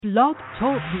Blog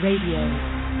Talk Radio.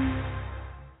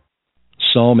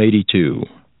 Psalm 82,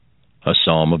 a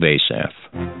psalm of Asaph.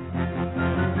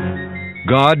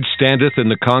 God standeth in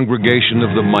the congregation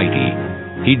of the mighty.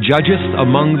 He judgeth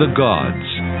among the gods.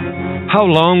 How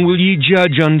long will ye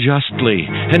judge unjustly,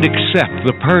 and accept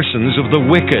the persons of the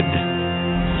wicked?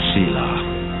 Selah.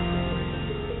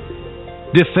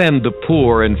 Defend the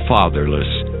poor and fatherless.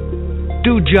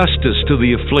 Do justice to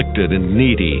the afflicted and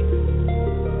needy.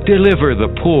 Deliver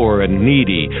the poor and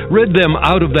needy. Rid them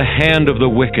out of the hand of the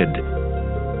wicked.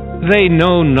 They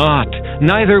know not,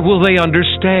 neither will they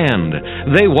understand.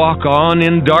 They walk on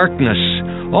in darkness.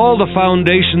 All the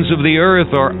foundations of the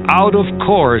earth are out of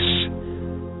course.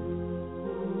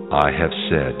 I have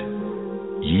said,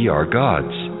 Ye are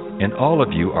gods, and all of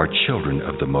you are children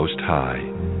of the Most High.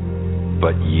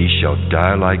 But ye shall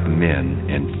die like men,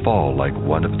 and fall like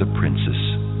one of the princes.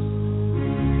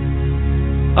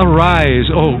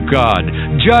 Arise, O God,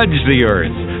 judge the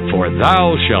earth, for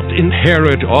thou shalt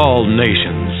inherit all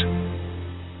nations.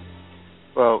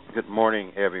 Well, good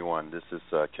morning, everyone. This is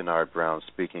Kennard Brown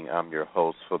speaking. I'm your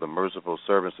host for the Merciful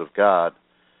Servants of God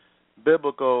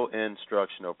Biblical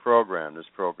Instructional Program. This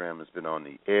program has been on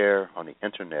the air, on the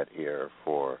internet here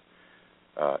for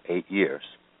 8 years.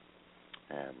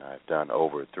 And I've done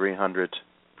over 300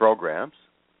 programs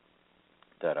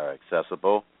that are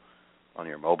accessible on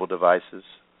your mobile devices,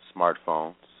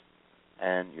 smartphones,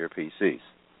 and your PCs,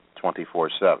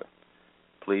 24/7.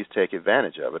 Please take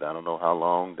advantage of it. I don't know how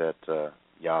long that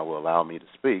y'all will allow me to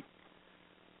speak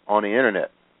on the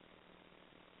internet.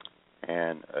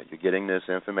 And you're getting this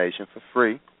information for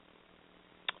free.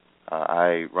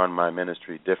 I run my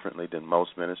ministry differently than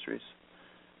most ministries.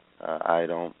 I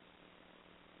don't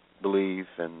believe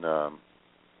and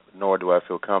nor do I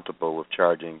feel comfortable with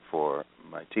charging for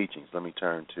my teachings. Let me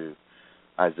turn to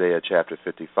Isaiah chapter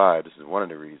 55. This is one of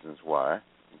the reasons why.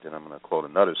 And then I'm going to quote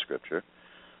another scripture.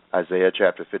 Isaiah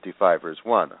chapter 55, verse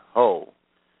 1. Ho,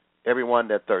 everyone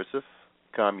that thirsteth,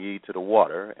 come ye to the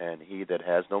water, and he that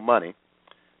has no money,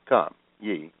 come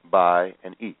ye, buy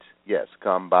and eat. Yes,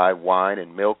 come buy wine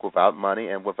and milk without money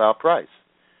and without price.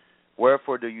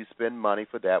 Wherefore do you spend money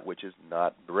for that which is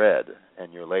not bread,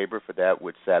 and your labor for that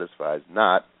which satisfies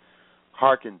not?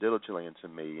 Hearken diligently unto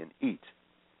me, and eat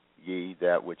ye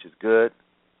that which is good,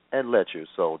 and let your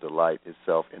soul delight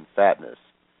itself in fatness.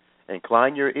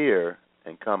 Incline your ear,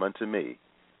 and come unto me.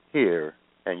 Hear,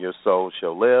 and your soul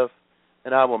shall live,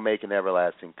 and I will make an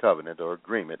everlasting covenant or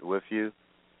agreement with you,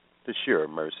 the sure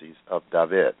mercies of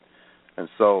David. And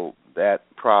so that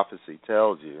prophecy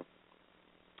tells you,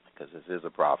 because this is a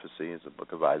prophecy, it's a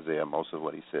book of Isaiah. Most of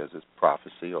what he says is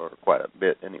prophecy, or quite a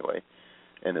bit anyway.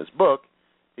 In this book,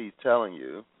 he's telling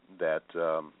you that,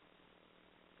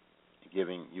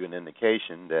 giving you an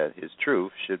indication that his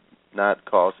truth should not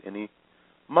cost any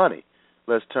money.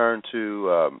 Let's turn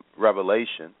to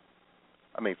Revelation.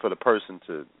 For the person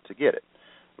to get it.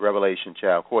 Revelation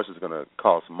chapter, of course, is going to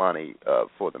cost money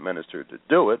for the minister to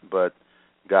do it, but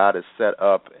God has set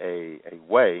up a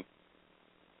way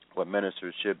where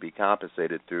ministers should be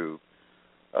compensated through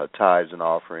tithes and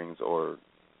offerings or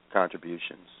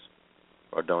contributions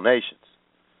or donations.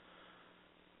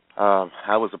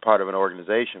 I was a part of an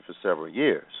organization for several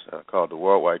years called the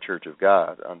Worldwide Church of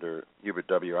God under Hubert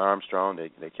W. Armstrong.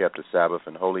 They kept the Sabbath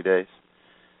and holy days.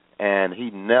 And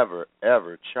he never,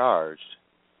 ever charged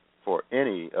for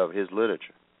any of his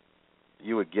literature.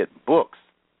 You would get books,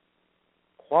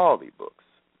 quality books,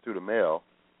 through the mail.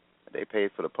 They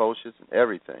paid for the postage and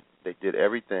everything. They did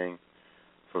everything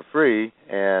for free,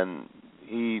 and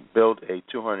he built a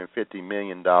 $250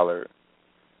 million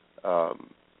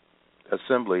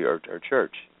assembly or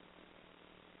church.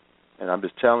 And I'm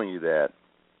just telling you that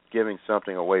giving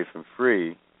something away for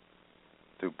free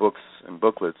through books and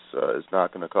booklets is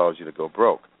not going to cause you to go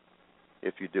broke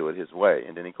if you do it his way.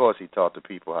 And then, of course, he taught the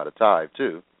people how to tithe,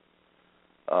 too.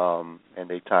 And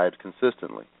they tithe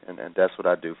consistently. And that's what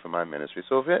I do for my ministry.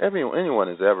 So if anyone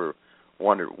has ever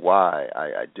wondered why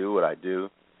I do what I do,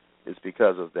 it's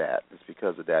because of that. It's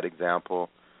because of that example.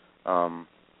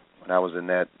 When I was in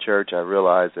that church, I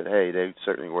realized that, hey, they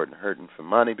certainly weren't hurting for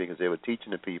money because they were teaching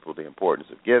the people the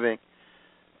importance of giving,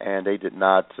 and they did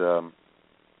not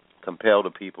compel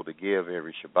the people to give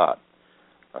every Shabbat.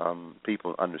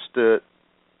 People understood,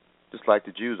 just like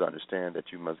the Jews understand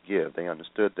that you must give. They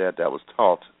understood that. That was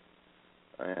taught,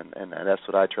 and that's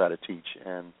what I try to teach.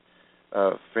 And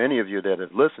for any of you that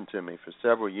have listened to me for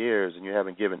several years and you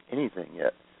haven't given anything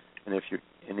yet, and if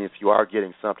you are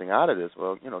getting something out of this,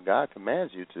 well, God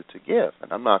commands you to give.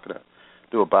 And I'm not going to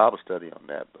do a Bible study on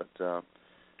that, but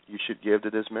you should give to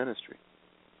this ministry.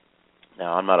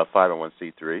 Now, I'm not a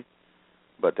 501c3,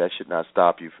 but that should not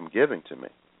stop you from giving to me.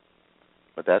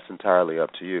 But that's entirely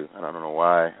up to you. And I don't know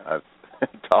why I've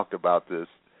talked about this.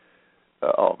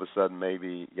 All of a sudden,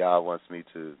 maybe Yah wants me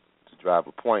to drive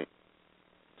a point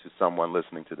to someone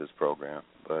listening to this program.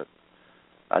 But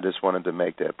I just wanted to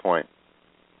make that point,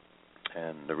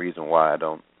 and the reason why I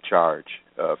don't charge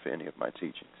for any of my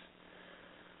teachings.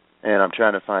 And I'm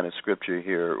trying to find a scripture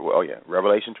here. Oh, yeah,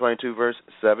 Revelation 22, verse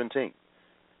 17.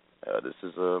 This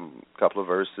is a couple of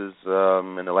verses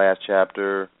in the last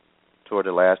chapter, toward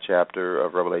the last chapter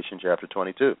of Revelation, chapter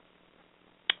 22. It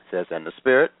says, and the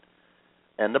Spirit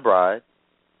and the bride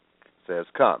says,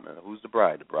 come. And who's the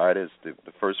bride? The bride is the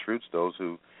first fruits, those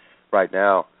who right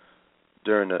now,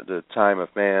 during the time of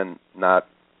man not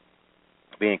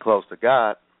being close to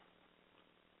God,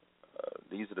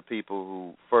 these are the people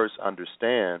who first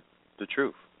understand the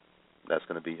truth. That's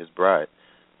going to be his bride.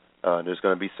 There's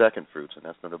going to be second fruits, and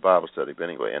that's not a Bible study. But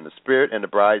anyway, and the Spirit and the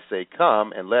bride say,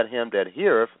 come, and let him that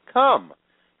heareth come.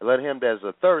 And let him that is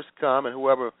athirst come, and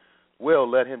whoever will,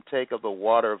 let him take of the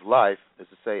water of life, as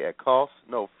to say, at cost?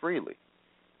 No, freely.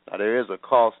 Now, there is a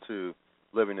cost to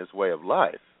living this way of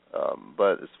life,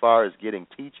 but as far as getting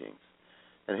teachings,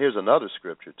 and here's another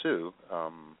scripture, too.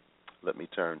 Let me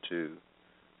turn to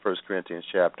 1 Corinthians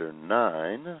chapter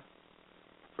 9.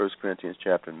 1 Corinthians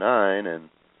chapter 9, and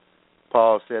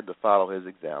Paul said to follow his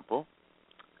example,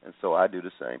 and so I do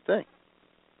the same thing,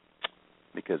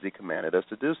 because he commanded us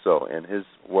to do so, and his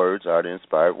words are the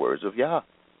inspired words of Yah,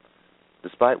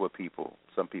 despite what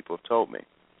some people have told me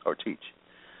or teach.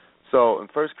 So in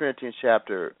 1 Corinthians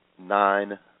chapter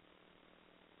 9,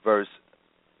 verse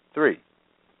 3,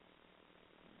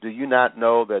 do you not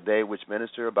know that they which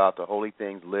minister about the holy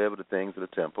things live of the things of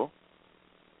the temple,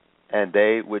 and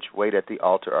they which wait at the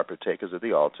altar are partakers of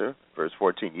the altar? Verse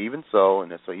 14, even so,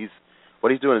 and so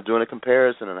what he's doing is doing a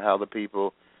comparison on how the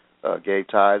people gave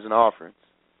tithes and offerings.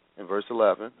 In verse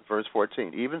 11, verse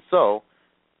 14, even so,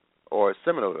 or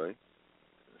similarly,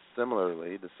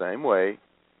 the same way,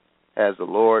 as the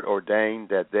Lord ordained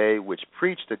that they which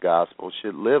preach the gospel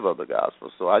should live of the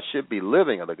gospel. So I should be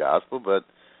living of the gospel, but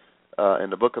in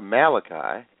the book of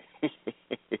Malachi,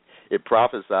 it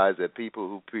prophesies that people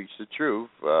who preach the truth,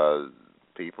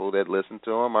 people that listen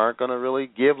to them aren't going to really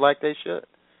give like they should,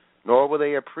 nor will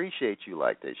they appreciate you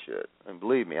like they should. And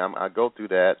believe me, I go through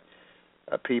that.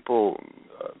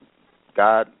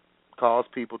 God calls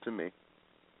people to me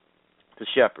to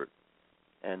shepherd,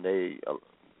 and they,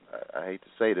 I hate to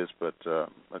say this, but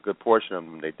a good portion of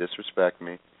them, they disrespect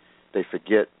me. They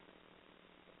forget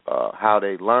how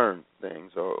they learn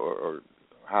things or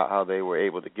how they were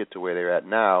able to get to where they're at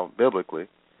now biblically,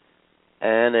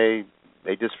 and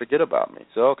they just forget about me.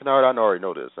 So, Kennard, I already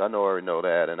know this. I already know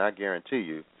that, and I guarantee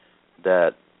you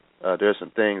that there's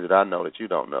some things that I know that you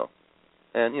don't know,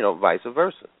 and, vice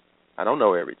versa. I don't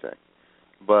know everything,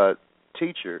 but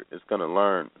teacher is going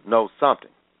to know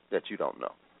something that you don't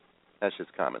know. That's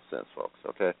just common sense, folks,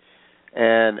 okay?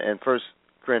 And in 1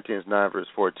 Corinthians 9, verse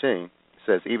 14,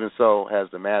 says, even so has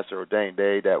the master ordained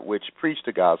they that which preach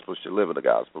the gospel should live of the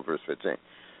gospel, verse 15.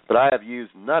 But I have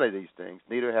used none of these things,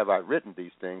 neither have I written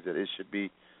these things, that it should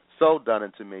be so done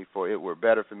unto me, for it were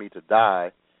better for me to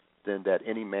die than that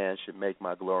any man should make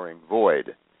my glorying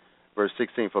void. Verse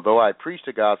 16, for though I preach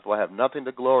the gospel, I have nothing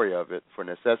to glory of it, for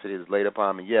necessity is laid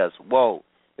upon me. Yes, woe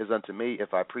is unto me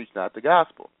if I preach not the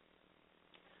gospel.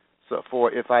 So,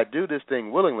 for if I do this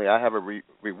thing willingly, I have a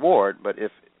reward, but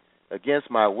if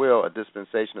against my will a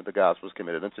dispensation of the gospel is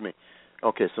committed unto me.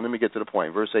 Okay, so let me get to the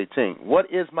point. Verse 18, what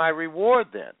is my reward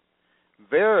then?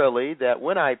 Verily, that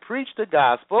when I preach the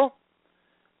gospel,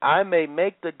 I may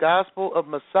make the gospel of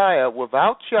Messiah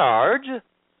without charge,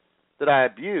 that I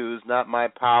abuse not my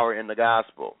power in the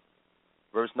gospel.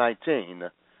 Verse 19,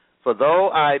 for though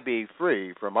I be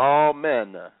free from all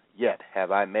men, yet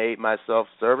have I made myself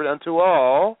servant unto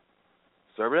all,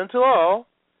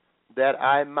 that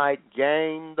I might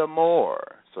gain the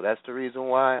more. So that's the reason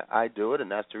why I do it,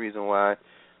 and that's the reason why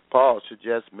Paul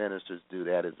suggests ministers do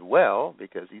that as well,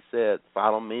 because he said,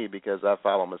 follow me because I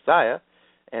follow Messiah.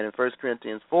 And in 1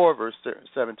 Corinthians 4, verse 17,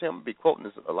 I'm going to be quoting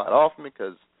this a lot often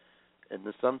because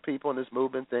some people in this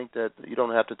movement think that you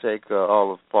don't have to take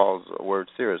all of Paul's words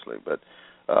seriously. But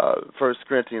 1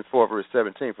 Corinthians 4, verse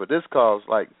 17, for this cause,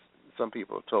 like some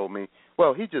people have told me,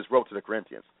 well, he just wrote to the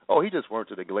Corinthians. Oh, he just wrote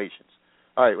to the Galatians.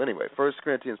 All right, anyway, 1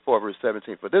 Corinthians 4, verse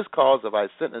 17, for this cause have I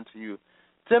sent unto you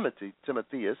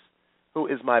Timotheus, who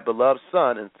is my beloved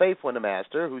son and faithful in the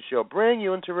master, who shall bring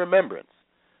you into remembrance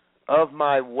of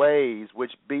my ways,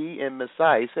 which be in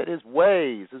Messiah. He said his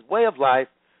way of life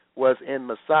was in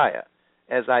Messiah,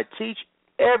 as I teach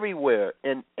everywhere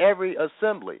in every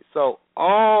assembly. So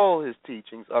all his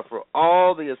teachings are for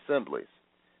all the assemblies,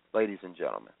 ladies and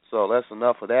gentlemen. So that's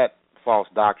enough of that false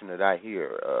doctrine that I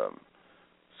hear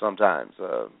sometimes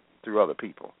through other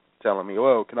people telling me,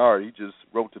 well, Kennard, he just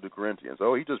wrote to the Corinthians.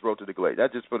 Oh, he just wrote to the Galatians.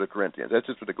 That's just for the Corinthians. That's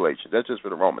just for the Galatians. That's just for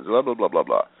the Romans. Blah, blah, blah, blah,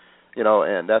 blah. You know,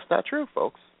 and that's not true,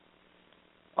 folks.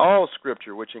 All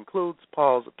Scripture, which includes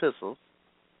Paul's epistles,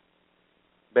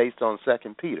 based on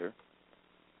 2 Peter,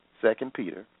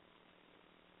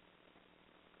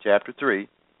 chapter 3,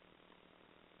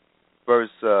 verse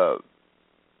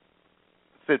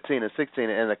 15 and 16,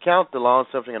 and account the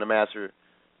long-suffering of the Master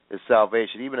is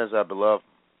salvation, even as our beloved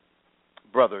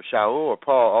brother Shaul or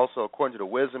Paul, also according to the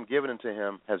wisdom given unto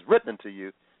him, has written unto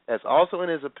you, as also in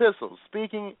his epistles,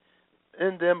 speaking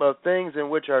in them of things in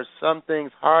which are some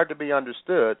things hard to be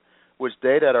understood, which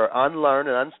they that are unlearned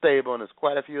and unstable, and there's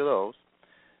quite a few of those,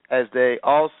 as they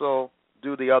also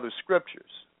do the other Scriptures.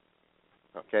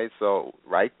 Okay, so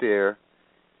right there,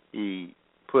 he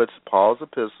puts Paul's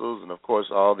epistles, and of course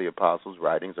all the apostles'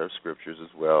 writings are Scriptures as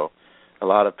well. A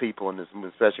lot of people in this,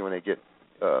 especially when they get,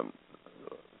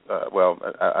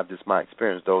 just my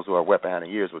experience, those who are wet behind the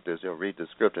ears with this, they'll read the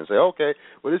Scripture and say, okay,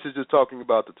 well, this is just talking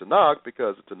about the Tanakh,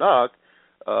 because the Tanakh,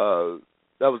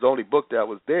 that was the only book that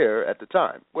was there at the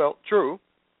time. Well, true,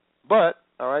 but,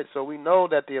 all right, so we know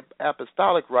that the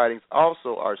apostolic writings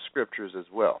also are Scriptures as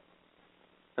well.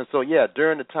 And so, yeah,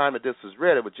 during the time that this was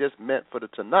read, it was just meant for the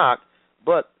Tanakh,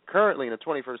 but currently in the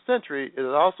 21st century, it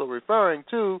is also referring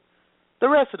to the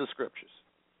rest of the Scriptures.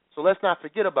 So let's not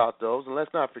forget about those, and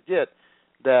let's not forget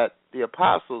that the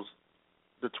apostles,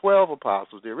 the 12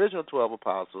 apostles, the original 12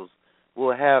 apostles,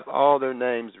 will have all their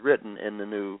names written in the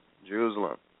New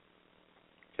Jerusalem.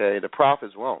 Okay, the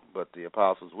prophets won't, but the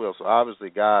apostles will. So obviously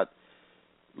God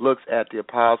looks at the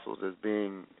apostles as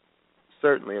being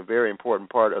certainly a very important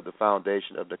part of the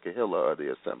foundation of the Kahillah, or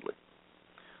the assembly.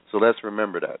 So let's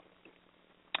remember that.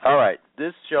 All right,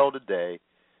 this show today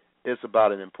is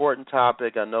about an important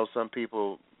topic. I know some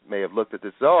people may have looked at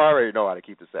this, oh, I already know how to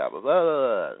keep the Sabbath.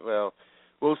 Well,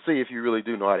 we'll see if you really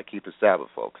do know how to keep the Sabbath,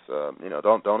 folks.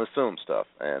 Don't assume stuff.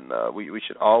 And we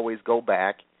should always go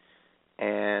back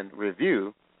and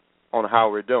review on how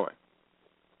we're doing.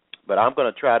 But I'm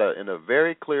going to try to, in a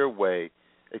very clear way,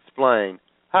 explain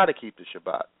how to keep the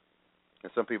Shabbat.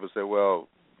 And some people say, well,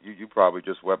 you probably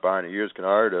just wet behind the ears,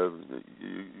 Kennard.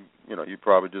 You're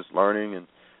probably just learning and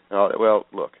all that. Well,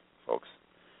 look, folks,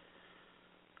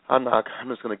 I'm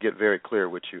just going to get very clear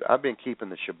with you. I've been keeping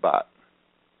the Shabbat.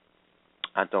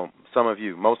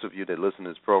 Most of you that listen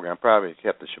to this program probably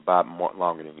kept the Shabbat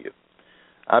longer than you.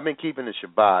 I've been keeping the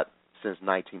Shabbat since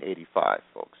 1985,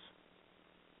 folks.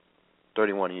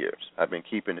 31 years I've been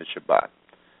keeping the Shabbat.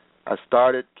 I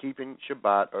started keeping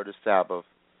Shabbat, or the Sabbath,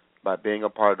 by being a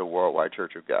part of the Worldwide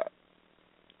Church of God.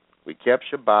 We kept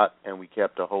Shabbat and we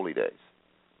kept the holy days.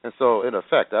 And so, in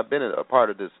effect, I've been a part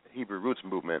of this Hebrew Roots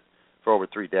movement for over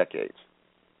 3 decades.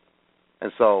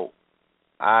 And so,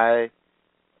 matter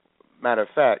of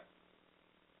fact,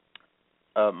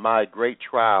 my great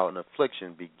trial and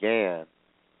affliction began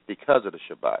because of the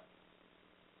Shabbat.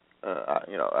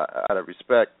 Out of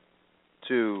respect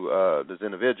to this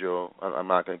individual, I'm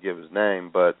not going to give his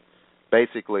name, but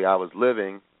basically I was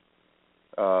living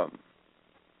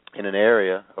in an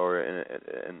area, or in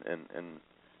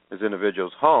this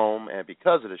individual's home, and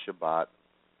because of the Shabbat,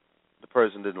 the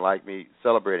person didn't like me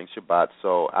celebrating Shabbat,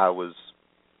 so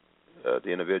the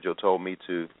individual told me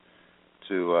to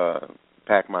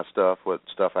pack my stuff, what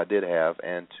stuff I did have,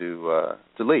 and to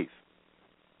leave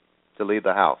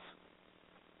the house.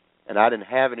 And I didn't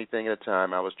have anything at the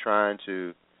time. I was trying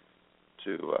to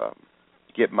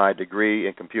get my degree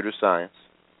in computer science,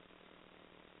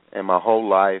 and my whole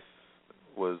life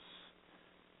was.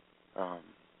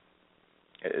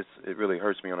 It really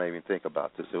hurts me when I even think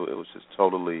about this. It was just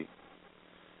totally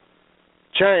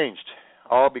changed,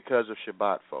 all because of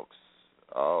Shabbat, folks.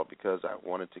 All because I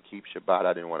wanted to keep Shabbat.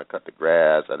 I didn't want to cut the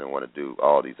grass. I didn't want to do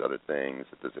all these other things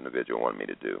that this individual wanted me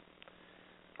to do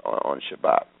on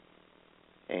Shabbat.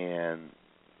 And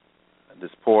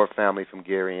this poor family from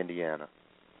Gary, Indiana,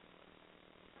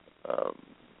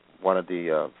 one of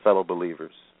the fellow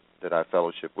believers that I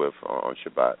fellowship with on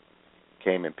Shabbat,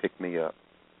 came and picked me up,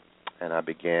 and I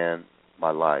began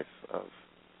my life of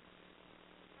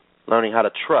learning how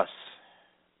to trust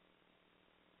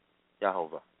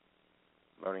Yahovah,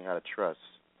 learning how to trust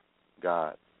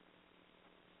God,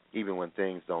 even when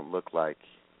things don't look like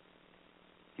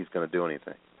He's going to do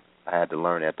anything. I had to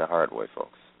learn that the hard way,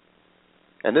 folks.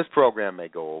 And this program may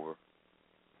go over,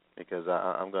 because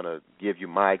I'm going to give you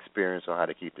my experience on how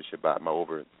to keep the Shabbat, my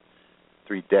over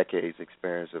 3 decades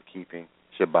experience of keeping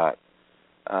Shabbat.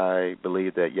 I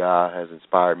believe that Yah has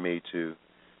inspired me to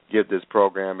give this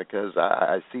program because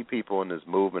I see people in this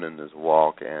movement, in this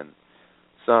walk, and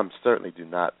some certainly do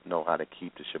not know how to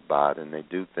keep the Shabbat, and they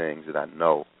do things that I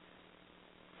know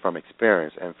from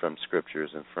experience and from scriptures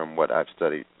and from what I've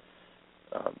studied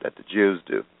that the Jews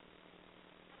do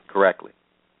correctly.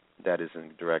 That is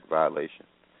in direct violation.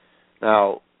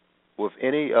 Now, with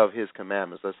any of his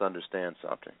commandments, let's understand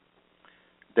something.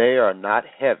 They are not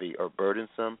heavy or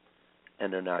burdensome,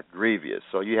 and they're not grievous.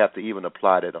 So you have to even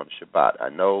apply that on Shabbat. I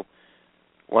know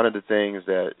one of the things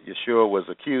that Yeshua was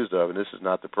accused of, and this is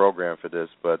not the program for this,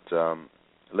 but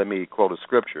let me quote a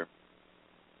scripture.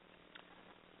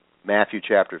 Matthew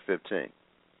chapter 15,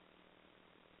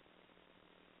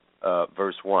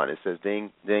 verse 1. It says,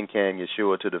 Then came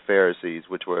Yeshua to the Pharisees,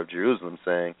 which were of Jerusalem,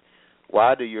 saying,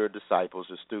 Why do your disciples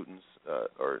or students,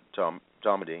 or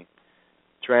Talmudim,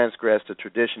 transgress the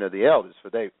tradition of the elders? For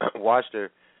they wash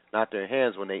not their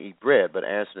hands when they eat bread, but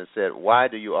answered and said, Why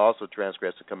do you also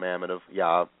transgress the commandment of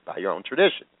Yah by your own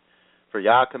tradition? For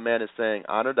Yah commanded, saying,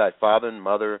 Honor thy father and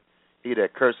mother. He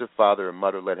that curseth father and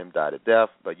mother, let him die to death.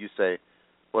 But you say,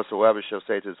 Whatsoever shall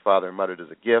say to his father and mother, it is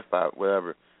a gift, by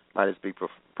whatever might it be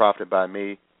profited by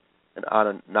me, and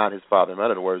honor not his father and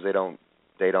mother. In other words,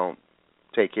 they don't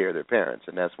take care of their parents,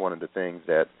 and that's one of the things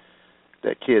that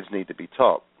kids need to be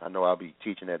taught. I know I'll be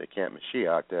teaching that at Camp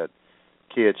Mashiach, that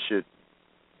kids should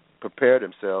prepare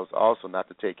themselves also not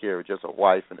to take care of just a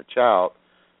wife and a child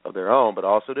of their own, but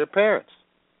also their parents.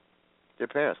 Their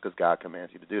parents, because God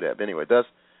commands you to do that. But anyway, thus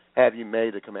have you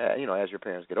made the command, as your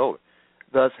parents get older,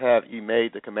 thus have you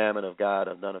made the commandment of God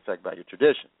of none effect by your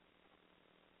tradition.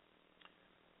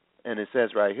 And it says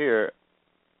right here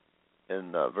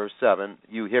in verse 7,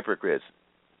 you hypocrites,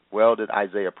 well did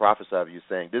Isaiah prophesy of you,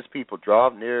 saying, This people draw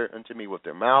near unto me with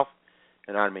their mouth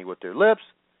and honor me with their lips,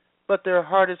 but their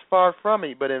heart is far from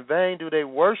me. But in vain do they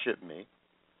worship me,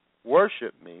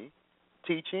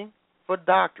 teaching for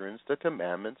doctrines the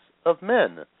commandments of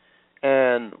men.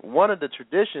 And one of the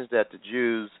traditions that the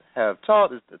Jews have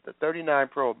taught is the 39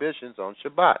 prohibitions on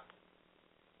Shabbat.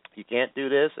 You can't do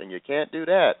this and you can't do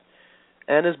that.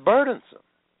 And it's burdensome.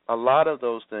 A lot of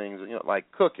those things, like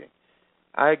cooking.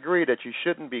 I agree that you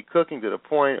shouldn't be cooking to the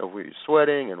point of where you're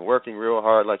sweating and working real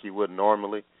hard like you would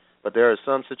normally. But there are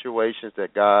some situations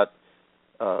that God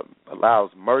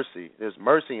allows mercy. There's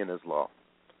mercy in his law.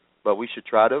 But we should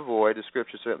try to avoid, the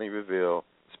scriptures certainly reveal,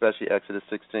 especially Exodus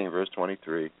 16, verse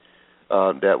 23,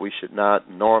 that we should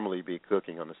not normally be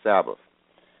cooking on the Sabbath.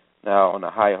 Now, on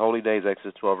the high holy days,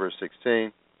 Exodus 12, verse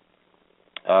 16,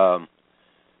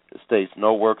 it states,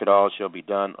 no work at all shall be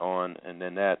done on, and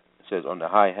then that says, on the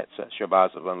high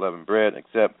Shabbats of unleavened bread,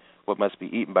 except what must be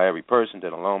eaten by every person,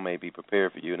 that alone may be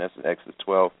prepared for you. And that's in Exodus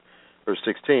 12, verse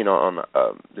 16.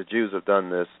 The Jews have done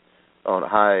this on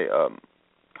high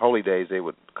holy days. They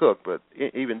would cook, but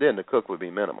even then the cook would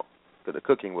be minimal. The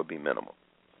cooking would be minimal.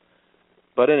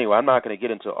 But anyway, I'm not going to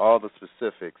get into all the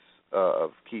specifics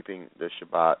of keeping the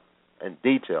Shabbat in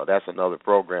detail. That's another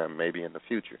program maybe in the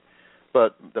future.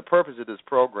 But the purpose of this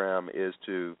program is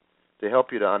to help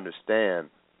you to understand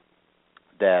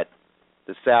that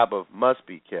the Sabbath must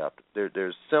be kept.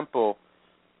 There's simple,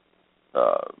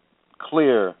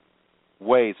 clear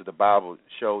ways that the Bible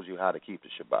shows you how to keep the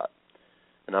Shabbat.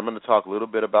 And I'm going to talk a little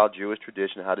bit about Jewish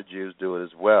tradition, how the Jews do it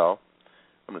as well.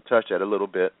 I'm going to touch that a little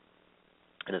bit.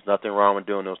 And there's nothing wrong with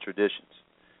doing those traditions.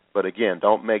 But again,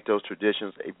 don't make those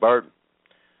traditions a burden.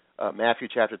 Matthew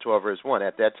chapter 12, verse 1.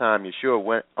 At that time, Yeshua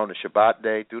went on the Shabbat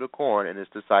day through the corn, and his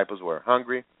disciples were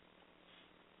hungry,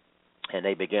 and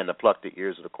they began to pluck the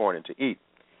ears of the corn and to eat.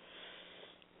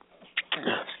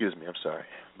 Excuse me, I'm sorry.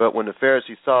 But when the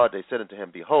Pharisees saw it, they said unto him,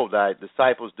 Behold, thy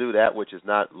disciples do that which is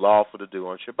not lawful to do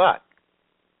on Shabbat.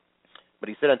 But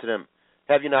he said unto them,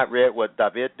 Have you not read what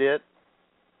David did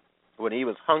when he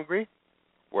was hungry?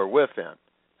 Were with him,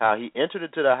 how he entered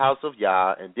into the house of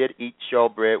Yah and did eat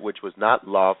showbread, which was not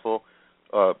lawful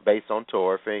based on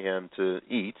Torah for him to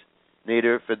eat,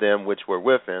 neither for them which were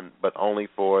with him, but only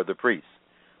for the priests.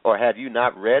 Or have you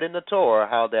not read in the Torah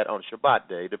how that on Shabbat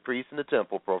day the priests in the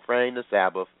temple profane the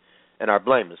Sabbath and are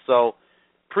blameless? So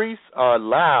priests are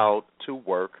allowed to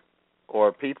work,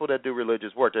 or people that do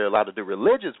religious work, they're allowed to do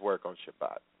religious work on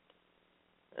Shabbat.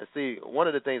 And see, one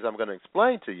of the things I'm going to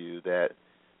explain to you that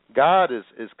God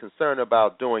is concerned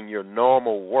about doing your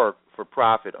normal work for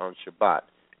profit on Shabbat.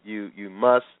 You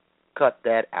must cut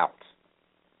that out.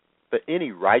 But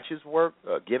any righteous work,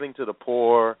 giving to the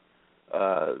poor,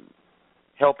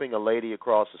 helping a lady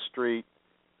across the street,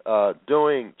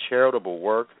 doing charitable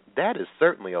work, that is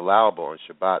certainly allowable on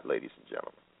Shabbat, ladies and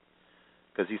gentlemen.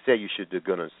 Because he said you should do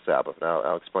good on Sabbath. Now,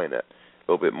 I'll explain that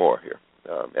a little bit more here.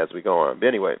 as we go on. But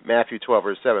anyway, Matthew 12,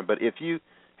 verse 7. But if you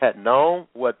had known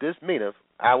what this meaneth,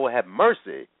 I will have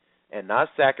mercy and not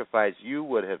sacrifice, you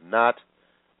would have not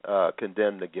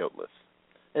condemned the guiltless.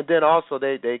 And then also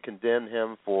they condemned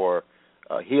him for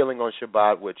healing on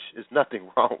Shabbat, which is nothing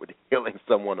wrong with healing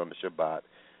someone on the Shabbat.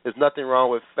 There's nothing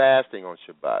wrong with fasting on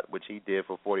Shabbat, which he did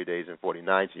for 40 days and 40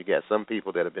 nights. You get some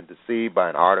people that have been deceived by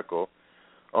an article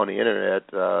on the Internet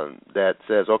that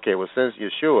says, okay, well, since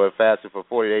Yeshua fasted for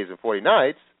 40 days and 40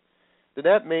 nights, then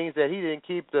that means that he didn't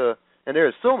keep and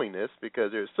they're assuming this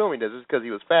because this is because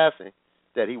he was fasting,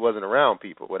 that he wasn't around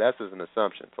people. Well, that's just an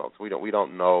assumption, folks. We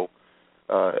don't know.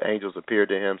 Angels appeared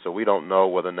to him, so we don't know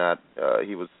whether or not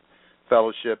he was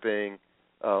fellowshipping.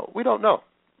 We don't know.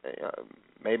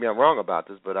 Maybe I'm wrong about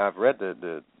this, but I've read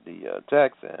the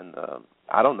text, and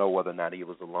I don't know whether or not he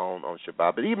was alone on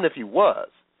Shabbat. But even if he was,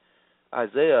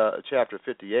 Isaiah chapter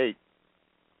 58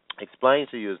 explains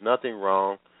to you there's nothing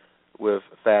wrong with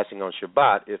fasting on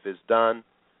Shabbat if it's done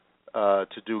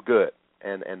to do good.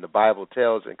 And the Bible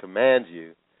tells and commands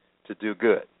you to do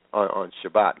good on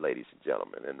Shabbat, ladies and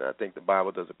gentlemen. And I think the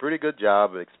Bible does a pretty good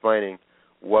job of explaining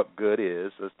what good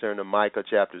is. Let's turn to Micah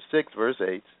chapter 6, verse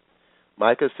 8.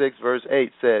 Micah 6, verse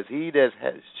 8 says, He has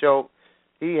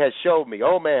showed me,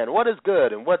 O man, what is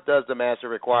good, and what does the master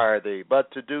require thee,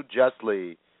 but to do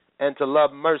justly, and to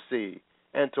love mercy,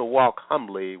 and to walk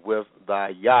humbly with thy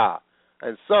Yah.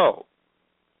 And so,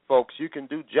 folks, you can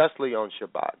do justly on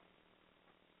Shabbat.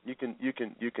 You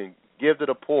can give to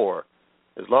the poor,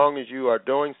 as long as you are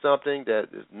doing something that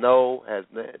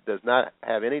does not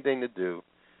have anything to do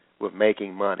with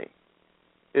making money.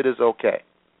 It is okay.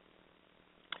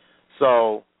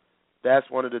 So that's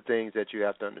one of the things that you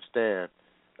have to understand.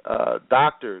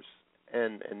 Doctors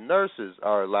and nurses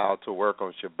are allowed to work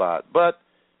on Shabbat, but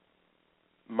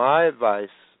my advice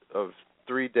of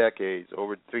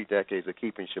over 3 decades of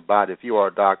keeping Shabbat, if you are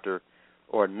a doctor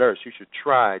or a nurse, you should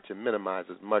try to minimize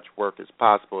as much work as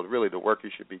possible. Really, the work you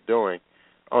should be doing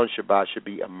on Shabbat should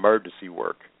be emergency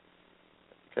work.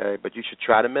 Okay, but you should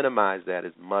try to minimize that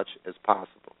as much as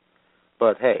possible.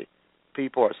 But hey,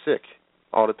 people are sick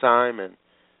all the time, and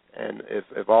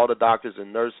if all the doctors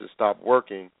and nurses stop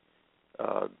working,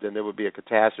 then there would be a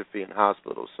catastrophe in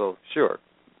hospitals. So sure,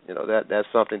 that's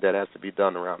something that has to be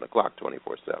done around the clock,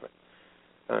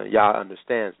 24/7. Yah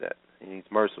understands that. He's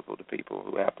merciful to people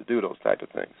who have to do those type of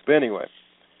things. But anyway,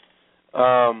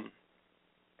 so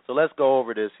let's go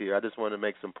over this here. I just want to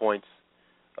make some points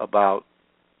about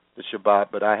the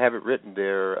Shabbat, but I have it written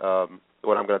there,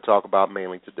 what I'm going to talk about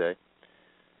mainly today.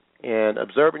 And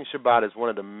observing Shabbat is one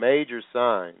of the major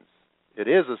signs. It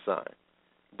is a sign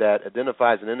that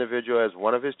identifies an individual as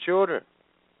one of his children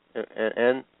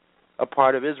and a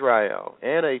part of Israel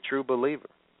and a true believer.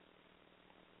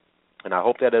 And I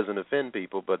hope that doesn't offend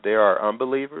people, but there are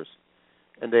unbelievers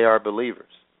and there are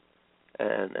believers.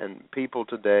 And people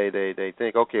today, they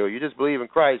think, okay, well, you just believe in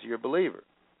Christ, you're a believer.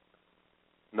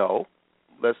 No.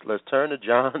 Let's turn to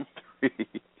John 3.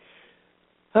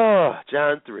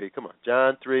 John 3, come on.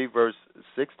 John 3, verse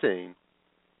 16.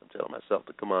 I'm telling myself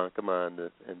to come on,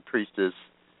 and preach this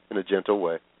in a gentle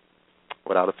way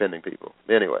without offending people.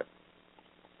 Anyway.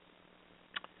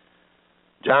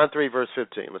 John 3, verse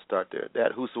 15. Let's start there.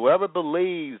 That whosoever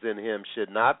believes in him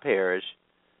should not perish,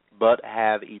 but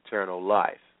have eternal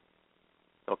life.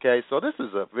 Okay, so this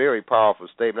is a very powerful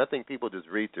statement. I think people just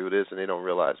read through this and they don't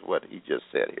realize what he just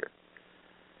said here.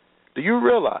 Do you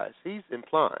realize he's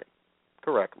implying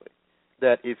correctly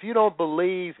that if you don't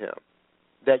believe him,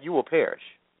 that you will perish?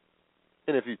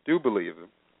 And if you do believe him,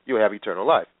 you'll have eternal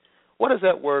life. What does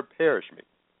that word perish mean,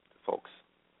 folks?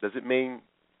 Does it mean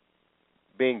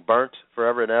being burnt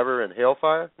forever and ever in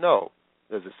hellfire? No.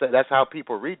 Does it say that's how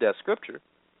people read that scripture?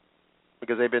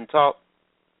 Because they've been taught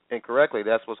incorrectly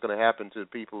that's what's going to happen to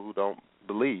people who don't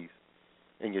believe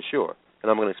in Yeshua. And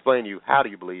I'm going to explain to you how do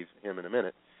you believe him in a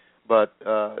minute. But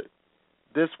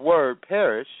this word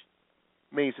perish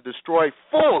means to destroy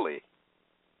fully,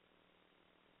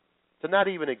 to not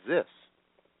even exist.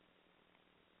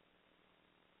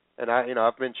 And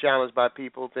I've been challenged by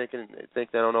people think they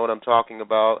don't know what I'm talking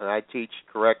about, and I teach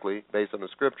correctly based on the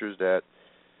scriptures that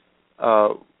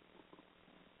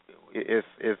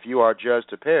if you are judged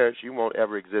to perish, you won't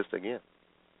ever exist again.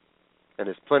 And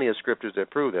there's plenty of scriptures that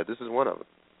prove that. This is one of them.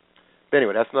 But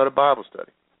anyway, that's not a Bible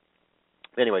study.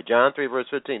 Anyway, John 3, verse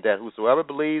 15, that whosoever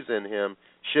believes in him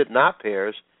should not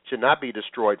perish, should not be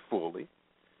destroyed fully,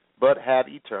 but have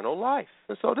eternal life.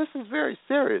 And so this is very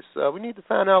serious. We need to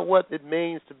find out what it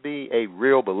means to be a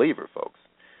real believer, folks.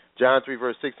 John 3,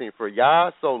 verse 16, for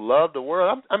Yah so loved the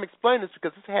world. I'm explaining this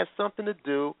because this has something to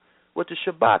do with the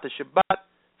Shabbat. The Shabbat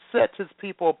sets his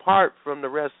people apart from the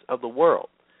rest of the world.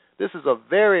 This is a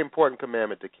very important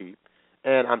commandment to keep.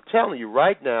 And I'm telling you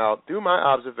right now, through my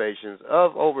observations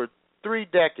of over 3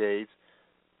 decades,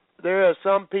 there are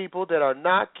some people that are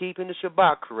not keeping the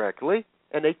Shabbat correctly,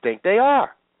 and they think they are,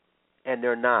 and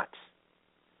they're not.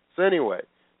 So anyway,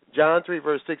 John 3,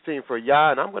 verse 16 for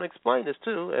Yah, and I'm going to explain this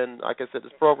too, and like I said,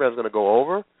 this program is going to go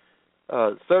over,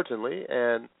 certainly,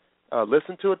 and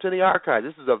listen to it to the archive.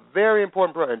 This is a very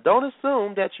important program, and don't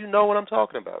assume that you know what I'm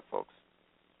talking about, folks.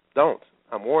 Don't.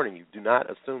 I'm warning you. Do not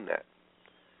assume that.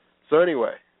 So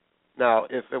anyway, now,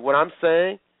 if what I'm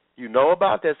saying you know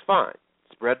about, that's fine.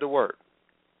 Spread the word.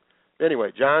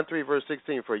 Anyway, John 3, verse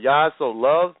 16, for Yah so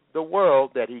loved the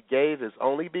world that he gave his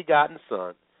only begotten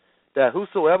Son, that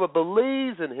whosoever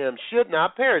believes in him should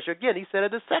not perish. Again, he said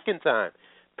it a second time.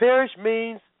 Perish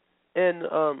means in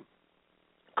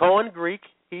Koine Greek,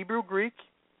 Hebrew Greek,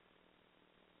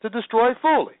 to destroy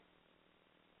fully.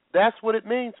 That's what it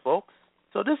means, folks.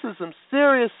 So this is some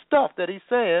serious stuff that he's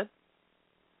saying.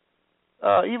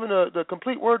 Even the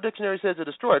Complete Word Dictionary says to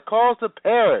destroy. Cause to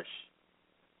perish,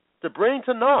 to bring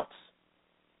to naught,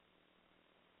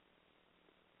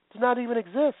 to not even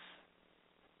exist.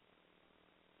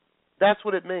 That's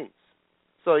what it means.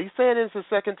 So he's saying this a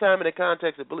second time in the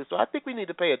context of belief. So I think we need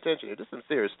to pay attention here. This is some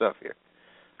serious stuff here.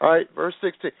 All right, verse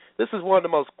 16. This is one of the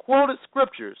most quoted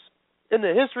scriptures in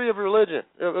the history of religion,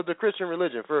 of the Christian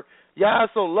religion. For Yah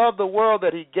so loved the world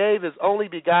that he gave his only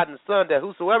begotten Son, that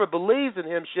whosoever believes in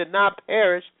him should not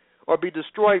perish or be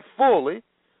destroyed fully,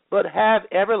 but have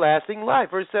everlasting life.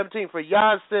 Verse 17, for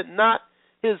Yah sent not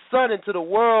his Son into the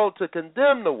world to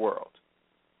condemn the world,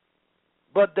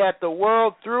 but that the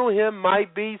world through him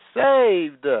might be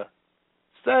saved.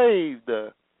 Saved.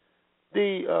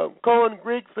 The Koine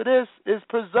Greek for this is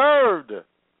preserved.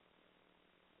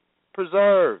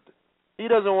 Preserved. He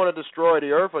doesn't want to destroy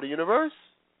the earth or the universe.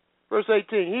 Verse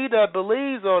 18, he that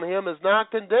believes on him is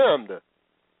not condemned.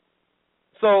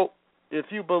 So, if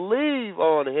you believe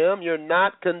on him, you're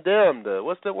not condemned.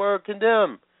 What's the word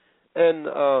condemn in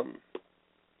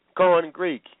Koine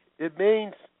Greek? It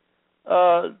means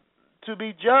to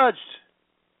be judged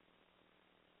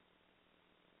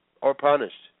or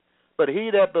punished. But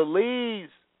he that believeth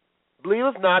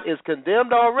not is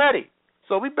condemned already.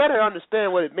 So we better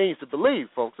understand what it means to believe,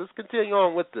 folks. Let's continue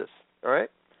on with this, all right?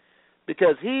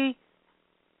 Because he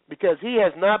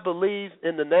has not believed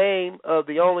in the name of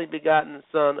the only begotten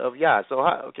Son of Yah. So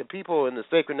how can people in the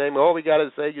sacred name, we got to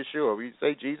say Yeshua. We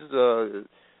say Jesus,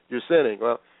 you're sinning.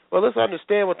 Well, let's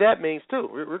understand what that means, too.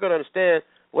 We're going to understand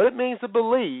what it means to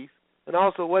believe and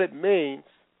also what it means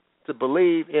to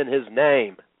believe in his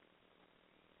name.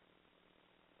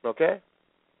 Okay?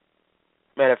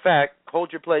 Matter of fact,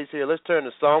 hold your place here. Let's turn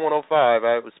to Psalm 105.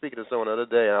 I was speaking to someone the other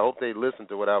day, and I hope they listened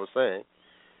to what I was saying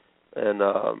and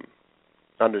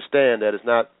understand that it's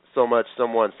not so much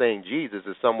someone saying Jesus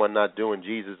as someone not doing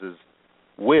Jesus'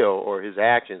 will or his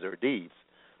actions or deeds.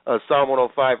 Psalm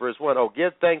 105, verse 1,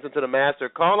 give thanks unto the Master,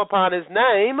 call upon his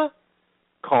name,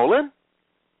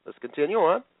 let's continue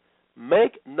on,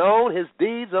 make known his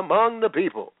deeds among the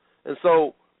people. And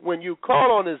so when you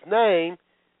call on his name,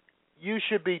 you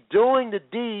should be doing the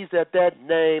deeds that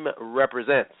name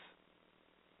represents.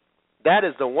 That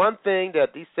is the one thing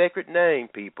that these sacred name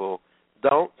people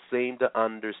don't seem to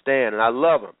understand. And I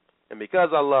love them. And because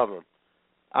I love them,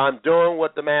 I'm doing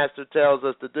what the Master tells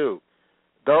us to do.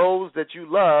 Those that you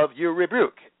love, you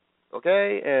rebuke.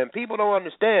 Okay? And people don't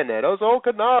understand that.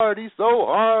 Kennard, he's so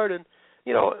hard. And,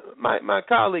 my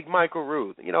colleague Michael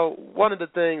Ruth, one of the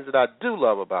things that I do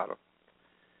love about him,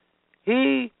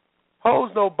 he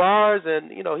holds no bars,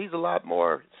 and, he's a lot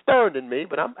more stern than me,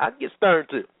 but I get stern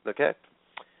too, okay?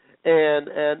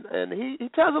 And he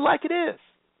tells it like it is.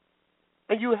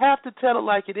 And you have to tell it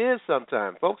like it is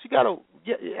sometimes, folks. You got to,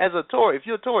 as a Torah, if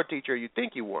you're a Torah teacher, you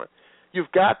think you want,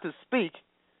 you've got to speak,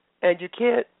 and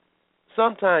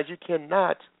sometimes you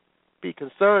cannot be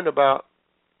concerned about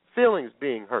feelings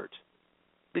being hurt.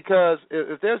 Because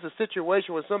if there's a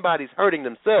situation where somebody's hurting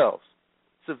themselves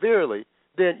severely,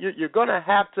 then you're going to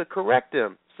have to correct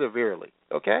them severely,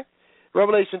 okay?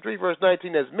 Revelation 3, verse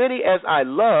 19, as many as I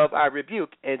love, I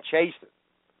rebuke and chasten.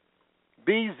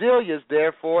 Be zealous,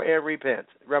 therefore, and repent.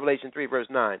 Revelation 3, verse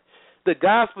 9. The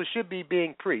gospel should be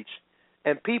being preached,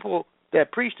 and people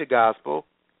that preach the gospel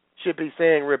should be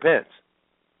saying, repent,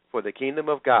 for the kingdom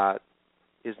of God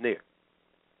is near.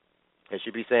 They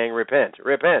should be saying, repent,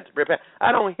 repent, repent.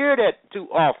 I don't hear that too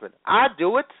often. I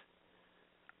do it.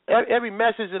 Every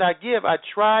message that I give, I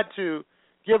try to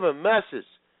give a message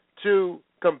to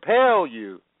compel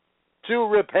you to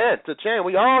repent, to change.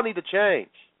 We all need to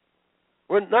change.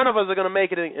 None of us are going to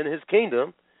make it in his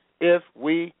kingdom if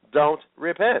we don't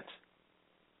repent.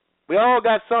 We all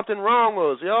got something wrong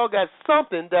with us. We all got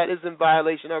something that is in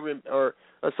violation or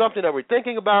something that we're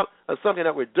thinking about or something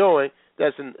that we're doing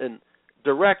that's in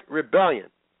direct rebellion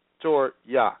toward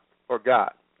Yah or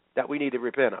God that we need to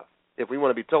repent of if we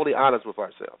want to be totally honest with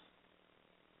ourselves.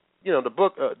 You know, the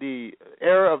book, the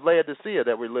era of Laodicea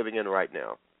that we're living in right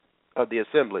now, of the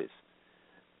assemblies,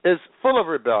 is full of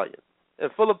rebellion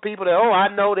and full of people that, I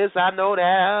know this, I know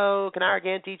that, Kanara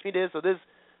can't teach me this or this,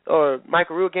 or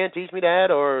Michael Rue can't teach me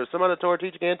that, or some other Torah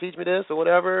teacher can't teach me this or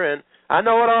whatever, and I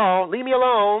know it all, leave me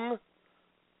alone.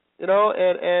 You know,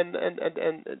 and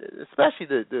especially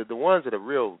the ones that are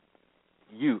real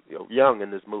young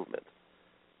in this movement.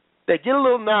 They get a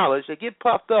little knowledge, they get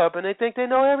puffed up, and they think they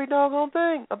know every doggone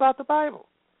thing about the Bible.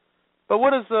 But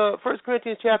what does 1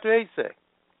 Corinthians chapter 8 say?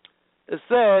 It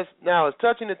says, now as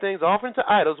touching the things offered to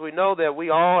idols, we know that we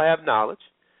all have knowledge.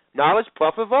 Knowledge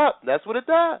puffeth up. That's what it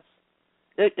does.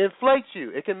 It inflates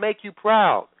you. It can make you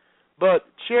proud. But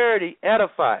charity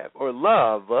edifieth, or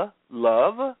love,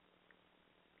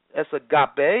 that's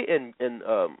agape in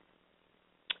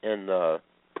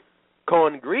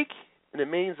Koine Greek, and it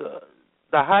means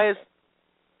the highest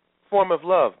form of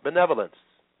love, benevolence,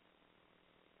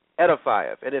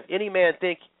 edifieth. And if any man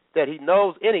think that he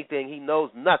knows anything, he knows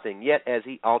nothing, yet as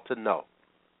he ought to know.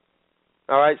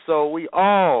 All right, so we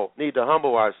all need to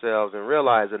humble ourselves and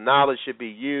realize that knowledge should be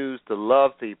used to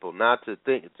love people, not to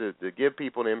think to give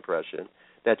people an impression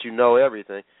that you know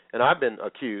everything. And I've been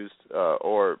accused,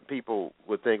 or people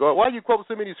would think, why do you quote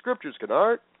so many scriptures,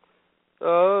 Kennard?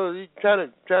 You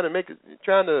trying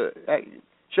to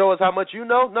show us how much you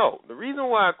know? No, the reason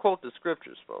why I quote the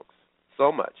scriptures, folks,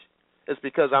 so much is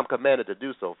because I'm commanded to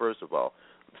do so. First of all,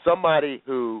 somebody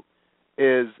who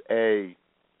is a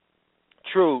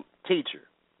true teacher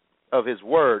of his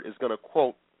word is going to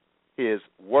quote his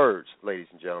words, ladies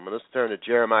and gentlemen. Let's turn to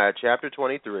Jeremiah chapter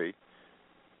 23.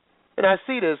 And I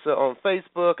see this on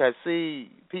Facebook. I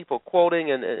see people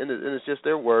quoting, and it's just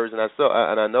their words. And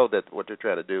I know that what they're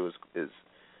trying to do is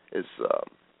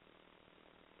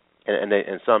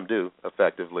and some do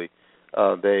effectively.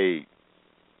 They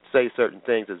say certain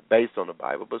things that's based on the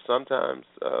Bible, but sometimes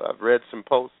I've read some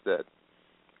posts that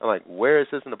I'm like, where is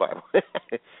this in the Bible?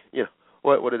 You know,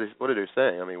 what are they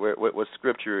saying? I mean, what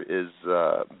scripture is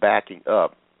backing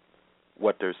up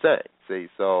what they're saying? See,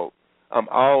 so I'm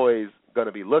always going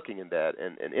to be looking at that,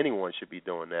 and anyone should be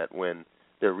doing that when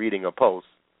they're reading a post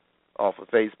off of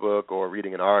Facebook or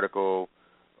reading an article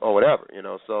or whatever, you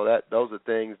know. So those are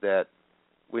things that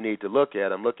we need to look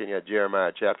at. I'm looking at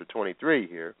Jeremiah chapter 23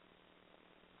 here,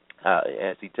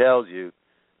 as he tells you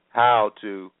how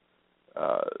to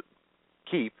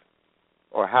keep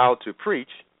or how to preach,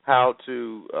 how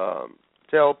to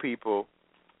tell people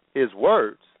his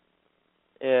words.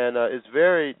 And it's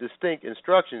very distinct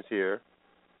instructions here.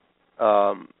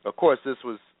 Of course, this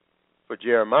was for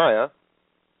Jeremiah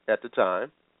at the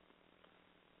time.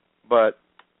 But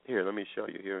here, let me show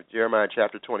you here. Jeremiah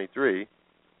chapter 23.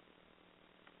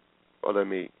 Or let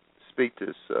me speak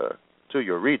this to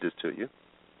you or read this to you.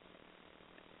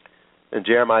 In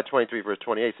Jeremiah 23, verse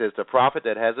 28 says, the prophet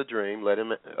that has a dream, let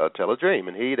him tell a dream.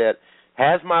 And he that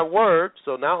has my word,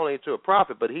 so not only to a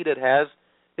prophet, but he that has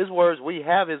his words, we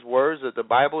have his words, that the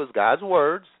Bible is God's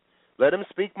words, let him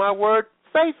speak my word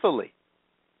faithfully.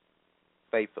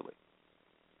 Faithfully.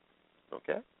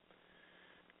 Okay?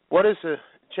 What is the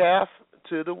chaff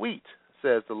to the wheat,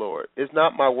 says the Lord? Is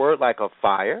not my word like a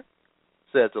fire,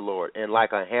 says the Lord, and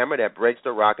like a hammer that breaks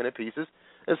the rock into pieces?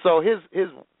 And so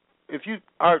if you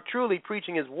are truly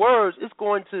preaching his words, it's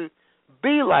going to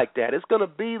be like that. It's going to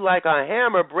be like a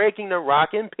hammer breaking the rock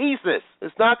in pieces.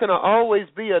 It's not going to always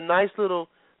be a nice little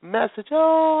message.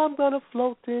 Oh, I'm going to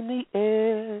float in the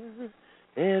air.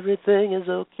 Everything is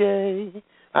okay.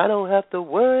 I don't have to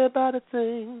worry about a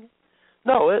thing.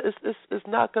 No, it's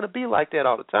not going to be like that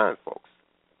all the time, folks.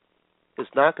 It's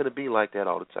not going to be like that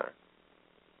all the time.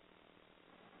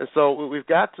 And so we've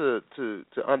got to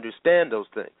understand those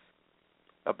things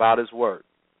about his word.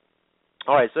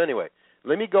 All right, so anyway,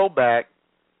 let me go back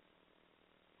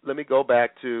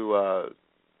to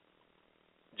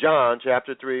John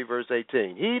chapter 3, verse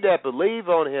 18. He that believes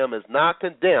on him is not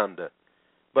condemned,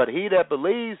 but he that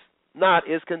believes not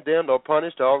is condemned or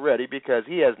punished already, because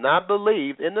he has not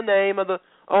believed in the name of the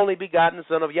only begotten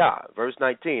Son of Yah. Verse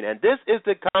 19. And this is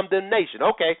the condemnation.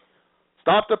 Okay,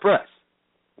 stop the press.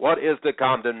 What is the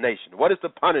condemnation? What is the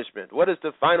punishment? What is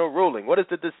the final ruling? What is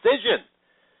the decision?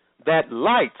 That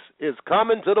light is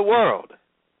coming to the world.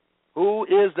 Who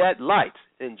is that light?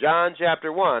 In John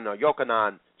chapter 1, or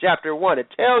Yochanan chapter 1, it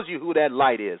tells you who that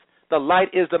light is. The light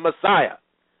is the Messiah.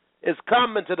 It's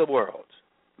coming to the world.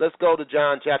 let's go to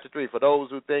John chapter 3 for those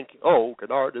who think, oh,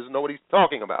 Kennard doesn't know what he's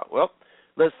talking about. Well,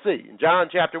 let's see. In John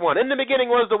chapter 1, in the beginning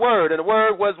was the Word, and the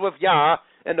Word was with Yah,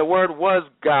 and the Word was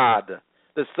God.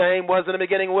 The same was in the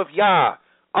beginning with Yah.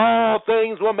 All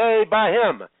things were made by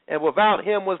him, and without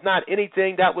him was not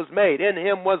anything that was made. In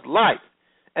him was life,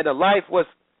 and the life was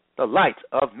the light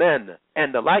of men.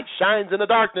 And the light shines in the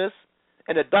darkness,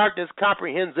 and the darkness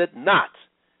comprehends it not.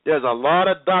 There's a lot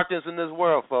of darkness in this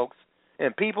world, folks,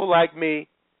 and people like me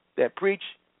that preach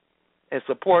and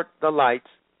support the light,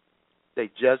 they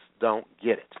just don't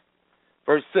get it.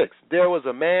 Verse 6, there was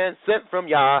a man sent from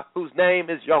Yah whose name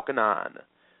is Yochanan.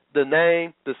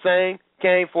 The same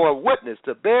came for a witness,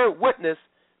 to bear witness,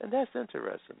 and that's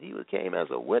interesting. He came as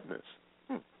a witness.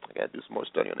 I got to do some more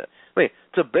study on that. Wait,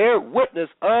 to bear witness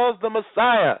of the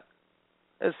Messiah.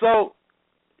 And so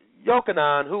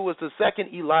Yochanan, who was the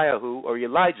second Eliyahu or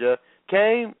Elijah,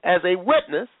 came as a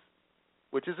witness,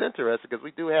 which is interesting because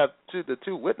we do have the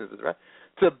two witnesses, right?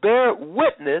 To bear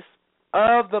witness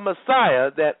of the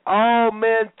Messiah, that all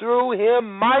men through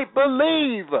him might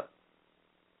believe.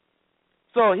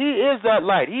 So he is that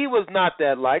light. He was not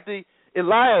that light. The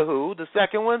Eliyahu, the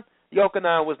second one,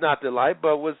 Yochanan was not the light,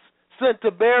 but was sent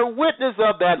to bear witness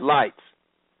of that light.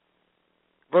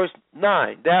 Verse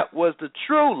 9, that was the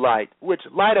true light, which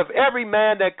light of every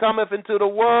man that cometh into the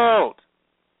world.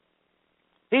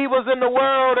 He was in the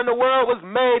world, and the world was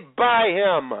made by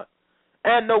him,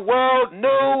 and the world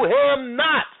knew him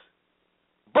not.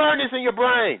 Burn this in your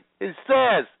brain. It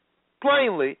says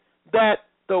plainly that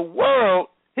the world,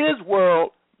 his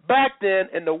world, back then,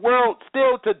 and the world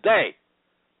still today,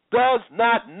 does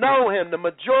not know him. The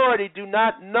majority do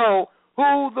not know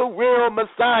who the real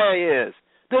Messiah is.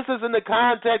 This is in the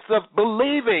context of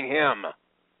believing him.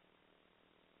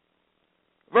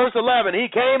 Verse 11, he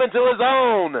came into his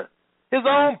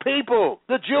own people,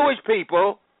 the Jewish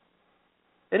people,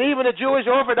 and even the Jewish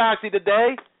orthodoxy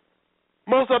today.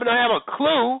 Most of them don't have a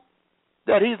clue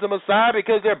that he's the Messiah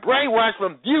because they're brainwashed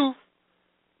from youth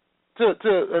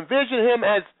to envision him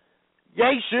as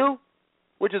Yeshu,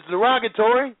 which is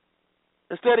derogatory,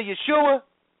 instead of Yeshua.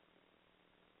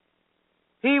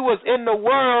 He was in the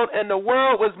world, and the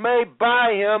world was made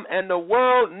by him, and the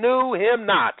world knew him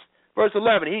not. Verse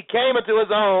 11, he came into his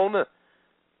own,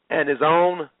 and his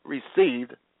own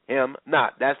received him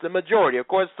not. That's the majority. Of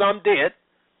course, some did,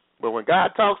 but when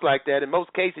God talks like that, in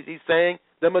most cases he's saying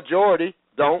the majority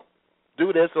don't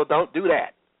do this or don't do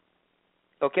that.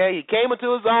 Okay, he came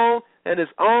into his own, and his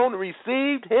own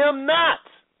received him not.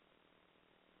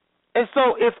 And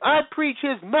so if I preach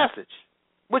his message,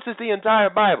 which is the entire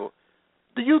Bible,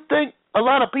 do you think a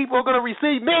lot of people are going to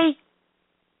receive me?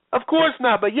 Of course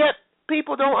not, but yet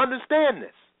people don't understand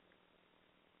this.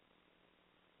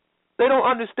 They don't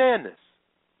understand this.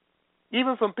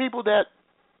 Even from people that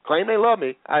claim they love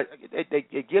me, they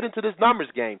get into this numbers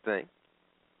game thing,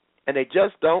 and they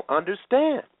just don't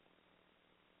understand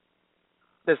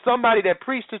that somebody that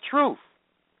preached the truth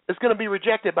is going to be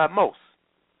rejected by most.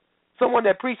 Someone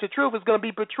that preached the truth is going to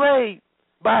be betrayed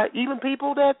by even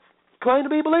people that claim to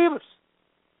be believers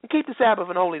and keep the Sabbath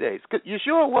and holy days.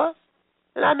 Yeshua was,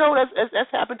 and I know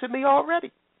that's happened to me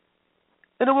already,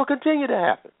 and it will continue to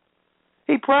happen.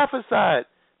 He prophesied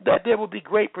that there will be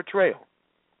great betrayal.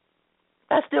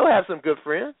 I still have some good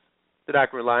friends that I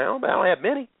can rely on, but I don't have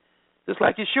many. Just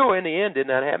like Yeshua in the end did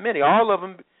not have many. All of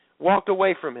them walked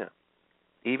away from him.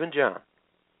 Even John,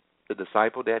 the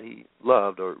disciple that he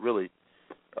loved or really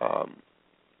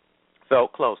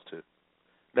felt close to.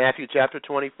 Matthew chapter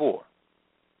 24.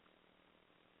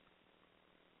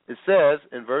 It says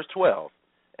in verse 12,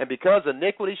 and because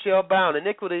iniquity shall abound,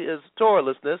 iniquity is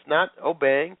Torahlessness, not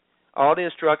obeying all the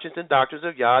instructions and doctrines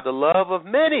of Yah, the love of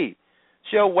many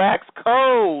shall wax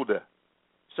cold.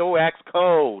 So wax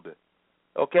cold.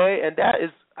 Okay, and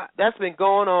that's been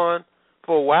going on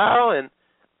for a while, and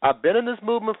I've been in this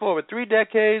movement for over 3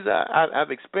 decades.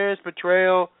 I've experienced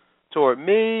betrayal toward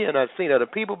me, and I've seen other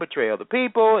people betray other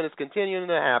people, and it's continuing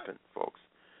to happen, folks.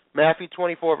 Matthew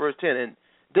 24, verse 10, and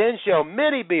then shall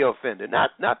many be offended,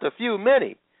 not the few,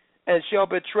 many, and shall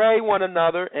betray one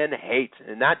another and hate,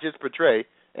 and not just betray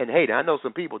and hate. I know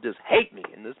some people just hate me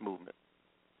in this movement,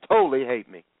 totally hate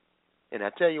me. And I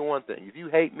tell you one thing, if you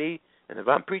hate me, and if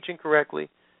I'm preaching correctly,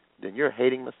 then you're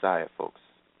hating Messiah, folks,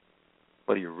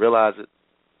 whether you realize it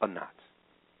or not.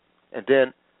 And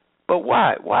then, but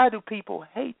why? Why do people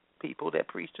hate people that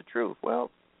preach the truth?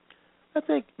 Well, I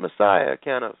think Messiah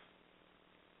kind of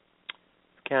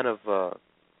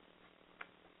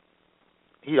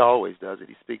he always does it.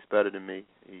 He speaks better than me.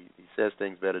 He says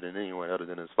things better than anyone other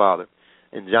than his Father.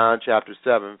 In John chapter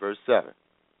 7, verse 7,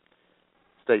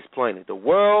 states plainly, the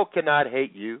world cannot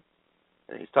hate you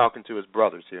And he's talking to his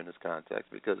brothers here in this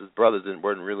context because his brothers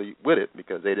weren't really with it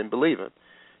because they didn't believe him.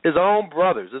 His own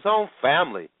brothers, his own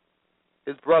family,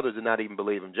 his brothers did not even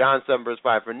believe him. John 7, verse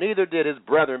 5, for neither did his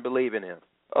brethren believe in him.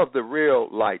 Of the real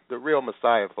light, the real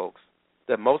Messiah, folks,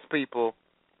 that most people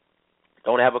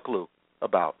don't have a clue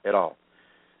about at all.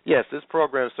 Yes, this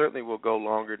program certainly will go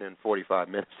longer than 45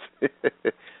 minutes.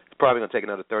 It's probably going to take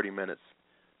another 30 minutes.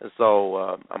 And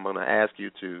so I'm going to ask you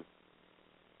to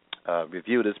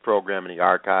review this program in the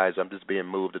archives. I'm just being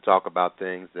moved to talk about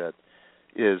things that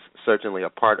is certainly a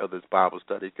part of this Bible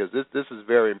study because this is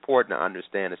very important to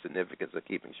understand the significance of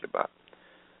keeping Shabbat.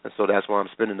 And so that's why I'm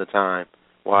spending the time,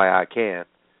 why I can,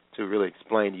 to really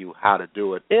explain to you how to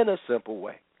do it in a simple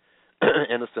way.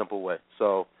 In a simple way.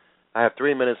 So I have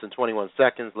 3 minutes and 21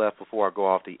 seconds left before I go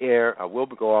off the air. I will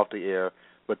go off the air,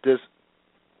 but this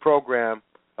program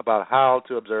about how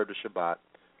to observe the Shabbat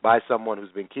by someone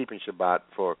who's been keeping Shabbat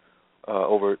for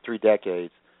over 3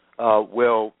 decades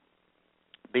will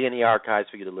be in the archives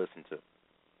for you to listen to.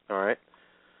 All right?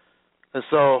 And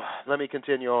so let me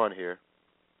continue on here.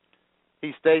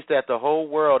 He states that the whole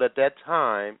world at that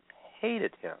time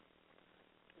hated him.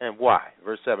 And why?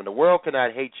 Verse 7, the world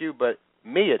cannot hate you, but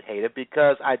me it hateth,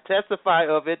 because I testify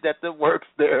of it that the works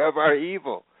thereof are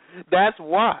evil. That's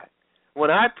why.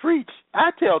 When I preach, I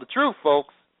tell the truth,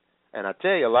 folks. And I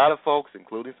tell you, a lot of folks,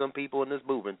 including some people in this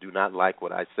movement, do not like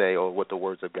what I say or what the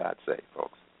words of God say,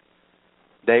 folks.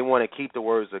 They want to keep the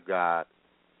words of God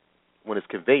when it's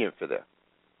convenient for them.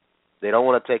 They don't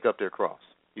want to take up their cross.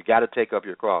 You got to take up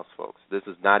your cross, folks. This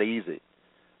is not easy.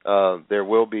 There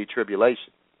will be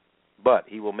tribulation, but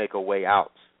he will make a way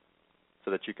out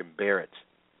so that you can bear it.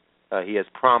 He has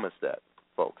promised that,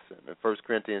 folks. In 1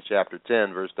 Corinthians chapter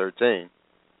 10, verse 13,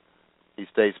 he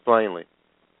states plainly,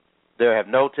 there have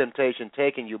no temptation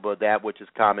taken you but that which is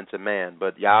common to man,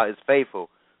 but Yah is faithful,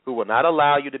 who will not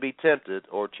allow you to be tempted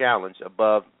or challenged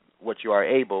above what you are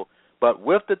able, but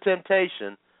with the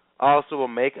temptation also will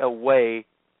make a way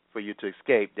for you to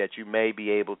escape, that you may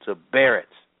be able to bear it.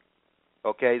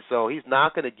 Okay, so he's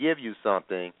not going to give you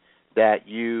something that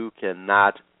you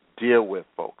cannot deal with,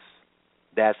 folks.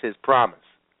 That's his promise.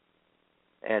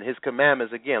 And his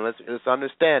commandments, again, let's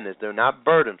understand this, they're not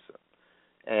burdensome.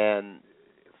 And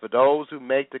for those who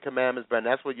make the commandments, and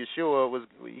that's what Yeshua was,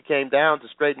 he came down to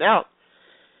straighten out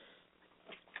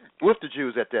with the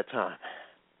Jews at that time.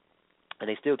 And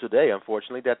they still today,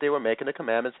 unfortunately, that they were making the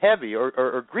commandments heavy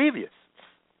or grievous.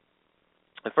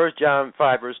 In 1 John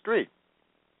 5, verse 3,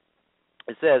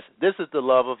 it says, this is the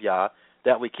love of Yah,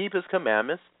 that we keep his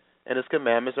commandments, and his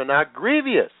commandments are not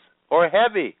grievous or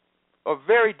heavy or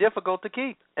very difficult to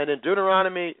keep. And in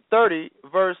Deuteronomy 30,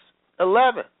 verse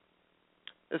 11,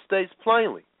 it states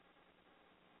plainly,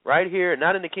 right here,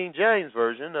 not in the King James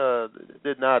Version,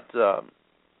 did not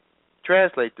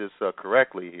translate this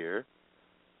correctly here,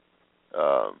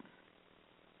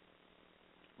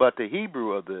 but the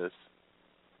Hebrew of this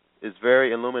is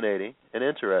very illuminating and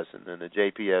interesting in the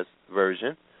JPS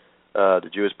version, the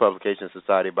Jewish Publication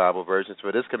Society Bible versions.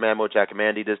 For this commandment which I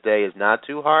command thee this day is not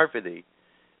too hard for thee,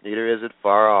 neither is it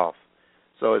far off.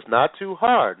 So it's not too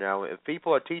hard. Now, if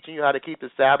people are teaching you how to keep the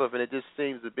Sabbath and it just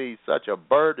seems to be such a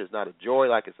burden, it's not a joy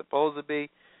like it's supposed to be,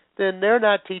 then they're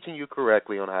not teaching you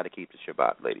correctly on how to keep the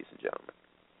Shabbat, ladies and gentlemen.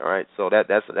 All right, so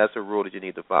that's a rule that you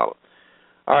need to follow.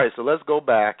 All right, so let's go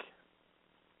back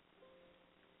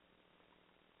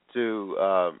to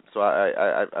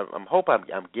I'm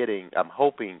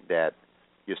hoping that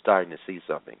you're starting to see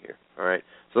something here. All right,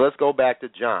 so let's go back to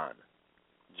John,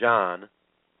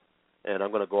 and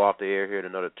I'm going to go off the air here in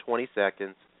another 20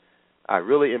 seconds. I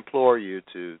really implore you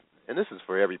to, and this is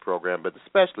for every program, but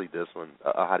especially this one,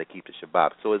 how to keep the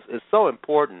Shabbat. So it's so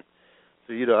important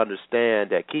for you to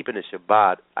understand that keeping the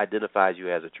Shabbat identifies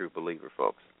you as a true believer,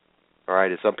 folks. All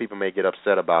right, and some people may get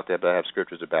upset about that, but I have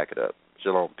scriptures to back it up.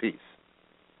 Shalom, peace.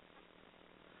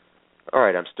 All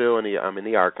right, I'm in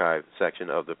the archive section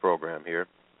of the program here,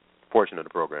 portion of the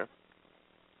program.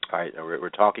 All right, we're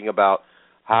talking about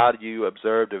how do you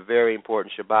observe the very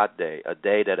important Shabbat day, a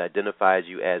day that identifies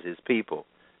you as his people,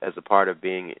 as a part of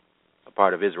being a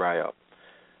part of Yisra'el.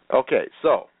 Okay,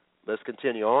 so let's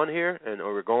continue on here, and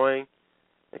we're going,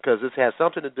 because this has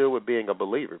something to do with being a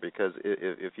believer, because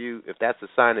if that's a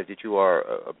sign that you are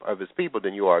of his people,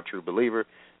 then you are a true believer,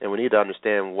 and we need to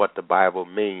understand what the Bible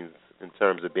means in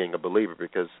terms of being a believer,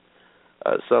 because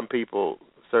some people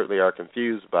certainly are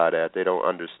confused by that. They don't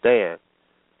understand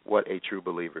what a true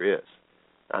believer is.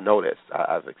 I know this.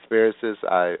 I've experienced this.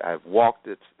 I've walked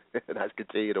it, and I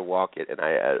continue to walk it, and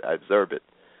I observe it.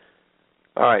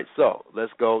 All right, so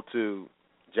let's go to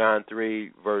John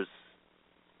 3, verse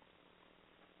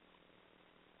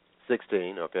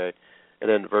 16, okay? And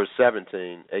then verse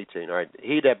 18, all right,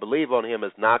 he that believe on him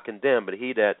is not condemned, but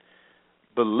he that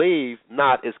believe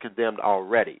not is condemned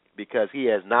already, because he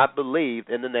has not believed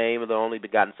in the name of the only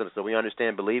begotten Son. So we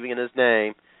understand believing in his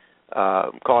name,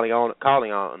 calling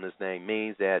on his name,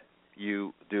 means that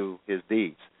you do his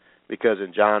deeds. Because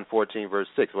in John 14, verse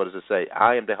 6, what does it say?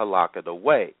 I am the halakha, the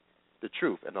way, the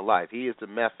truth, and the life. He is the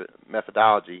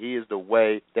methodology. He is the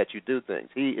way that you do things.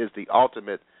 He is the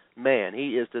ultimate man.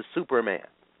 He is the Superman,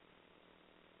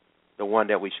 the one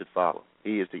that we should follow.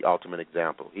 He is the ultimate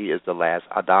example. He is the last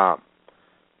Adam,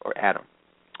 or Adam.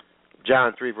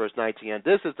 John 3, verse 19, and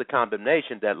this is the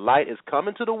condemnation, that light is come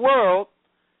into the world,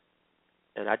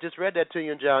 and I just read that to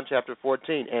you in John chapter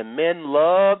 14, and men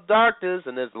love darkness,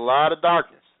 and there's a lot of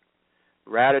darkness,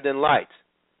 rather than light,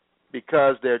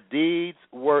 because their deeds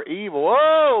were evil.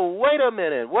 Oh, wait a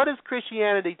minute. What does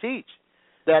Christianity teach?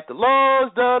 That the law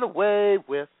is done away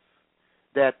with,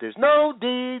 that there's no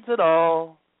deeds at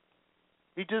all.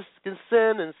 You just can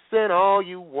sin and sin all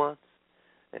you want.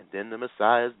 And then the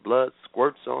Messiah's blood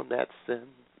squirts on that sin,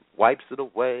 wipes it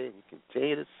away, and you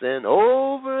continue to sin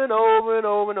over and over and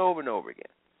over and over and over again.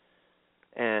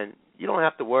 And you don't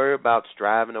have to worry about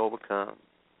striving to overcome,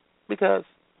 because,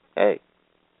 hey,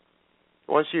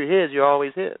 once you're his, you're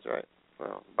always his, right?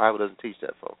 Well, the Bible doesn't teach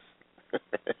that, folks.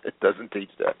 It doesn't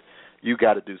teach that. You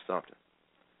got to do something.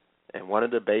 And one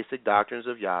of the basic doctrines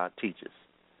of Yah teaches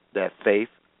that faith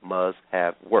must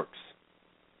have works.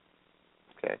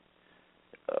 Okay?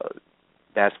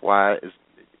 That's why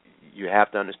you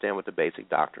have to understand what the basic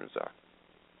doctrines are.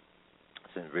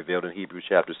 It's revealed in Hebrews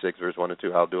chapter 6, verse 1 and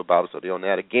 2. I'll do a Bible study on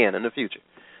that again in the future.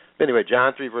 But anyway,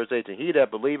 John 3, verse 18. He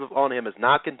that believeth on him is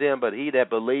not condemned, but he that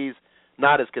believes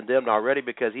not is condemned already,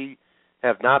 because he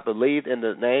have not believed in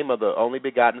the name of the only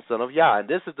begotten Son of Yah. And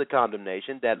this is the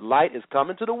condemnation, that light is come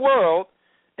into the world,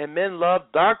 and men love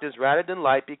darkness rather than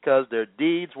light, because their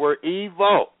deeds were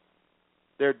evil.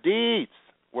 Their deeds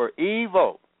were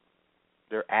evil.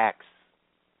 Their acts,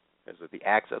 as are the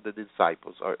acts of the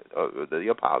disciples or the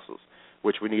apostles,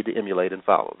 which we need to emulate and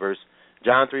follow.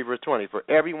 John 3, verse 20. For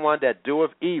everyone that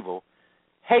doeth evil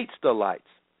hates the light.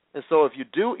 And so if you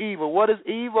do evil, what is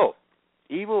evil?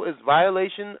 Evil is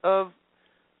violation of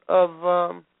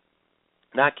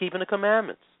not keeping the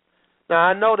commandments. Now,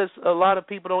 I notice a lot of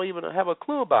people don't even have a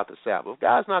clue about the Sabbath.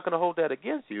 God's not going to hold that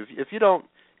against you. If you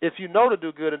know to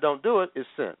do good and don't do it, it's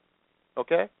sin.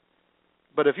 Okay?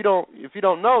 But if you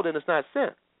don't know, then it's not sin.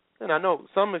 And I know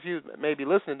some of you may be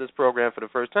listening to this program for the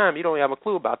first time. You don't have a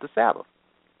clue about the Sabbath.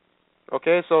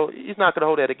 Okay? So he's not going to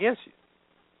hold that against you.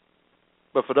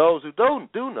 But for those who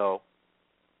do know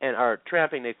and are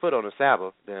tramping their foot on the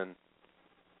Sabbath, then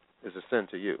it's a sin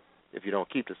to you if you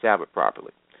don't keep the Sabbath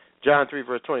properly. John 3,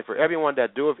 verse 20, for everyone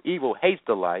that doeth evil hates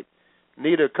the light,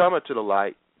 neither cometh to the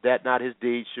light, that not his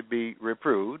deeds should be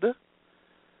reproved.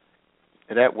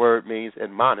 And that word means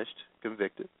admonished,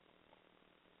 convicted.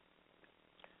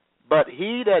 But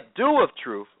he that doeth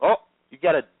truth, you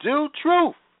got to do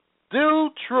truth. Do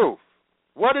truth.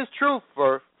 What is truth,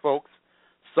 folks?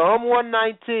 Psalm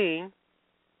 119,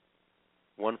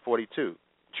 142.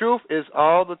 Truth is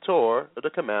all the Torah of the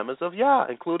commandments of Yah,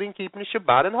 including keeping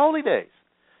Shabbat and holy days.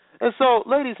 And so,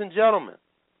 ladies and gentlemen,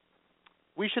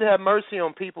 we should have mercy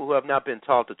on people who have not been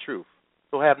taught the truth,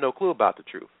 who have no clue about the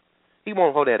truth. He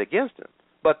won't hold that against them.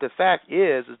 But the fact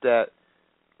is that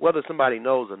whether somebody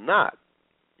knows or not,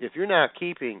 if you're not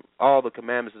keeping all the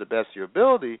commandments to the best of your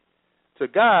ability, to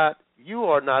God, you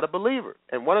are not a believer.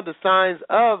 And one of the signs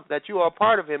of that you are a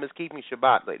part of him is keeping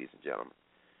Shabbat, ladies and gentlemen.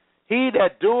 He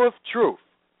that doeth truth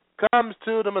comes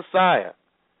to the Messiah,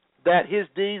 that his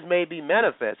deeds may be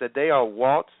manifest, that they are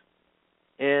walked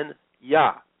in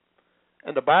Yah.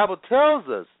 And the Bible tells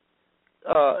us,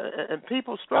 and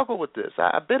people struggle with this.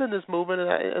 I've been in this movement,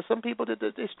 and some people,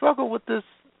 they struggle with this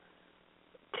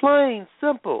plain,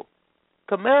 simple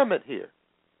commandment here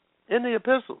in the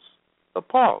epistles of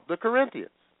Paul, the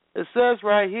Corinthians. It says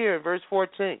right here in verse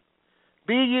 14,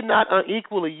 be ye not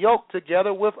unequally yoked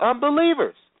together with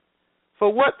unbelievers.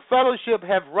 For what fellowship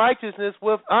have righteousness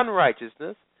with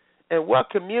unrighteousness, and what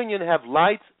communion have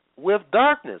light with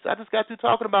darkness? I just got through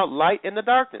talking about light and the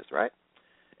darkness, right?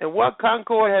 And what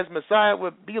concord has Messiah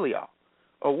with Belial?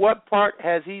 Or what part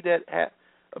has he that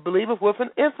believeth with an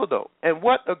infidel? And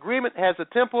what agreement has the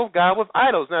temple of God with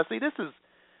idols? Now, see, this is,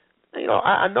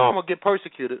 I know I'm going to get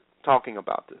persecuted talking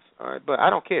about this, all right? But I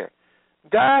don't care.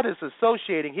 God is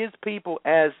associating his people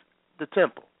as the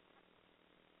temple,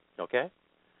 okay?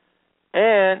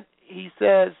 And he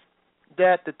says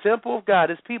that the temple of God,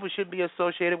 his people, should be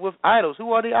associated with idols.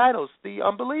 Who are the idols? The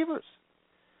unbelievers.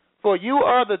 For you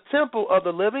are the temple of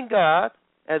the living God,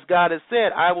 as God has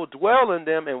said, I will dwell in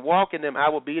them and walk in them. I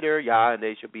will be their Yah, and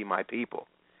they shall be my people.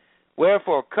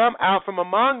 Wherefore, come out from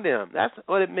among them. That's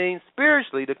what it means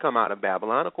spiritually to come out of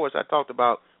Babylon. Of course, I talked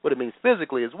about what it means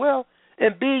physically as well.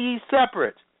 And be ye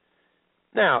separate.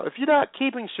 Now, if you're not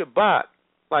keeping Shabbat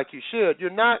like you should, you're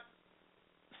not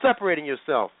separating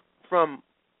yourself from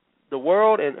the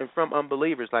world and from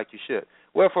unbelievers like you should.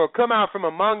 Wherefore, come out from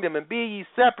among them and be ye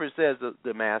separate, says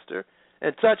the Master,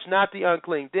 and touch not the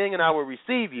unclean thing, and I will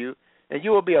receive you, and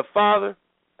you will be a father,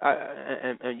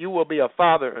 and you will be a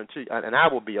father unto, and I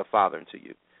will be a father unto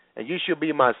you, and you shall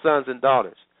be my sons and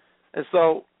daughters. And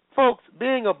so, folks,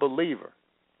 being a believer,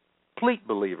 complete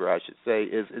believer, I should say,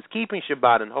 is keeping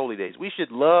Shabbat and holy days. We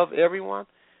should love everyone,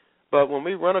 but when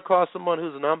we run across someone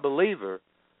who's an unbeliever,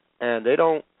 and they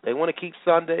want to keep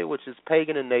Sunday, which is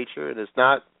pagan in nature, and it's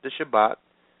not the Shabbat.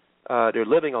 They're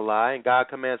living a lie, and God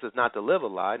commands us not to live a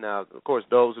lie. Now, of course,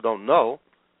 those who don't know,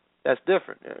 that's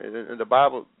different. And the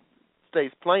Bible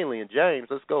states plainly in James.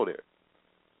 Let's go there.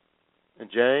 In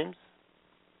James,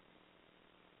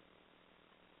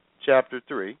 chapter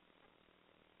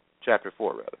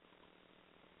 4, rather.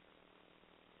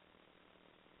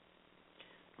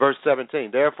 Verse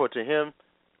 17, therefore to him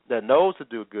that knows to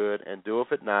do good and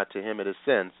doeth it not, to him it is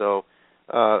sin. So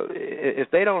if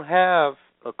they don't have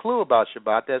a clue about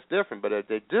Shabbat, that's different. But if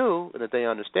they do and if they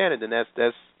understand it, then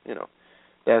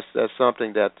that's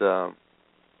something that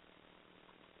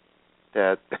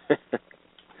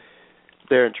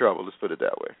they're in trouble. Let's put it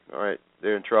that way. All right,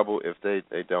 they're in trouble if they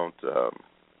don't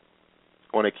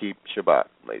want to keep Shabbat,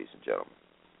 ladies and gentlemen.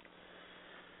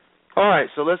 All right,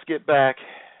 so let's get back,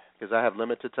 because I have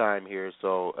limited time here.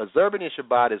 So observing the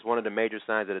Shabbat is one of the major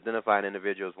signs that identify an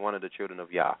individual as one of the children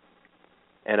of Yah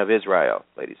and of Yisra'el,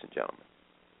 ladies and gentlemen.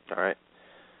 All right?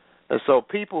 And so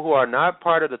people who are not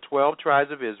part of the 12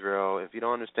 tribes of Israel, if you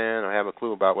don't understand or have a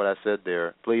clue about what I said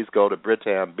there, please go to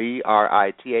Britam,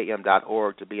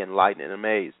 BRITAM.org, to be enlightened and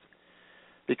amazed.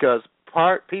 Because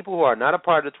people who are not a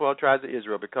part of the 12 tribes of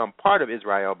Israel become part of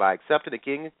Israel by accepting the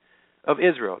King of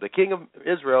Israel. The King of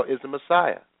Israel is the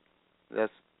Messiah.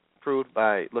 That's proved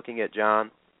by looking at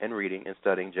John and reading and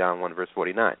studying John 1 verse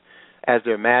 49 as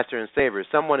their master and savior. If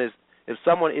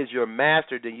someone is your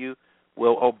master, then you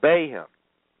will obey him.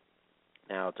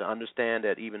 Now, to understand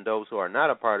that even those who are not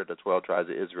a part of the 12 tribes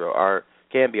of Israel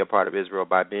can be a part of Israel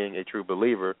by being a true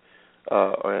believer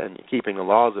and keeping the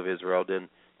laws of Israel, then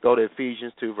go to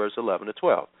Ephesians 2 verse 11 to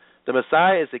 12. The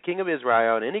Messiah is the King of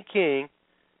Israel, and any king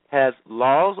has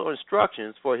laws or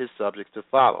instructions for his subjects to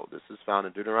follow. This is found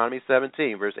in Deuteronomy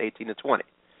 17, verse 18 to 20.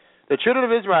 The children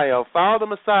of Israel follow the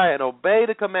Messiah and obey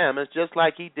the commandments just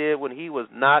like he did when he was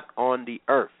not on the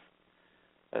earth.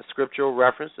 As scriptural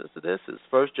references to this is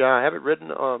 1 John. I have it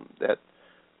written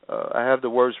I have the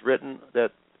words written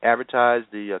that advertise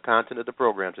the content of the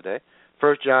program today.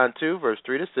 1 John 2, verse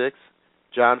 3 to 6,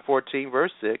 John 14,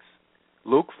 verse 6,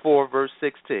 Luke 4, verse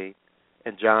 16,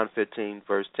 and John 15,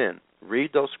 verse 10.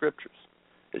 Read those scriptures.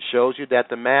 It shows you that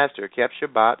the Master kept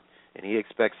Shabbat, and he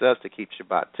expects us to keep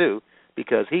Shabbat too,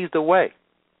 because he's the way.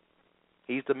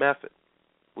 He's the method.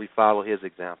 We follow his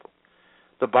example.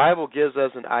 The Bible gives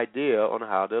us an idea on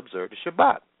how to observe the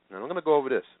Shabbat. Now, I'm going to go over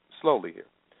this slowly here.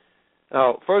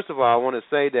 Now, first of all, I want to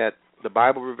say that the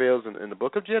Bible reveals in the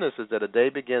book of Genesis that a day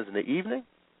begins in the evening.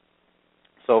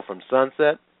 So from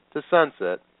sunset to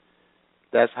sunset,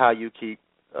 that's how you keep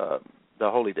the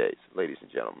holy days, ladies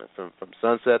and gentlemen. From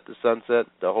sunset to sunset,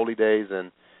 the holy days,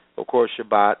 and, of course,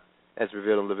 Shabbat, as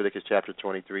revealed in Leviticus chapter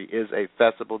 23, is a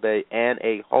festival day and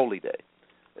a holy day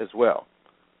as well.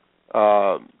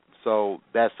 So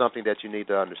that's something that you need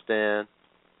to understand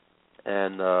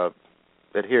and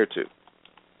adhere to.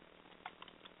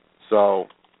 So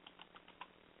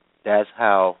that's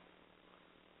how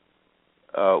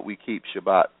we keep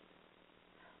Shabbat.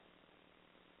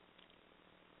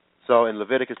 So in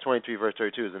Leviticus 23, verse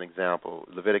 32 is an example.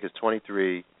 Leviticus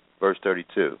 23, verse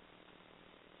 32.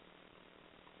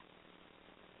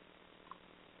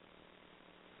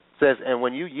 Says, and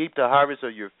when you reap the harvest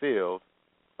of your field,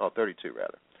 32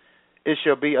 rather, it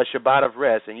shall be a Shabbat of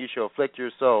rest, and you shall afflict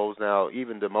your souls. Now,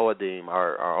 even the Moedim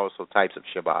are also types of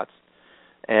Shabbats.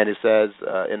 And it says,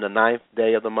 in the 9th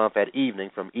day of the month at evening,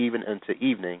 from even unto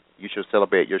evening, you shall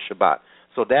celebrate your Shabbat.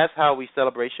 So that's how we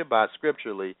celebrate Shabbat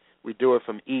scripturally. We do it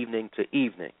from evening to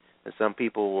evening. And some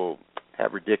people will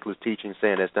have ridiculous teaching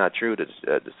saying that's not true.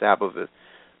 The Sabbath,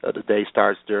 the day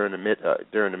starts during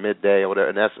the midday or whatever,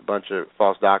 and that's a bunch of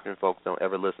false doctrine. Folks, don't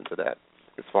ever listen to that.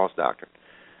 It's false doctrine.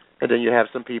 And then you have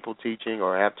some people teaching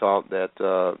or have taught that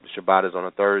Shabbat is on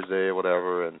a Thursday or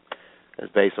whatever, and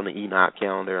it's based on the Enoch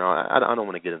calendar. I don't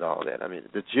want to get into all that. I mean,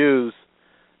 the Jews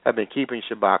have been keeping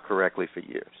Shabbat correctly for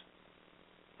years.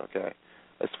 Okay,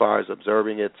 as far as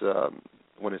observing it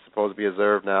when it's supposed to be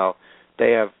observed. Now,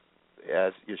 they have,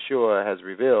 as Yeshua has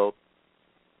revealed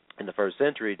in the first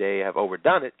century, they have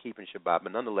overdone it, keeping Shabbat,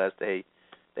 but nonetheless, they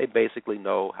basically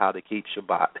know how to keep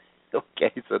Shabbat.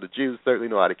 Okay, so the Jews certainly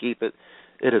know how to keep it.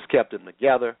 It has kept them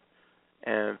together.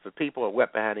 And for people who are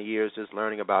wet behind the ears just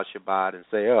learning about Shabbat and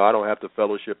say, oh, I don't have to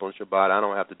fellowship on Shabbat, I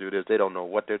don't have to do this, they don't know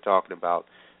what they're talking about.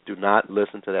 Do not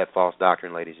listen to that false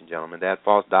doctrine, ladies and gentlemen. That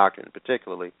false doctrine,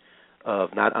 particularly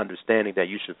of not understanding that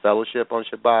you should fellowship on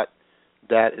Shabbat,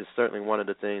 that is certainly one of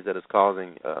the things that is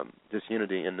causing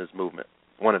disunity in this movement.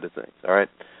 One of the things, all right?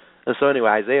 And so anyway,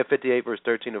 Isaiah 58, verse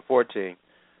 13 and 14,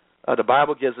 the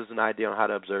Bible gives us an idea on how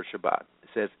to observe Shabbat. It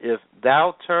says, if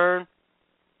thou turn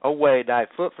away thy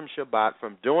foot from Shabbat,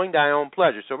 from doing thy own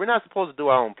pleasure. So we're not supposed to do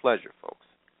our own pleasure, folks.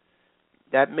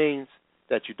 That means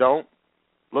that you don't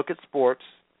look at sports,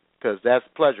 because that's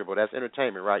pleasurable, that's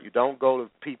entertainment, right? You don't go to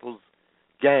people's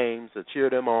games and cheer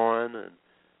them on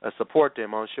and support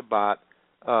them on Shabbat,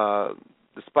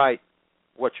 despite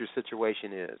what your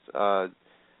situation is.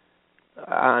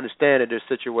 I understand that there's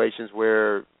situations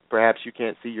where perhaps you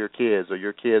can't see your kids or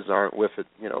your kids aren't with it,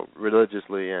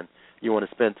 religiously, and you want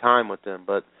to spend time with them.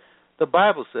 But the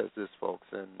Bible says this, folks,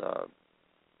 and I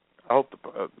hope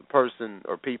the person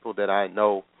or people that I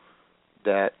know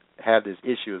that have this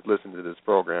issue is listening to this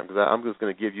program, because I'm just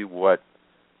going to give you what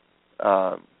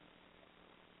the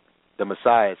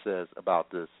Messiah says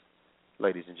about this,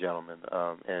 ladies and gentlemen.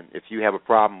 And if you have a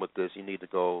problem with this, you need to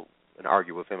go and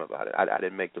argue with him about it. I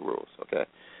didn't make the rules, okay?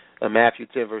 In Matthew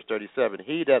 10, verse 37,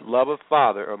 he that loveth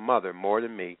father or mother more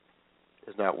than me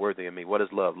is not worthy of me. What is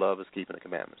love? Love is keeping the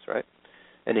commandments, right?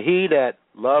 And he that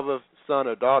loveth son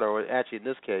or daughter, or actually in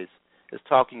this case, is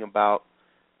talking about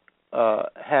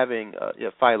having,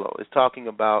 philo, is talking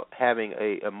about having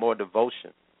a more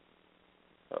devotion,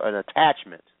 an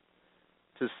attachment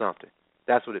to something.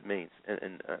 That's what it means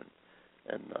in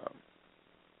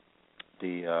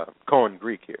the Koine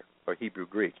Greek here, or Hebrew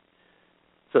Greek.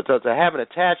 So to have an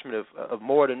attachment of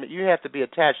more than, you have to be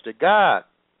attached to God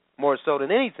more so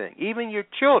than anything, even your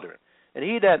children. And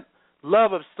he that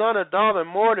loveth son or daughter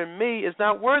more than me is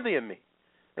not worthy of me.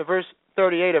 In verse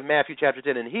 38 of Matthew chapter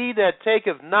 10, and he that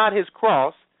taketh not his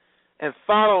cross and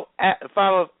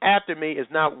followeth after me is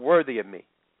not worthy of me.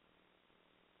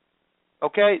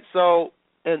 Okay, so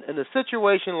in a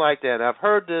situation like that, I've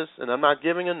heard this, and I'm not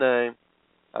giving a name.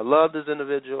 I love this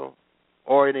individual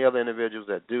or any other individuals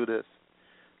that do this.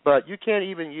 But you can't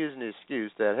even use an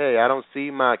excuse that, hey, I don't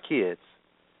see my kids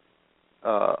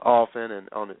often, and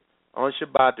on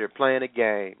Shabbat they're playing a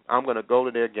game. I'm going to go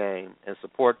to their game and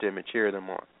support them and cheer them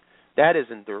on. That is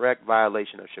in direct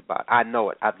violation of Shabbat. I know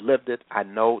it. I've lived it. I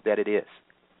know that it is.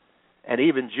 And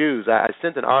even Jews, I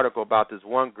sent an article about this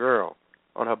one girl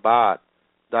on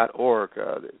Chabad.org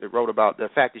that wrote about the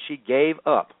fact that she gave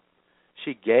up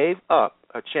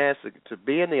a chance to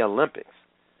be in the Olympics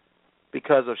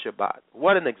because of Shabbat.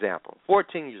 What an example.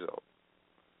 14 years old.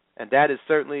 And that is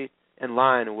certainly in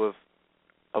line with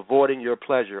avoiding your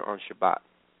pleasure on Shabbat.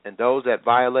 And those that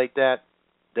violate that,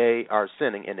 they are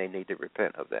sinning, and they need to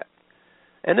repent of that.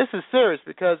 And this is serious,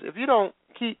 because if you don't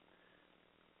keep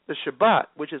the Shabbat,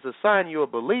 which is a sign you're a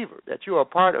believer, that you are a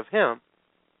part of him,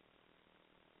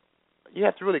 you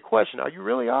have to really question, are you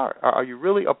really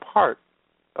a part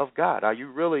of God? Are you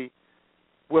really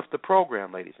with the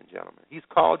program, ladies and gentlemen? He's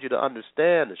called you to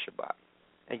understand the Shabbat,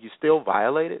 and you still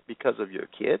violate it because of your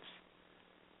kids?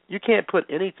 You can't put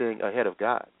anything ahead of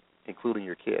God, including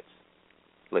your kids,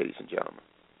 ladies and gentlemen.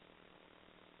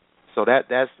 So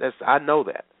that's I know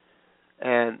that.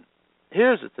 And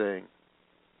here's the thing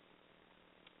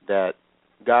that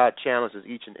God challenges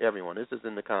each and every one. This is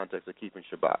in the context of keeping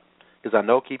Shabbat, because I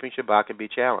know keeping Shabbat can be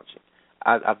challenging.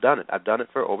 I've done it. I've done it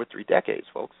for over 3 decades,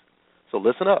 folks. So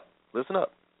listen up. Listen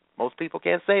up. Most people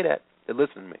can't say that. They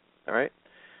listen to me, all right?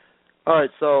 All right,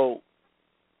 so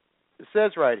it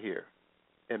says right here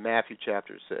in Matthew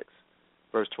chapter 6,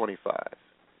 verse 25,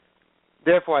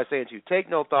 therefore I say unto you, take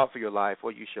no thought for your life,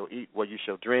 what you shall eat, what you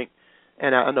shall drink.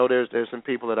 And I know there's some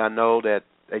people that I know that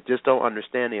they just don't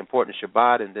understand the importance of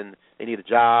Shabbat, and then they need a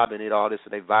job, they need all this,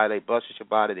 and they violate, bust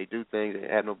Shabbat, and they do things they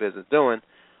have no business doing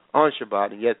on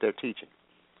Shabbat, and yet they're teaching.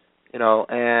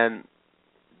 And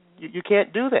you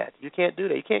can't do that. You can't do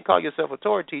that. You can't call yourself a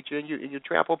Torah teacher and you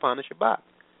trample upon the Shabbat.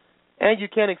 And you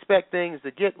can't expect things to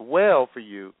get well for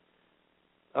you.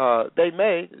 They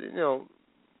may,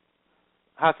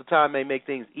 Hasatan may make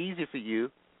things easy for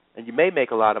you, and you may make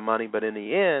a lot of money, but in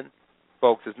the end,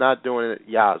 folks, it's not doing it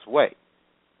Yah's way.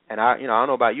 And I don't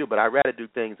know about you, but I'd rather do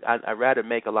things. I'd rather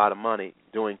make a lot of money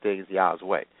doing things Yah's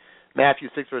way. Matthew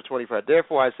 6, verse 25.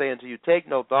 Therefore I say unto you, take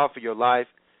no thought for your life,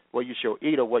 what you shall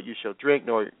eat or what you shall drink,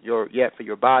 nor yet for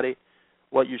your body,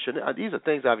 what you should. These are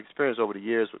things I've experienced over the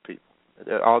years with people.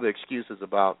 All the excuses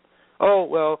about,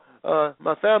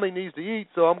 my family needs to eat,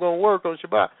 so I'm going to work on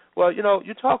Shabbat. Well,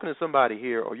 you're talking to somebody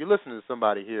here, or you're listening to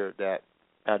somebody here that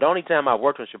the only time I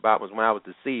worked on Shabbat was when I was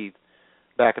deceived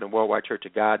back in the Worldwide Church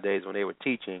of God days, when they were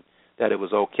teaching that it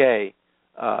was okay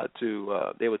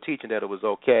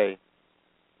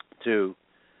to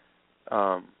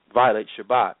violate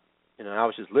Shabbat. I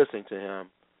was just listening to him,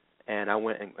 and I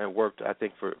went and worked, I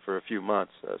think, for a few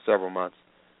months, several months,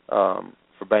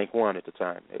 for Bank One at the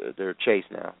time. They're Chase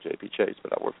now, JP Chase,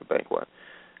 but I worked for Bank One.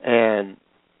 And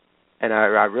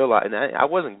I realized, and I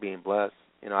wasn't being blessed.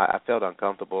 I felt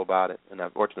uncomfortable about it, and I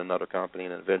worked in another company,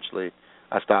 and eventually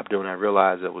I stopped doing it. I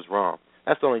realized it was wrong.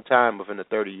 That's the only time within the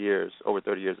over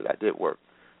 30 years that I did work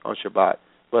on Shabbat.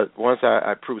 But once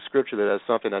I proved Scripture that that's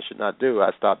something I should not do, I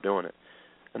stopped doing it.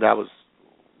 And that was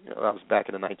back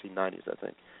in the 1990s, I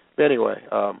think. But anyway,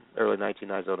 early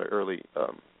 1990s or the early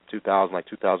 2000, like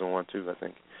 2001, too, I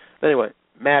think. But anyway,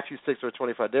 Matthew 6, verse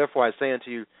 25. Therefore I say unto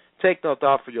you, take no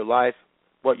thought for your life,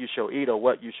 what you shall eat or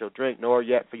what you shall drink, nor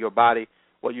yet for your body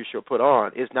what you shall put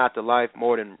on. Is not the life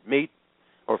more than meat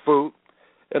or food,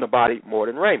 and the body more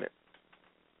than raiment?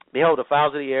 Behold, the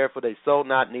fowls of the air, for they sow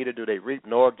not, neither do they reap,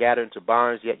 nor gather into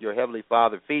barns, yet your heavenly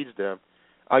Father feeds them.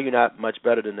 Are you not much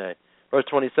better than they? Verse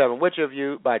 27, which of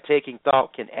you, by taking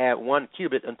thought, can add 1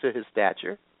 cubit unto his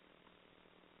stature?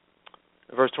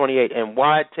 Verse 28, and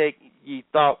why take ye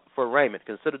thought for raiment?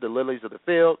 Consider the lilies of the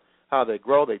field, how they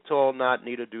grow, they toil not,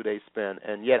 neither do they spin.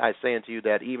 And yet I say unto you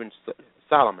that even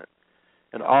Solomon,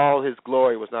 in all his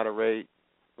glory, was not arrayed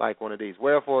like one of these.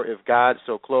 Wherefore, if God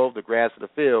so clothe the grass of the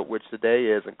field, which today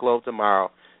is, and clothe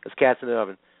tomorrow, is cast in the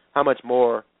oven, how much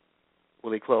more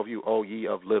will he clothe you, O ye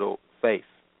of little faith?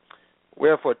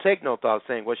 Wherefore, take no thought,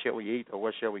 saying, what shall we eat, or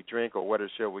what shall we drink, or what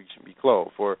shall we be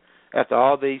clothed? For after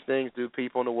all these things do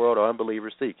people in the world or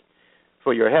unbelievers seek.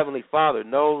 For your heavenly Father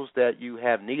knows that you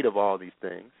have need of all these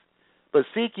things. But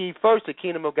seek ye first the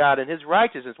kingdom of God and his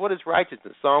righteousness. What is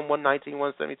righteousness? Psalm 119,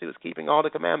 172 is keeping all the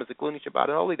commandments, including Shabbat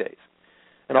and holy days.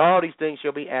 And all these things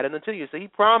shall be added unto you. So he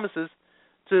promises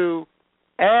to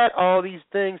add all these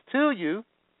things to you.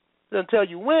 Doesn't tell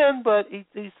you when, but he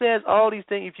says all these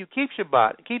things. If you keep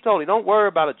Shabbat, keep holy, don't worry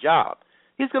about a job.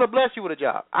 He's going to bless you with a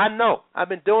job. I know. I've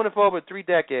been doing it for over 3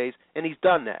 decades, and he's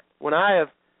done that. When I have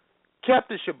kept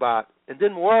the Shabbat and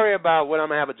didn't worry about when I'm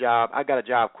going to have a job, I got a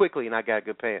job quickly, and I got a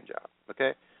good paying job.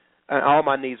 Okay? And all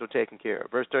my needs were taken care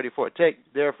of. Verse 34,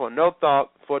 take therefore no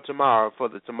thought for tomorrow, for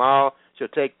the tomorrow shall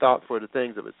take thought for the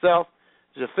things of itself.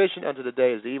 Sufficient unto the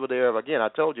day is the evil thereof. Again, I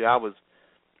told you I was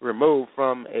removed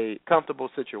from a comfortable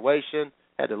situation,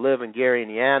 had to live in Gary,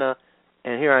 Indiana,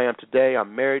 and here I am today.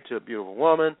 I'm married to a beautiful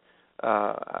woman.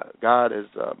 God has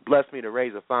blessed me to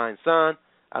raise a fine son.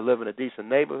 I live in a decent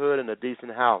neighborhood and a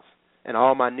decent house, and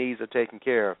all my needs are taken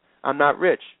care of. I'm not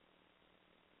rich,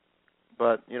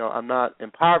 but, I'm not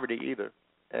in poverty either,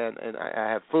 and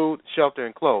I have food, shelter,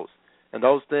 and clothes. And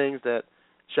those things that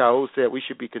Shaul said we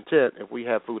should be content if we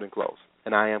have food and clothes,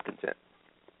 and I am content.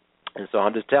 And so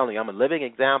I'm just telling you, I'm a living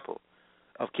example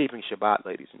of keeping Shabbat,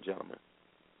 ladies and gentlemen.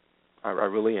 I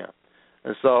really am.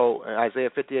 And so Isaiah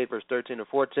 58, verse 13 to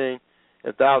 14,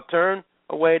 if thou turn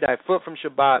away thy foot from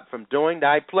Shabbat, from doing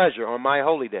thy pleasure on my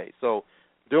holy day. So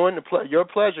doing your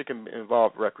pleasure can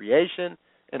involve recreation,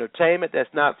 entertainment that's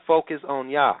not focused on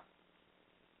Yah.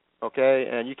 Okay?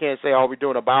 And you can't say, we're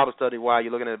doing a Bible study while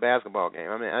you're looking at a basketball game.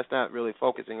 I mean, that's not really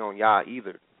focusing on Yah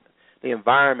either. The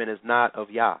environment is not of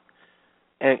Yah.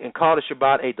 And call the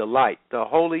Shabbat a delight, the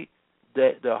holy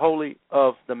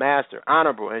of the master,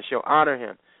 honourable, and shall honour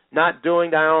him. Not doing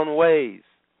thy own ways,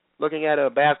 looking at a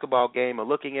basketball game or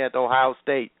looking at Ohio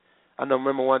State. I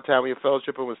remember one time we were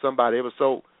fellowshipping with somebody. They were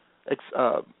so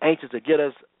anxious to get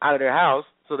us out of their house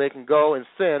so they can go and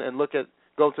sin and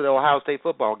go to the Ohio State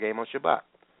football game on Shabbat.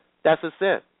 That's a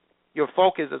sin. Your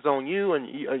focus is on you and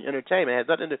entertainment. It has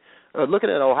nothing to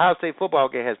looking at an Ohio State football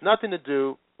game has nothing to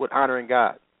do with honoring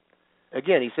God.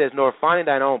 Again, he says, nor finding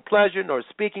thine own pleasure, nor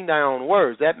speaking thine own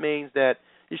words. That means that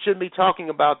you shouldn't be talking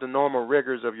about the normal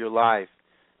rigors of your life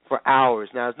for hours.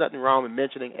 Now, there's nothing wrong with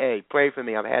mentioning, hey, pray for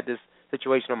me. I've had this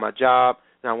situation on my job,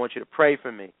 and I want you to pray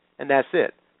for me. And that's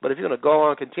it. But if you're going to go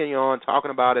on, continue on, talking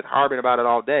about it, harping about it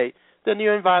all day, then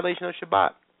you're in violation of Shabbat.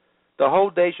 The whole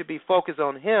day should be focused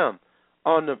on him.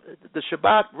 The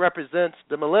Shabbat represents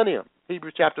the millennium.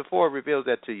 Hebrews chapter 4 reveals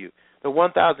that to you. The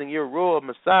 1,000-year rule of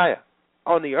Messiah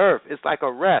on the earth. It's like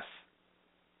a rest.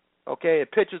 Okay,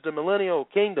 it pictures the millennial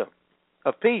kingdom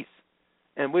of peace,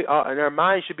 and our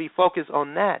minds should be focused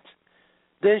on that.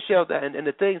 Then shall and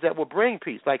the things that will bring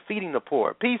peace, like feeding the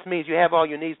poor. Peace means you have all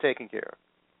your needs taken care of.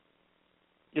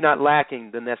 You're not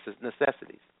lacking the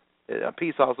necessities.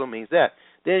 Peace also means that.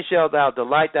 Then shalt thou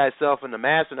delight thyself in the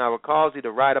master, and I will cause thee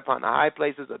to ride upon the high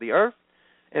places of the earth,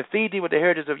 and feed thee with the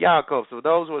heritage of Yaakov. So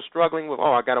those who are struggling with,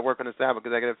 I got to work on the Sabbath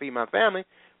because I got to feed my family.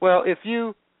 Well, if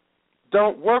you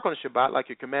don't work on Shabbat like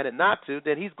you're commanded not to,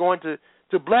 then he's going to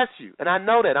bless you. And I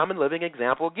know that. I'm a living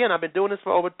example. Again, I've been doing this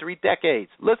for over 3 decades.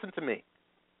 Listen to me.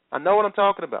 I know what I'm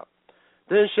talking about.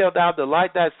 Then shalt thou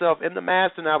delight thyself in the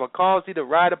master, and I will cause thee to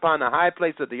ride upon the high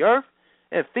place of the earth,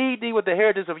 and feed thee with the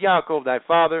heritage of Yaakov thy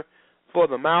father, for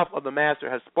the mouth of the master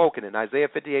has spoken in Isaiah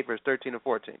 58, verse 13 and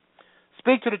 14.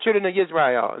 Speak to the children of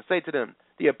Yisra'el, and say to them,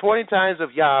 the appointed times of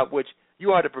Yah, which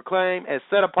you are to proclaim as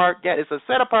set apart. It's a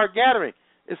set apart gathering.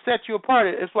 It sets you apart.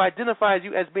 It's what identifies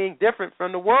you as being different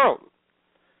from the world.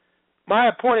 My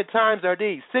appointed times are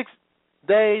these: 6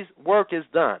 days work is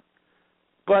done,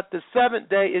 but the 7th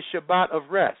day is Shabbat of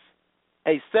rest,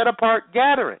 a set apart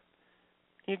gathering.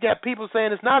 You get people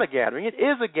saying it's not a gathering. It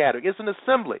is a gathering. It's an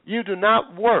assembly. You do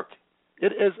not work.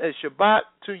 It is a Shabbat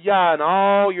to Yah in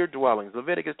all your dwellings.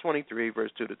 Leviticus 23,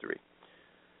 verse 2 to 3.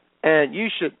 And you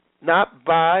should not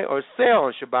buy or sell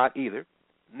on Shabbat either.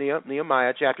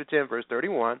 Nehemiah chapter 10, verse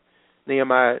 31.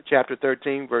 Nehemiah chapter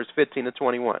 13, verse 15 to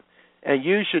 21. And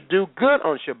you should do good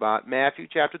on Shabbat. Matthew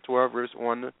chapter 12, verse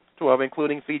 1 to 12,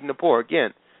 including feeding the poor. Again,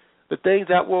 the things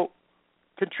that will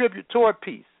contribute toward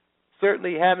peace.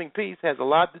 Certainly having peace has a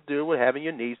lot to do with having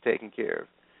your needs taken care of.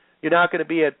 You're not going to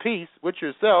be at peace with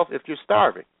yourself if you're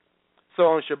starving. So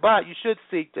on Shabbat, you should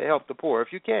seek to help the poor if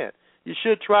you can. You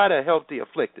should try to help the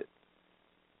afflicted.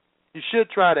 You should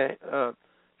try to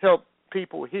help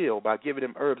people heal by giving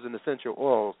them herbs and essential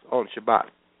oils on Shabbat.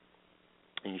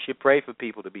 And you should pray for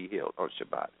people to be healed on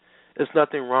Shabbat. There's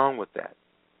nothing wrong with that,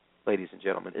 ladies and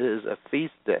gentlemen. It is a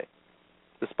feast day,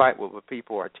 despite what the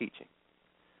people are teaching.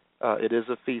 It is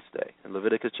a feast day. And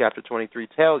Leviticus chapter 23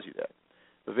 tells you that.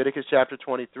 Leviticus chapter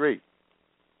 23.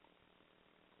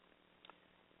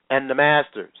 And the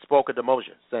master spoke unto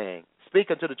Moses, saying, Speak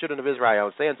unto the children of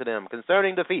Israel, say unto them,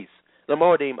 concerning the feast, the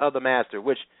moedim of the master,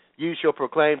 which you shall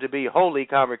proclaim to be holy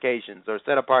convocations, or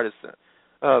set apart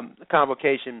as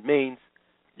convocation means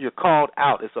you're called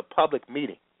out. It's a public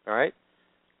meeting, all right?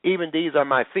 Even these are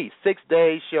my feasts. 6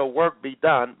 days shall work be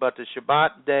done, but the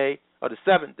Shabbat day, or the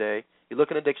 7th day, you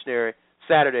look in the dictionary,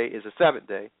 Saturday is the 7th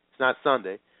day. It's not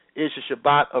Sunday. It's the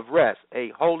Shabbat of rest,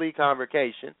 a holy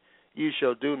convocation. You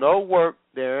shall do no work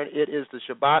therein. It is the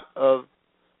Shabbat of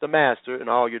the master in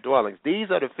all your dwellings. These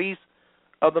are the feasts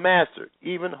of the master,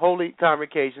 even holy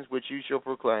convocations which you shall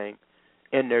proclaim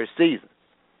in their seasons.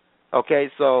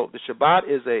 Okay, so the Shabbat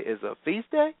is a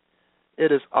feast day.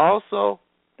 It is also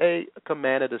a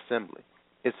commanded assembly.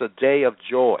 It's a day of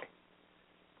joy.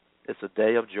 It's a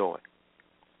day of joy.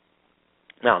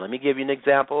 Now, let me give you an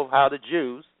example of how the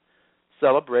Jews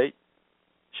celebrate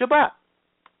Shabbat.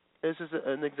 This is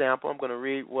an example. I'm going to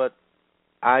read what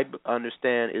I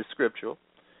understand is scriptural.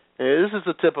 And this is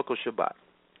a typical Shabbat.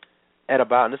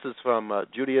 And this is from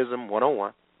Judaism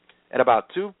 101. At about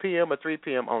 2 p.m. or 3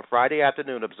 p.m. on Friday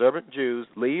afternoon, observant Jews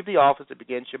leave the office to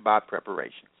begin Shabbat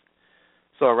preparations.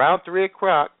 So around 3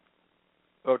 o'clock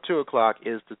or 2 o'clock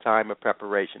is the time of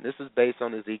preparation. This is based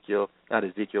on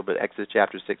Exodus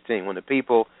chapter 16, when the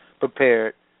people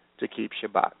prepared to keep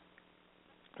Shabbat.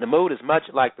 The mood is much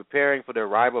like preparing for the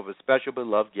arrival of a special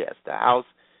beloved guest. The house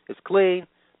is clean,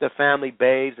 the family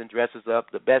bathes and dresses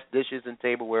up, the best dishes and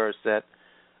tableware are set,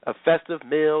 a festive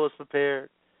meal is prepared.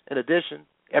 In addition,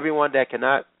 everything that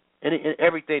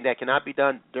cannot be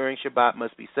done during Shabbat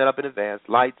must be set up in advance.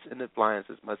 Lights and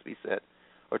appliances must be set,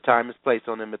 or time is placed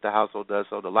on them if the household does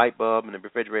so. The light bulb and the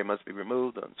refrigerator must be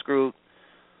removed, unscrewed.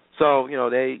 So,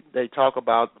 they talk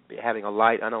about having a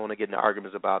light. I don't want to get into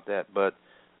arguments about that, but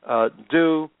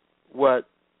do what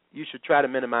you should try to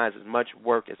minimize as much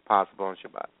work as possible on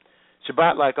Shabbat.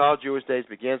 Shabbat, like all Jewish days,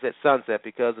 begins at sunset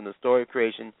because in the story of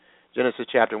creation, Genesis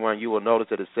chapter 1, you will notice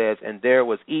that it says, and there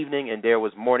was evening and there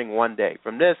was morning one day.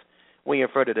 From this, we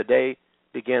infer that the day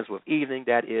begins with evening,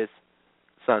 that is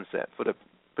sunset. For the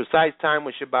precise time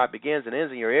when Shabbat begins and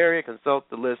ends in your area, consult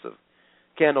the list of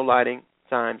candle lighting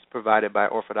times provided by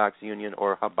Orthodox Union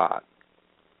or Chabad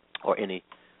or any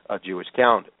Jewish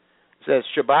calendar. It says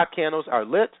Shabbat candles are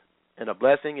lit and a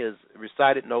blessing is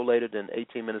recited no later than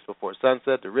 18 minutes before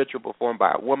sunset. The ritual performed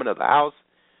by a woman of the house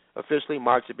officially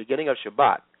marks the beginning of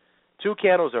Shabbat. 2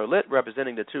 candles are lit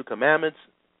representing the 2 commandments,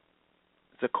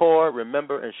 Zakor,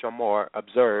 remember, and Shamor,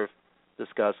 observe,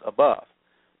 discuss above.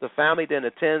 The family then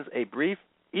attends a brief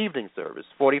evening service,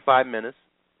 45 minutes.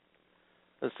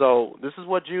 And so this is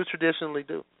what Jews traditionally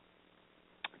do.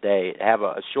 They have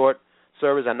a short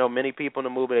service. I know many people in the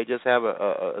movement, they just have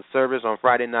a service on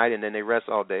Friday night and then they rest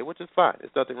all day, which is fine.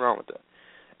 There's nothing wrong with that.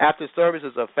 After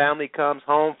services, a family comes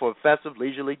home for a festive,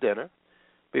 leisurely dinner.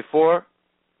 Before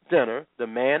dinner, the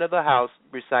man of the house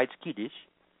recites Kiddush,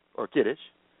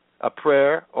 a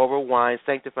prayer over wine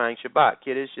sanctifying Shabbat.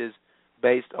 Kiddush is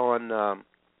based on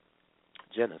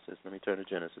Genesis. Let me turn to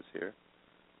Genesis here.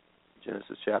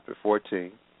 Genesis chapter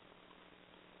 14.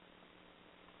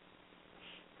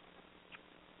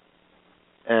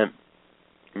 And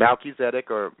Melchizedek,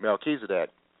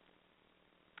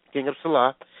 king of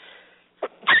Salah,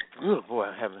 oh boy,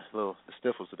 I'm having a little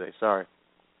sniffles today, sorry,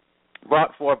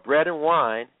 brought forth bread and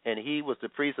wine, and he was the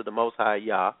priest of the Most High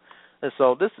Yah. And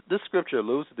so this scripture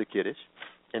alludes to the Kiddush,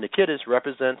 and the Kiddush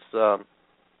represents the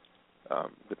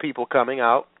people coming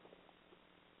out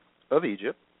of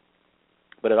Egypt,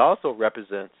 but it also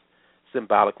represents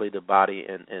symbolically the body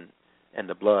and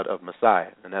the blood of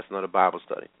Messiah, and that's another Bible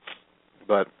study.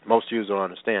 But most Jews don't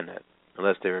understand that,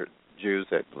 unless they're Jews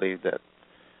that believe that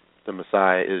the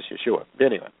Messiah is Yeshua. But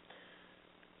anyway.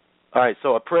 All right,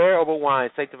 so a prayer over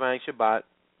wine sanctifying Shabbat.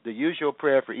 The usual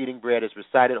prayer for eating bread is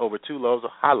recited over 2 loaves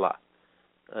of challah.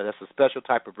 That's a special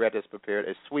type of bread that's prepared,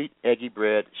 a sweet, eggy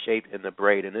bread shaped in the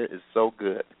braid, and it is so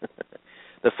good.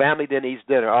 The family then eats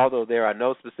dinner. Although there are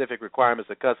no specific requirements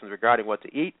or customs regarding what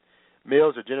to eat,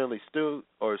 meals are generally stewed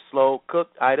or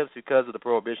slow-cooked items because of the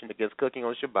prohibition against cooking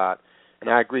on Shabbat. And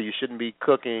I agree, you shouldn't be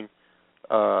cooking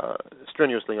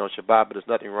strenuously on Shabbat, but there's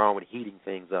nothing wrong with heating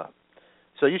things up.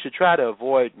 So you should try to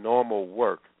avoid normal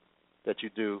work that you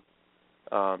do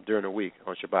during the week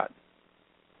on Shabbat.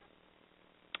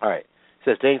 All right. It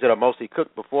says things that are mostly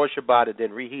cooked before Shabbat and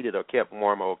then reheated or kept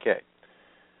warm are okay.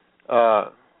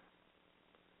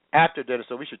 After dinner,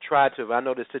 so we should try to, I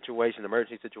know there's situations,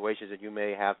 emergency situations that you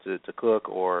may have to cook,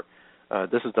 or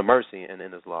this is the mercy in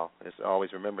this law. It's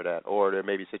always remember that. Or there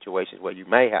may be situations where you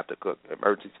may have to cook,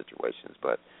 emergency situations.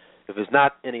 But if it's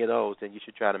not any of those, then you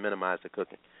should try to minimize the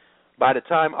cooking. By the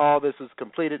time all this is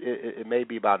completed, it may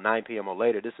be about 9 p.m. or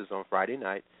later. This is on Friday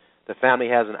night. The family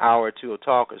has an hour or two of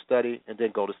talk or study and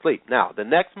then go to sleep. Now, the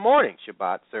next morning,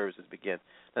 Shabbat services begin.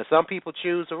 Now, some people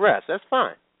choose to rest. That's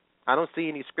fine. I don't see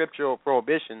any scriptural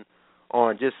prohibition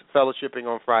on just fellowshipping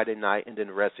on Friday night and then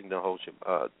resting the whole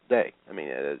day. I mean,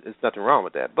 there's nothing wrong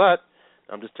with that. But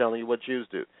I'm just telling you what Jews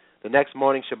do. The next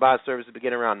morning, Shabbat services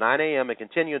begin around 9 a.m. and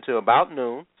continue until about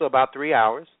noon, so about 3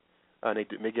 hours. They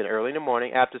begin early in the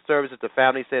morning. After services, the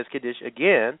family says Kiddush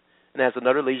again and has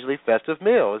another leisurely festive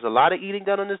meal. There's a lot of eating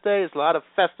done on this day. There's a lot of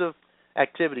festive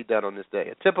activity done on this day.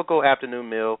 A typical afternoon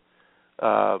meal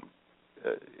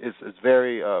is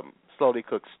very slowly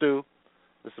cooked stew.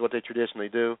 This is what they traditionally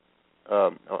do.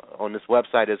 On this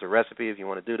website, there's a recipe if you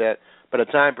want to do that. But a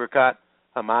time Birkat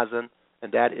Hamazon,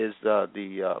 and that is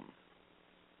in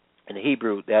the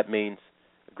Hebrew, that means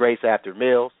grace after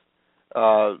meals.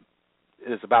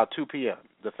 It is about 2 p.m.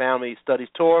 The family studies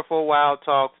Torah for a while,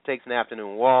 talks, takes an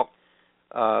afternoon walk.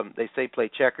 They say play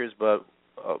checkers, but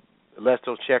unless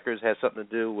those checkers have something to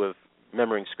do with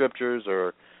remembering scriptures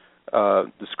or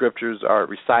the scriptures are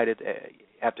recited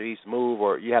after each move,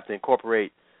 or you have to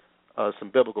incorporate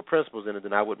some biblical principles in it,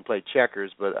 then I wouldn't play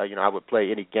checkers, but I would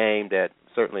play any game that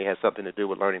certainly has something to do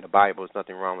with learning the Bible. There's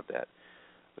nothing wrong with that,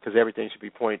 because everything should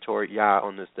be pointed toward Yah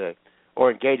on this day.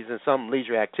 Or engages in some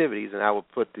leisure activities, and I would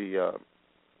put the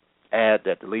add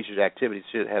that the leisure activities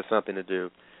should have something to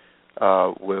do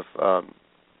with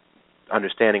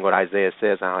understanding what Isaiah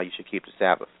says and how you should keep the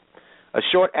Sabbath. A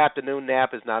short afternoon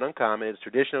nap is not uncommon. It's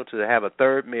traditional to have a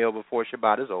third meal before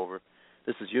Shabbat is over.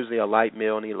 This is usually a light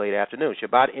meal in the late afternoon.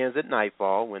 Shabbat ends at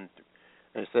nightfall, and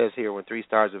it says here when 3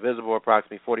 stars are visible,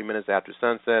 approximately 40 minutes after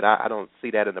sunset. I don't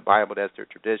see that in the Bible. That's their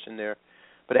tradition there.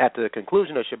 But at the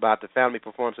conclusion of Shabbat, the family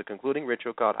performs a concluding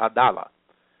ritual called Hadalah.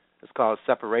 It's called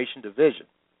separation division.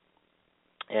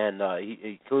 And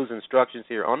he includes instructions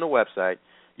here on the website.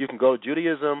 You can go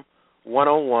to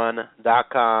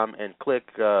Judaism101.com and click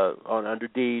on under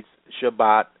deeds,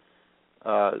 Shabbat.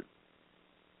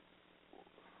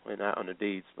 Well, not under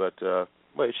deeds, but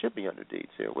it should be under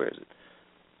deeds here. Where is it?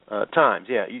 Times,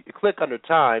 yeah. You click under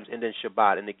times and then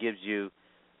Shabbat, and it gives you,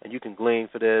 and you can glean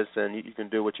for this, and you can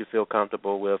do what you feel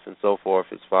comfortable with and so forth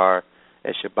as far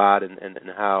as Shabbat and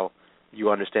how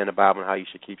you understand the Bible and how you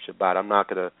should keep Shabbat. I'm not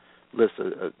going to list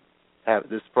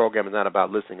this program is not about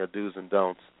listing of do's and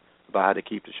don'ts about how to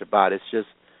keep the Shabbat. It's just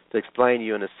to explain to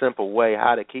you in a simple way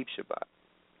how to keep Shabbat.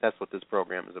 That's what this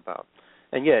program is about.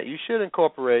 And yeah, you should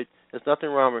incorporate, there's nothing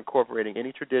wrong with incorporating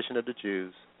any tradition of the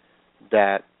Jews,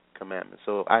 that commandment.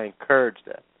 So I encourage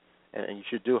that. And you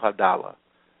should do Hadalah.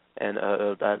 And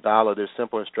Hadalah, there's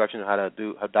simple instructions on how to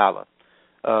do Hadalah.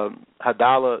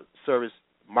 Havdalah service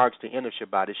marks the end of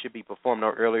Shabbat. It should be performed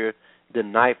no earlier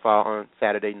than nightfall on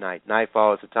Saturday night.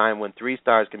 Nightfall is a time when 3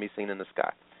 stars can be seen in the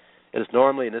sky. It is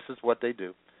normally, and this is what they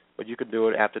do, but you can do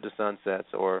it after the sun sets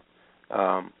or,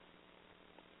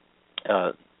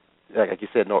 like you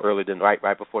said, no earlier than right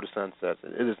before the sun sets.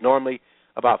 It is normally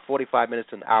about 45 minutes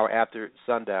to an hour after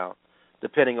sundown,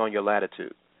 depending on your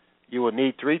latitude. You will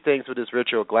need 3 things for this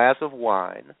ritual: a glass of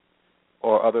wine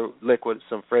or other liquid,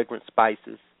 some fragrant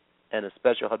spices, and a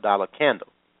special Havdalah candle.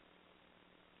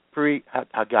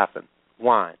 Pre-Hagafen,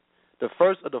 wine. The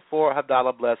first of the 4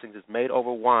 Havdalah blessings is made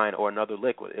over wine or another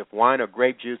liquid. If wine or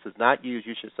grape juice is not used,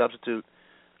 you should substitute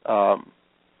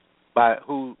by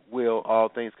who will all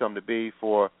things come to be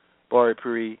for Bori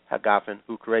Pri Hagafen,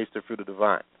 who creates the fruit of the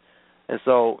vine. And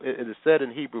so it is said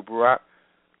in Hebrew,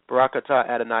 Barakatah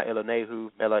Adonai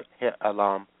Elonehu Melech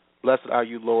Ha'olam, blessed are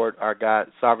you, Lord, our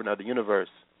God, sovereign of the universe.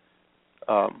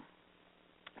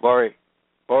 Bori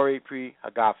Pri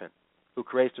Hagafen, who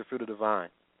creates the fruit of the vine.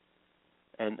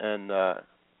 And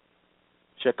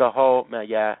Shekaho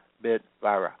Maya Bid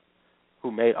Vara,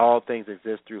 who made all things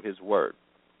exist through his word.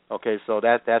 Okay, so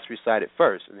that's recited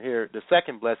first. And here, the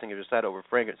second blessing is recited over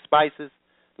fragrant spices.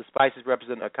 The spices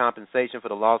represent a compensation for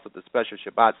the loss of the special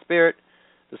Shabbat spirit.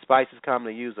 The spices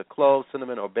commonly used are cloves,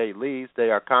 cinnamon, or bay leaves. They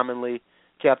are commonly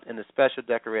kept in a special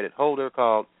decorated holder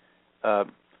called a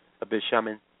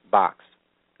bishamin box.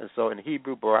 And so in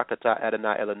Hebrew, Barakatah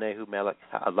Adonai Elonehu Melech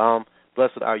Ha'olam,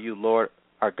 blessed are you, Lord,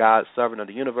 our God, sovereign of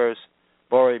the universe,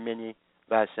 Bore Mini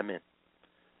Vashamin,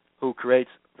 who creates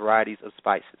varieties of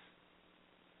spices.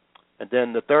 And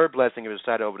then the third blessing is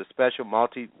recited over the special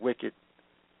multi-wicked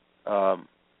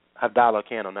Havdalah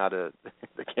candle. Now, the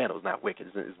candle is not wicked.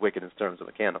 It's wicked in terms of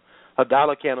a candle.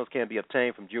 Havdalah candles can be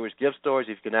obtained from Jewish gift stores.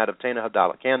 If you cannot obtain a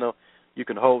Havdalah candle, you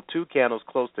can hold 2 candles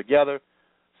close together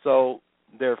so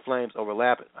their flames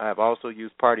overlap. I have also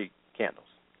used party candles.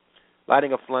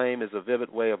 Lighting a flame is a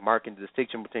vivid way of marking the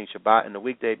distinction between Shabbat and the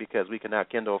weekday because we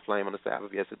cannot kindle a flame on the Sabbath.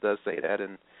 Yes, it does say that,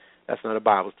 and that's not a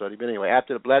Bible study. But anyway,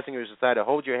 after the blessing is recited,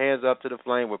 hold your hands up to the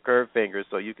flame with curved fingers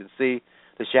so you can see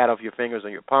the shadow of your fingers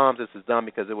on your palms. This is done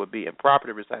because it would be improper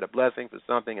to recite a blessing for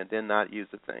something and then not use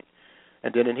the thing.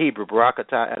 And then in Hebrew,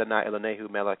 Barakatah Adonai Elonehu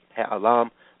Melech Ha'olam,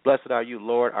 blessed are you,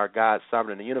 Lord, our God,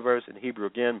 sovereign in the universe. In Hebrew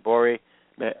again, Bore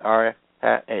Me'ar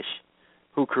Ha'esh,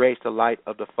 who creates the light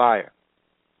of the fire.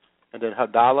 And then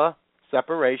Havdalah,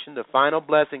 separation. The final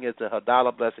blessing is the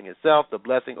Havdalah blessing itself, the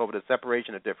blessing over the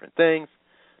separation of different things.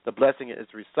 The blessing is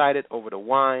recited over the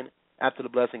wine. After the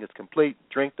blessing is complete,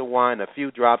 drink the wine. A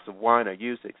few drops of wine are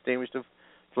used to extinguish the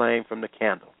flame from the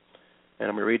candle. And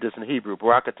I'm going to read this in Hebrew.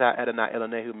 Barakatah Adonai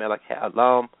Elonehu Melech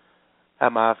Ha'olam,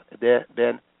 Hamav De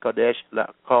Ben Kodesh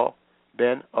La'kol,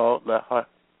 Ben O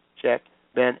La'hashek,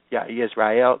 Ben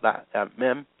Yisra'el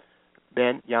La'amim,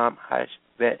 Ben Yam Hash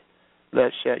Ve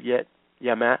L'Shayet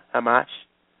Yama Hamash,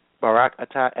 Barak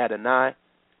Atah Adonai,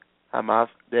 Hamav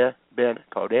De Ben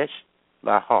Kodesh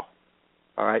La'ho.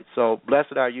 All right, so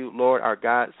blessed are you, Lord, our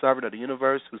God, sovereign of the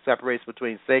universe, who separates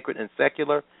between sacred and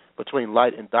secular, between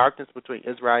light and darkness, between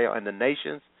Israel and the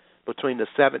nations, between the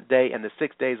 7th day and the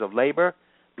 6 days of labor.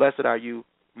 Blessed are you,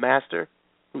 Master,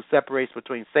 who separates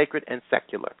between sacred and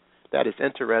secular. That is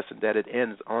interesting that it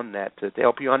ends on that to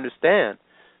help you understand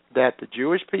that the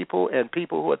Jewish people and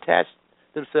people who attach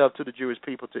themselves to the Jewish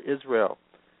people, to Israel,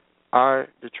 are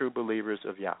the true believers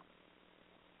of Yah.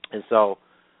 And so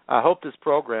I hope this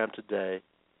program today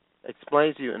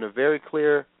explains to you in a very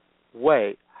clear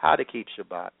way how to keep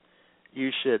Shabbat. You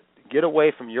should get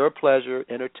away from your pleasure,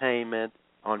 entertainment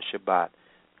on Shabbat.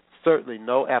 Certainly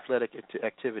no athletic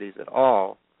activities at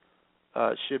all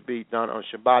should be done on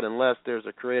Shabbat unless there's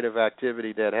a creative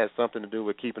activity that has something to do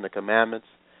with keeping the commandments.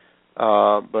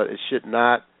 But it should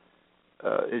not.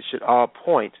 It should all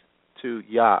point to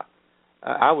Yah.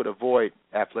 I would avoid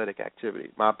athletic activity.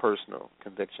 My personal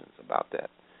convictions about that.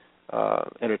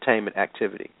 Entertainment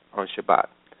activity on Shabbat.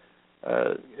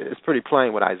 It's pretty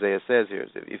plain what Isaiah says here.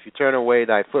 If you turn away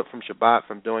thy foot from Shabbat,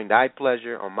 from doing thy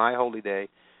pleasure on my holy day,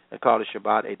 and call the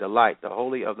Shabbat a delight, the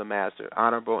holy of the Master,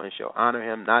 honorable, and shall honor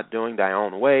him, not doing thy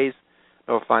own ways,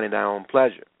 nor finding thy own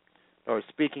pleasure, nor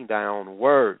speaking thy own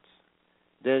words,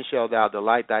 then shalt thou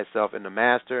delight thyself in the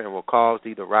Master, and will cause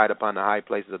thee to ride upon the high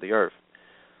places of the earth.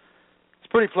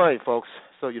 It's pretty plain, folks.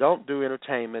 So you don't do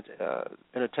entertainment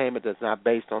that's not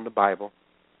based on the Bible,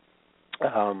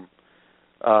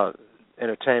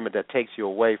 entertainment that takes you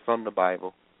away from the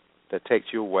Bible, that takes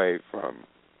you away from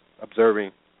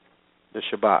observing the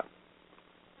Shabbat.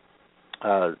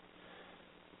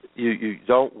 You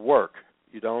don't work.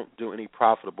 You don't do any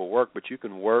profitable work, but you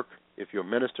can work. If you're a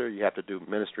minister, you have to do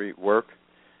ministry work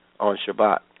on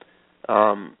Shabbat.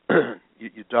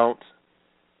 You don't.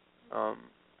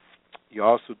 You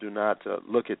also do not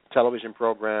look at television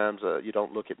programs. You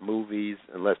don't look at movies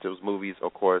unless those movies,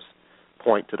 of course,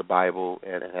 point to the Bible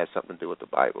and it has something to do with the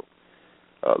Bible.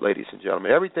 Ladies and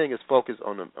gentlemen, everything is focused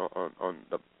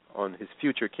on His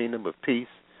future kingdom of peace,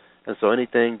 and so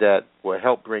anything that will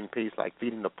help bring peace, like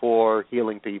feeding the poor,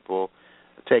 healing people,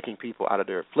 taking people out of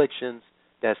their afflictions,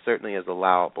 that certainly is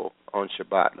allowable on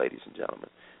Shabbat, ladies and gentlemen.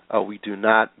 We do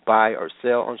not buy or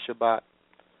sell on Shabbat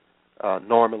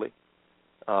normally.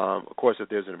 Of course, if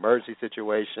there's an emergency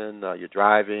situation, you're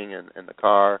driving in the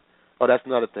car. Oh, that's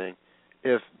another thing.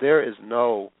 If there is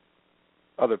no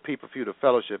other people for you to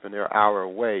fellowship and they're an hour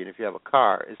away, and if you have a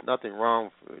car, it's nothing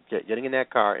wrong for getting in that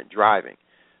car and driving.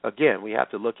 Again, we have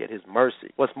to look at His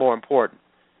mercy. What's more important?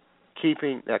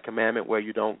 Keeping that commandment where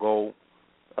you don't go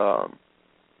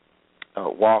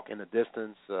walk in the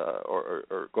distance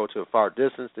or go to a far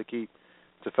distance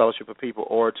to fellowship with people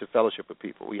or to fellowship with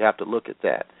people. We have to look at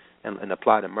that and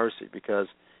apply the mercy, because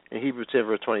in Hebrews 10,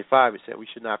 verse 25, it said we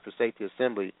should not forsake the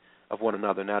assembly of one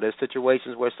another. Now, there's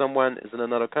situations where someone is in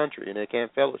another country and they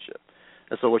can't fellowship.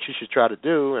 And so what you should try to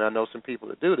do, and I know some people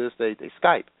that do this, they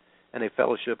Skype and they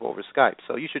fellowship over Skype.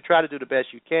 So you should try to do the best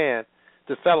you can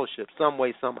to fellowship some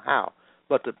way, somehow.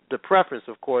 But the preference,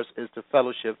 of course, is to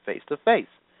fellowship face-to-face.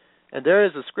 And there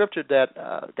is a scripture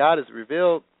that God has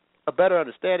revealed a better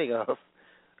understanding of,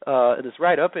 and it's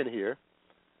right up in here.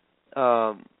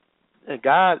 And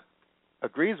God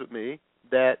agrees with me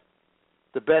that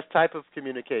the best type of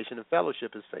communication and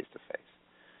fellowship is face-to-face.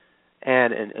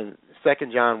 And in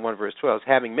 2 John 1, verse 12,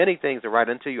 having many things to write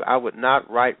unto you, I would not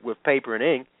write with paper and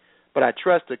ink, but I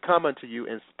trust to come unto you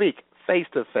and speak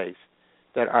face-to-face,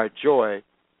 that our joy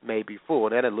may be full.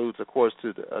 And that alludes, of course,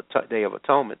 to the Day of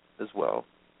Atonement as well,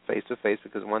 face-to-face,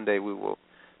 because one day we will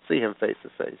see Him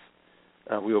face-to-face.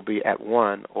 We will be at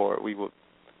one, or we will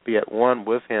be at one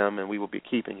with Him, and we will be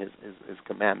keeping His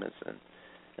commandments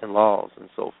and laws and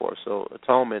so forth. So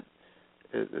atonement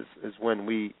is when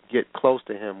we get close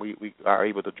to Him, we are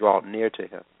able to draw near to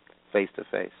Him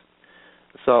face-to-face.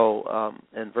 So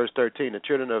in verse 13, the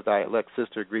children of thy elect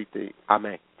sister greet thee.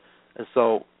 Amen. And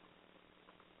so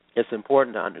it's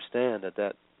important to understand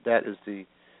that is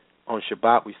on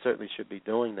Shabbat we certainly should be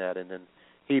doing that. And then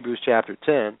Hebrews chapter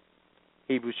 10,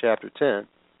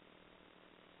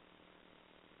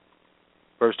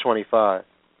 verse 25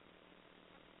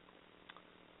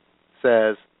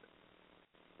 says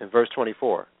in verse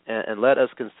 24, and let us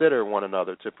consider one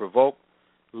another to provoke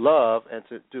love and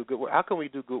to do good work. How can we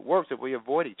do good works if we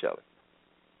avoid each other?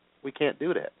 We can't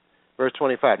do that. Verse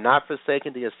 25, not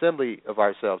forsaking the assembly of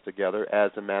ourselves together,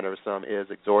 as the manner of some is,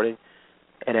 exhorting,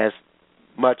 and as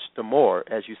much the more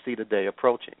as you see the day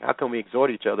approaching. How can we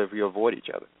exhort each other if we avoid each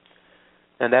other?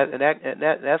 And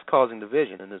that's causing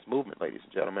division in this movement, ladies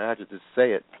and gentlemen. I have to just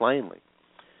say it plainly.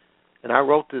 And I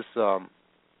wrote this, I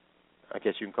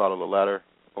guess you can call it a letter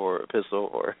or epistle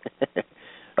or an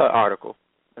article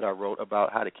that I wrote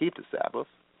about how to keep the Sabbath.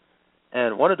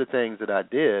 And one of the things that I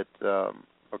did, or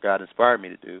God inspired me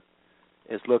to do,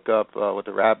 is look up what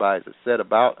the rabbis have said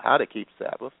about how to keep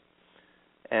Sabbath.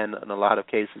 And in a lot of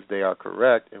cases, they are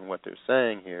correct in what they're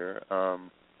saying here.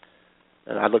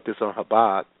 And I looked this on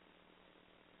Chabad.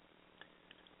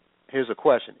 Here's a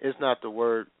question. Is not the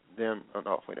word them... Oh,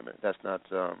 no, wait a minute. That's not...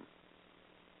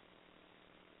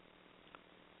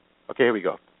 Okay, here we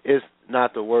go. Is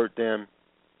not the word them...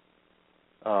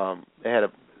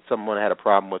 someone had a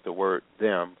problem with the word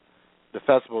them. The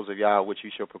festivals of Yah, which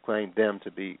you shall proclaim them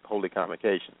to be holy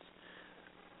convocations.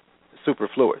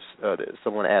 Superfluous.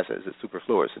 Someone asked, is it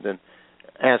superfluous? And then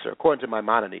answer, according to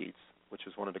Maimonides, which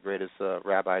was one of the greatest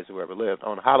rabbis who ever lived,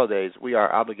 on holidays we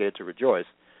are obligated to rejoice.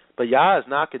 But Yah is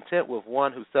not content with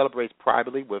one who celebrates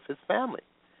privately with his family.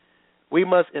 We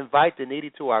must invite the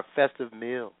needy to our festive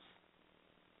meals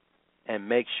and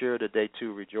make sure that they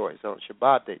too rejoice. On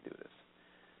Shabbat they do this.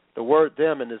 The word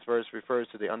them in this verse refers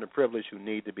to the underprivileged who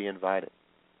need to be invited.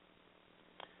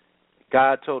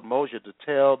 God told Moses to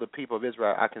tell the people of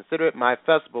Israel, I consider it my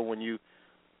festival when you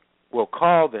will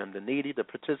call them, the needy, to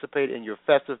participate in your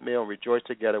festive meal and rejoice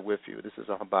together with you. This is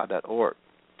on Chabad.org.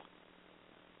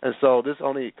 And so this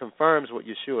only confirms what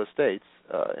Yeshua states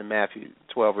in Matthew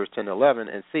 12, verse 10 to 11.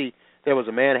 And see, there was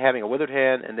a man having a withered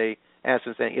hand, and they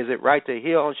answered, saying, is it right to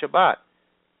heal on Shabbat?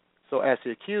 So as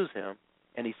to accuse him,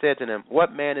 and he said to them,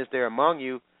 what man is there among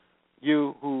you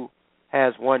who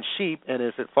has one sheep, and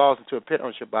if it falls into a pit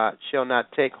on Shabbat, shall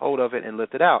not take hold of it and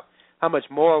lift it out? How much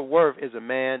more worth is a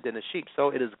man than a sheep? So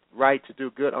it is right to do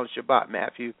good on Shabbat.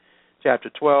 Matthew chapter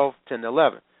 12, 10 to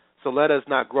 11. So let us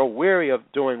not grow weary of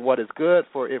doing what is good,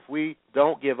 for if we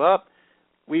don't give up,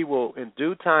 we will in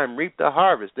due time reap the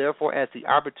harvest. Therefore, as the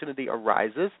opportunity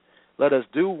arises, let us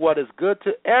do what is good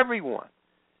to everyone,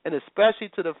 and especially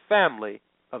to the family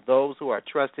of those who are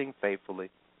trusting faithfully,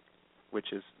 which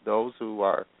is those who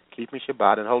are keeping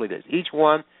Shabbat and holy days. Each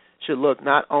one should look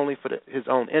not only for his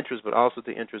own interest, but also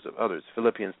the interest of others.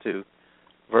 Philippians 2,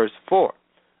 verse 4.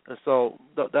 And so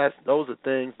those are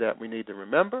things that we need to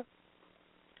remember.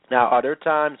 Now, are there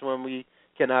times when we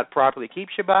cannot properly keep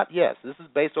Shabbat? Yes. This is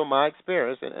based on my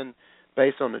experience and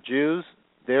based on the Jews,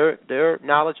 their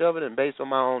knowledge of it, and based on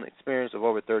my own experience of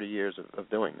over 30 years of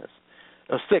doing this.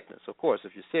 Of sickness, of course.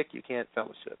 If you're sick, you can't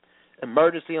fellowship.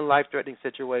 Emergency and life-threatening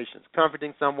situations.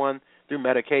 Comforting someone through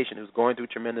medication who's going through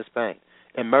tremendous pain.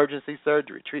 Emergency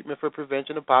surgery. Treatment for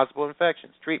prevention of possible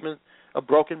infections. Treatment of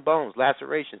broken bones,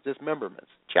 lacerations, dismemberments.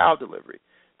 Child delivery.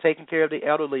 Taking care of the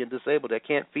elderly and disabled that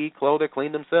can't feed, clothe, or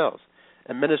clean themselves.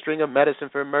 Administering of medicine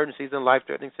for emergencies and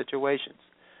life-threatening situations.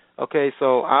 Okay,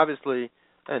 so obviously,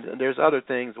 and there's other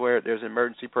things where there's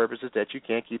emergency purposes that you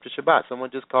can't keep the Shabbat.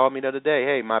 Someone just called me the other day,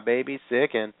 hey, my baby's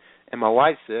sick and my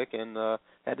wife's sick and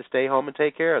had to stay home and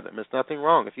take care of them. There's nothing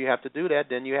wrong. If you have to do that,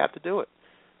 then you have to do it.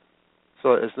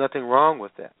 So there's nothing wrong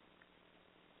with that.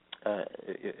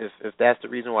 If that's the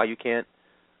reason why you can't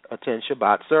attend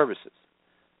Shabbat services.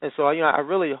 And so, I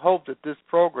really hope that this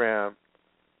program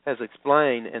has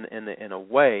explained in a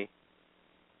way,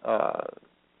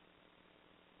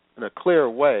 in a clear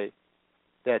way,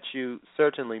 that you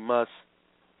certainly must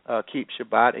keep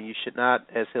Shabbat, and you should not,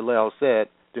 as Hillel said,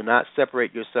 do not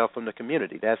separate yourself from the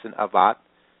community. That's in Avat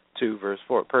 2, verse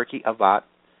 4. Perki Avat.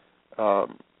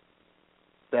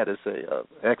 That is a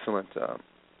excellent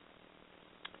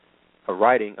a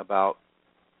writing about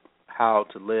how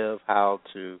to live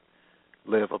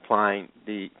applying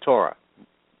the Torah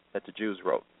that the Jews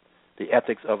wrote, the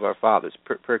ethics of our fathers,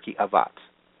 Perki Avat.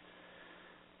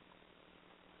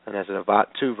 And as in Avat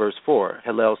 2, verse 4,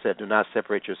 Hillel said, do not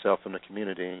separate yourself from the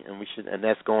community. And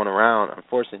that's going around,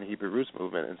 unfortunately, in the Hebrew Roots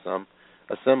movement. In some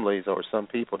assemblies or some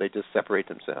people, they just separate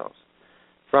themselves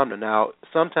from them. Now,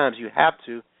 sometimes you have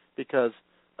to, because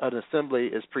an assembly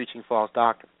is preaching false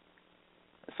doctrine.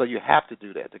 So you have to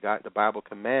do that. The Bible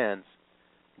commands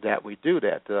that we do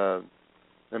that.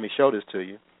 Let me show this to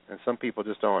you. And some people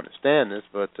just don't understand this,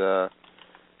 but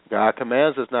God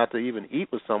commands us not to even eat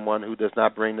with someone who does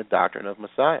not bring the doctrine of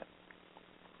Messiah.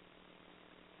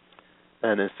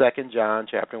 And in 2 John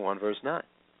chapter 1, verse 9.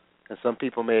 And some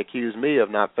people may accuse me of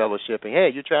not fellowshipping. Hey,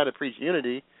 you're trying to preach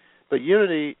unity, but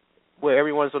unity where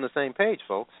everyone's on the same page,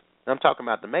 folks. And I'm talking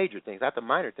about the major things, not the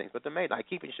minor things, but the major. Like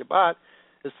keeping Shabbat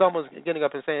is someone's getting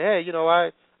up and saying, hey,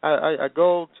 I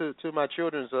go to my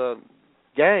children's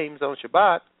games on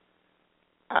Shabbat.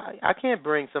 I can't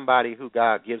bring somebody who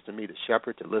God gives to me to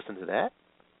shepherd to listen to that.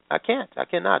 I can't. I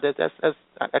cannot.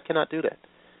 I cannot do that.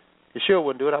 Yeshua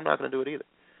wouldn't do it. I'm not going to do it either.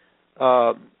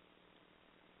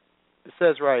 It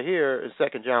says right here in 2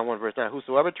 John 1, verse 9,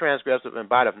 whosoever transgresseth and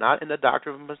abideth not in the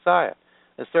doctrine of the Messiah,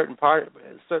 and certainly part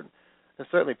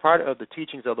of the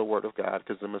teachings of the Word of God,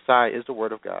 because the Messiah is the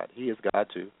Word of God. He is God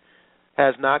too,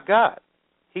 has not God.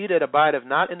 He that abideth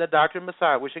not in the doctrine of the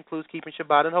Messiah, which includes keeping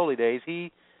Shabbat and holy days,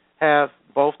 he have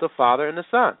both the Father and the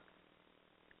Son.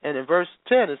 And in verse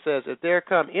 10 it says, if there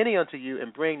come any unto you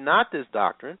and bring not this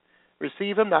doctrine,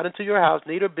 receive him not into your house,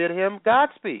 neither bid him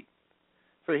Godspeed.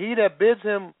 For he that bids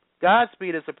him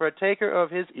Godspeed is a partaker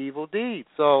of his evil deeds.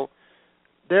 So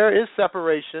there is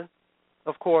separation,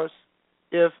 of course,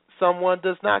 if someone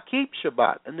does not keep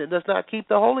Shabbat and does not keep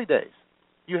the holy days.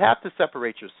 You have to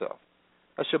separate yourself.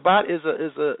 A Shabbat is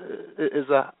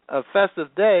a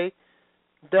festive day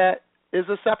that is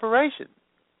a separation.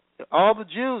 All the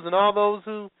Jews and all those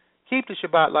who keep the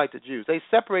Shabbat like the Jews, they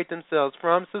separate themselves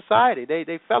from society.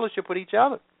 They fellowship with each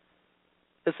other.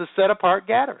 It's a set-apart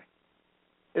gathering.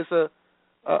 It's a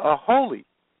holy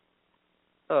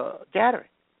gathering.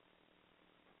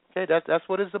 Okay, that's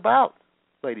what it's about,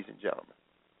 ladies and gentlemen.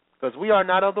 Because we are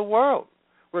not of the world.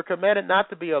 We're commanded not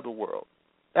to be of the world.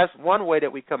 That's one way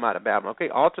that we come out of Babylon. Okay,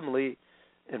 ultimately,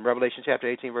 in Revelation chapter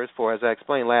 18, verse 4, as I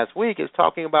explained last week, is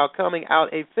talking about coming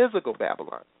out a physical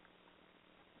Babylon.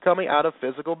 Coming out of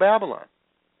physical Babylon.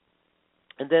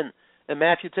 And then in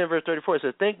Matthew 10, verse 34, it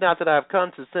says, think not that I have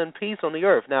come to send peace on the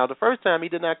earth. Now, the first time he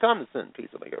did not come to send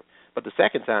peace on the earth, but the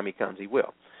second time he comes, he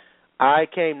will. I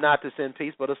came not to send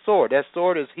peace, but a sword. That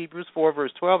sword is Hebrews 4,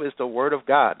 verse 12, is the word of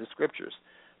God, the scriptures.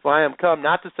 For I am come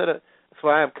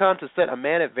to set a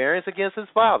man at variance against his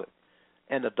father,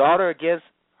 and the daughter against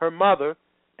her mother,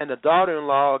 and the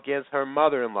daughter-in-law against her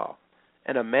mother-in-law.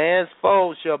 And a man's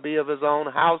foe shall be of his own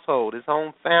household, his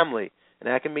own family,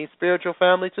 and that can mean spiritual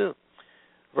family too.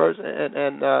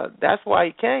 And that's why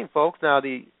he came, folks. Now,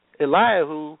 the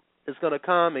Eliyahu is going to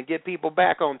come and get people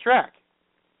back on track.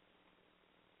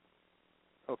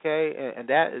 Okay, and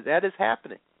that is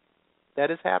happening.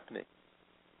 That is happening.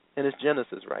 And it's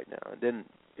Genesis right now. And then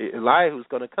Eliyahu's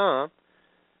going to come,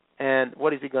 and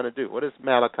what is he going to do? What does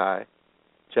Malachi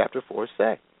chapter 4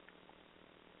 say?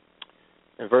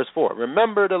 In verse 4,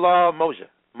 remember the law of Moses,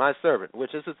 my servant,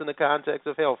 which this is in the context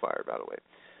of hellfire, by the way,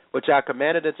 which I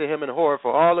commanded unto him in horror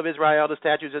for all of Israel, the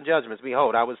statutes and judgments.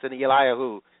 Behold, I will send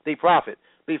Eliyahu, the prophet,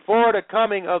 before the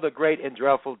coming of the great and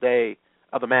dreadful day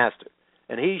of the Master.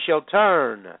 And he shall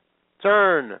turn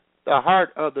the heart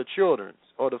of the children,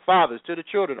 or the fathers to the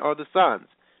children, or the sons,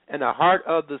 and the heart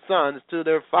of the sons to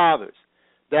their fathers,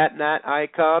 that not I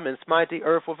come and smite the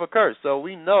earth with a curse. So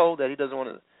we know that he doesn't want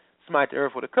to smite the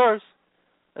earth with a curse.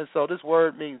 And so this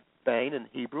word means bane in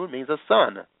Hebrew. It means a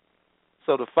son.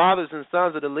 So the fathers and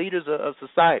sons are the leaders of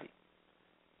society.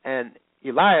 And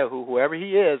Eliyahu, whoever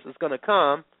he is going to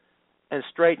come and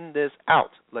straighten this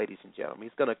out, ladies and gentlemen.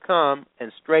 He's going to come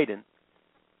and straighten,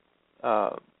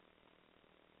 pull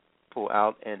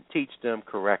out, and teach them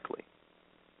correctly.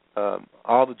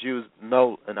 All the Jews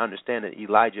know and understand that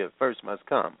Elijah first must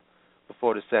come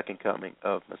before the second coming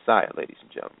of Messiah, ladies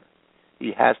and gentlemen.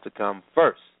 He has to come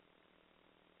first.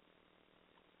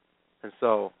 And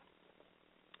so,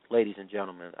 ladies and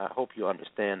gentlemen, I hope you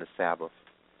understand the Sabbath.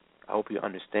 I hope you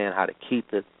understand how to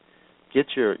keep it.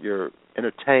 Get your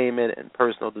entertainment and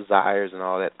personal desires and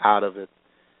all that out of it.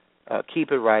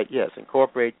 Keep it right. Yes,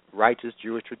 incorporate righteous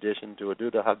Jewish tradition. Do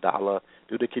the Havdalah,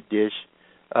 do the Kiddush.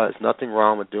 There's nothing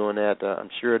wrong with doing that. I'm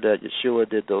sure that Yeshua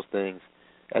did those things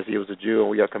as he was a Jew, and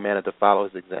we are commanded to follow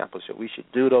his example. So we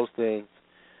should do those things.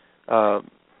 And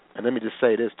let me just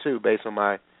say this, too, based on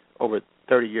my over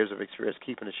 30 years of experience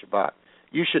keeping the Shabbat.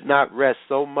 You should not rest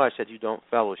so much that you don't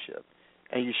fellowship.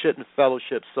 And you shouldn't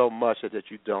fellowship so much that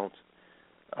you don't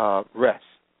rest.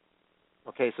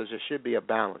 Okay, so there should be a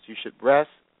balance. You should rest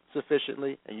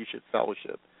sufficiently, and you should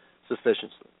fellowship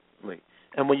sufficiently.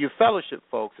 And when you fellowship,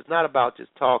 folks, it's not about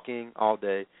just talking all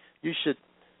day. You should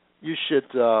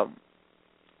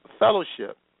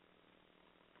fellowship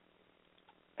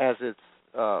as it's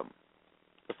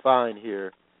defined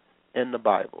here in the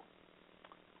Bible,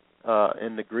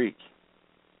 in the Greek.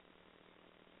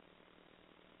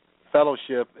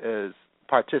 Fellowship is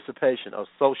participation of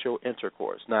social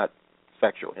intercourse, not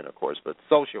sexual intercourse, but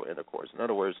social intercourse. In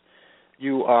other words,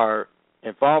 you are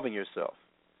involving yourself.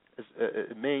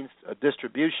 It means a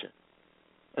distribution.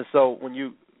 And so when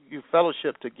you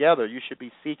fellowship together, you should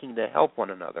be seeking to help one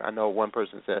another. I know one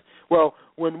person said, well,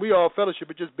 when we all fellowship,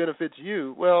 it just benefits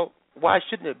you. Well, why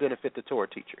shouldn't it benefit the Torah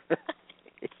teacher?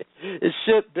 It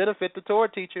should benefit the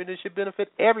Torah teacher, and it should benefit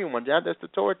everyone, not just the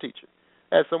Torah teacher.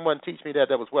 I had someone teach me that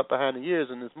was wet behind the ears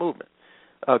in this movement.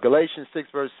 Galatians 6,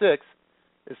 verse 6,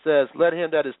 it says, let him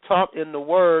that is taught in the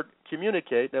word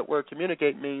communicate. That word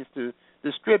communicate means to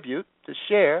distribute, to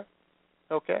share,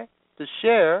 okay? To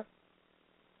share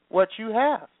what you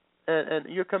have. And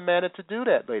you're commanded to do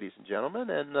that, ladies and gentlemen.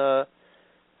 And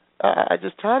I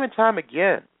just time and time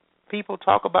again, people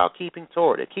talk about keeping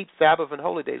Torah. They keep Sabbath and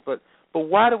holy days. But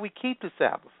why do we keep the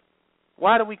Sabbath?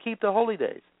 Why do we keep the holy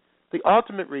days? The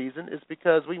ultimate reason is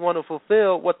because we want to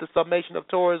fulfill what the summation of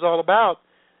Torah is all about.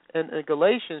 And in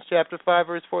Galatians chapter 5,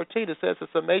 verse 14, it says the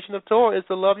summation of Torah is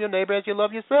to love your neighbor as you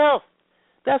love yourself.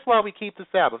 That's why we keep the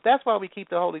Sabbath. That's why we keep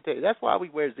the holy days. That's why we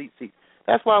wear tzitzit.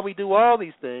 That's why we do all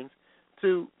these things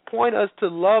to point us to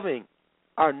loving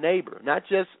our neighbor, not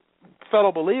just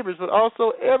fellow believers, but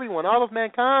also everyone, all of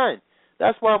mankind.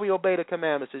 That's why we obey the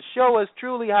commandments, to show us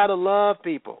truly how to love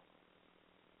people.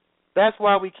 That's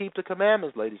why we keep the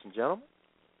commandments, ladies and gentlemen.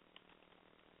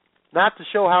 Not to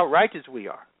show how righteous we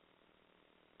are.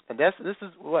 And this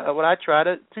is what I try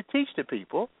to teach to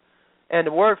people. And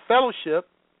the word fellowship,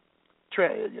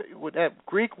 with that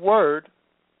Greek word,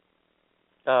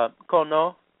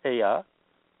 koinonia,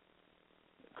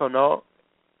 I'm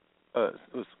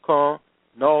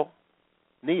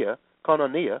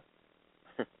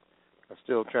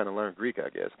still trying to learn Greek, I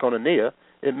guess. Koinonia,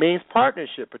 it means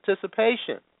partnership,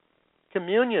 participation,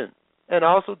 communion, and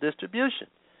also distribution.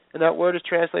 And that word is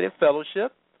translated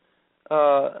fellowship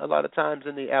a lot of times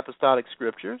in the apostolic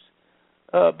scriptures,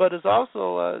 but it's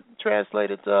also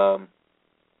translated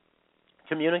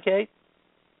communicate.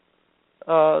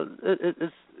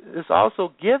 It's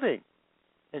also giving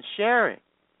and sharing.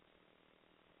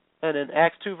 And in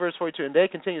Acts 2, verse 42, and they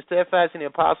continue steadfast in the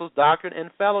apostles' doctrine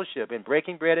and fellowship, and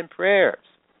breaking bread and prayers.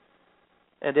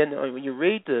 And then when you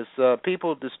read this,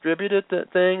 people distributed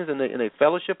things, and they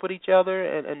fellowship with each other,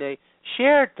 and they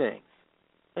shared things.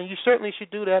 And you certainly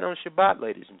should do that on Shabbat,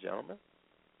 ladies and gentlemen.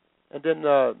 And then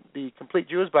the Complete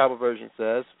Jewish Bible Version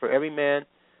says, for every man,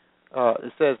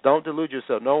 it says, don't delude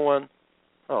yourself. No one,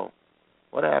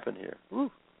 what happened here?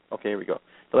 Woo. Okay, here we go.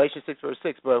 Galatians 6, verse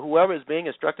 6, but whoever is being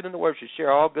instructed in the word should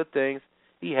share all good things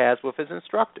he has with his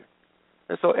instructor.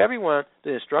 And so everyone,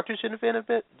 the instructor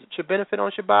should benefit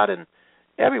on Shabbat, and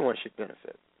everyone should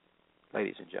benefit,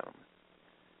 ladies and gentlemen.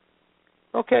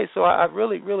 Okay, so I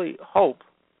really, really hope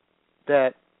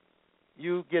that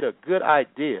you get a good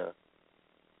idea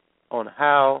on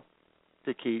how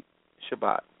to keep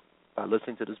Shabbat by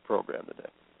listening to this program today.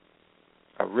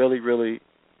 I really, really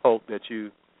hope that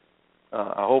you,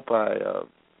 I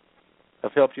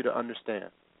have helped you to understand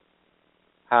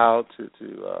how to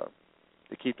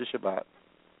keep the Shabbat.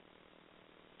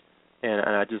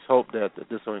 And I just hope that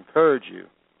this will encourage you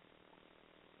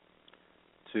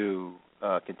to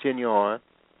continue on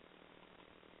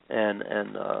and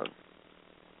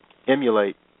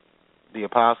emulate the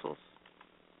apostles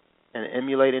and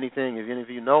emulate anything. If any of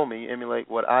you know me, emulate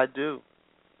what I do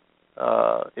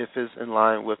if it's in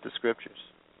line with the Scriptures.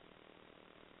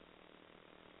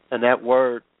 And that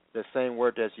word, the same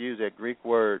word that's used, that Greek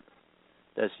word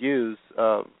that's used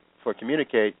for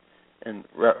communicate in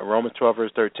Romans 12,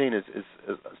 verse 13 is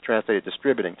translated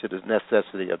distributing, to the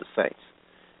necessity of the saints,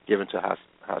 given to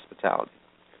hospitality.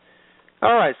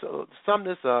 All right, so to sum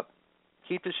this up,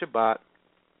 keep the Shabbat.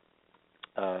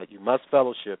 You must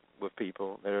fellowship with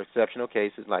people. There are exceptional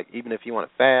cases, like even if you want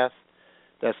to fast,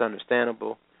 that's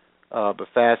understandable. But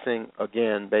fasting,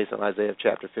 again, based on Isaiah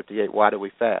chapter 58, why do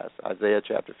we fast? Isaiah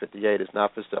chapter 58 is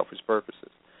not for selfish purposes.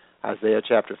 Isaiah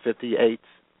chapter 58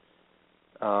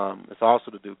 is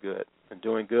also to do good, and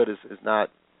doing good is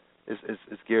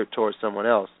geared towards someone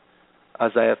else.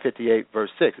 Isaiah 58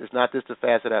 verse 6, it's not this the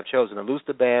fast that I've chosen, to loose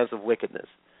the bands of wickedness.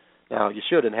 Now,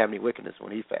 Yeshua didn't have any wickedness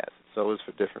when he fasted, so it was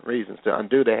for different reasons. To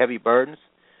undo the heavy burdens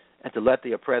and to let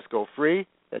the oppressed go free,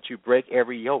 that you break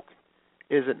every yoke.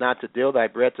 Is it not to deal thy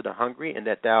bread to the hungry, and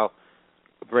that thou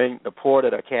bring the poor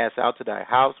that are cast out to thy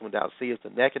house, when thou seest the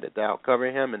naked, that thou cover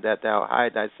him, and that thou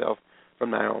hide thyself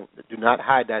from thy own, do not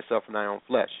hide thyself from thy own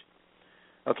flesh.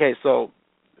 Okay, so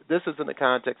this is in the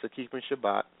context of keeping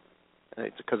Shabbat,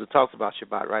 because it talks about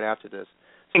Shabbat right after this.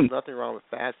 So there's nothing wrong with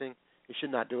fasting. You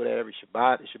should not do it every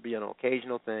Shabbat. It should be an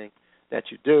occasional thing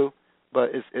that you do, but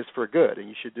it's for good, and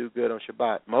you should do good on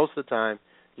Shabbat. Most of the time,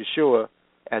 Yeshua,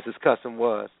 as his custom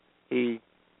was, he,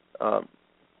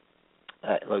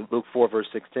 Luke 4, verse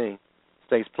 16,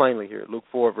 states plainly here, Luke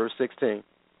 4, verse 16,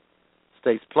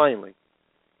 states plainly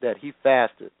that he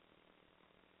fasted,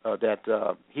 this is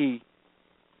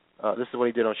what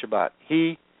he did on Shabbat.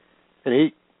 He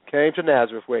came to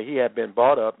Nazareth where he had been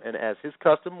brought up, and as his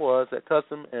custom was, that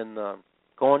custom in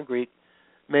Koine Greek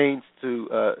means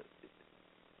to,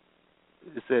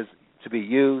 it says to be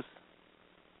used,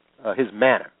 his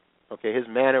manner. Okay, his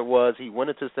manner was he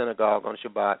went into synagogue on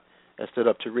Shabbat and stood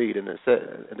up to read. And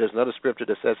there's another scripture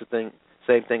that says the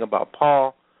same thing about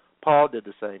Paul. Paul did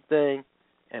the same thing,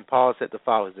 and Paul said to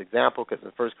follow his example, because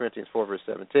in 1 Corinthians 4, verse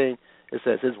 17, it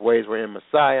says his ways were in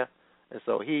Messiah, and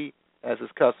so he, as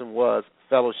his custom was,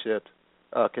 fellowshiped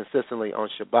consistently on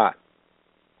Shabbat.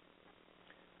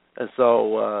 And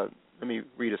so let me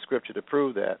read a scripture to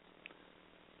prove that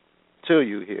to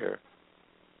you here.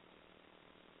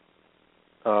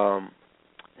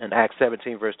 In Acts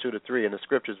 17, verse 2-3, in the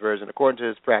Scriptures version, according to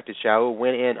his practice, Shaul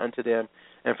went in unto them,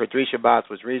 and for 3 Shabbats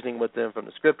was reasoning with them from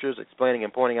the Scriptures, explaining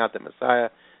and pointing out that Messiah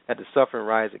had to suffer and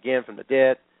rise again from the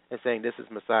dead, and saying, this is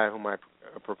Messiah whom I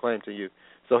proclaim to you.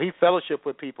 So he fellowshiped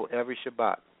with people every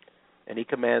Shabbat, and he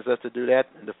commands us to do that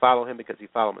and to follow him because he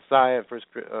followed Messiah. In 1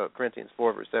 Corinthians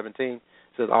 4, verse 17,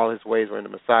 says all his ways were in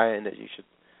the Messiah, and that you should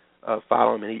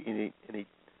follow him, and he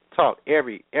taught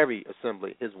every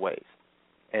assembly his ways.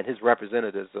 And his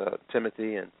representatives,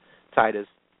 Timothy and Titus,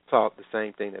 taught the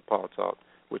same thing that Paul taught,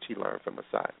 which he learned from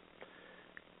Messiah.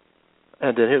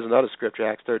 And then here's another scripture,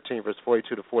 Acts 13, verse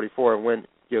 42-44. And when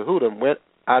Yehudim went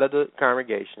out of the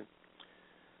congregation,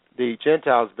 the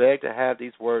Gentiles begged to have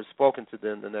these words spoken to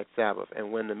them the next Sabbath.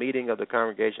 And when the meeting of the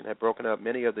congregation had broken up,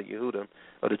 many of the Yehudim,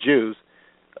 or the Jews,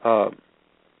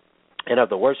 and of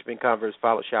the worshiping converts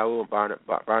followed Shaul and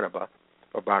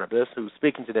Barnabas, who,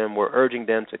 speaking to them, were urging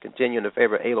them to continue in the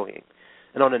favor of Elohim.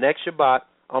 And on the next Shabbat,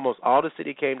 almost all the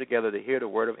city came together to hear the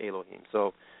word of Elohim.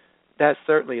 So that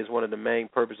certainly is one of the main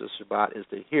purposes of Shabbat, is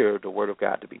to hear the word of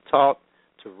God, to be taught,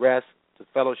 to rest, to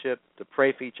fellowship, to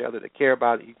pray for each other, to care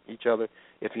about each other.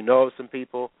 If you know of some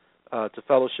people to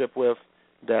fellowship with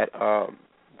that are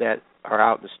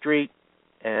out in the street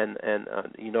and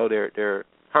you know they're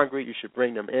hungry, you should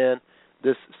bring them in.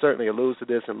 This certainly alludes to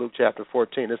this in Luke chapter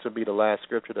 14. This will be the last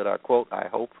scripture that I quote, I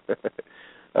hope.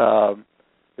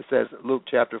 It says, Luke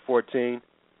chapter 14,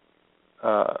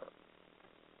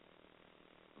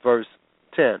 verse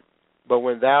 10. But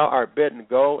when thou art bidden,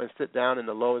 go and sit down in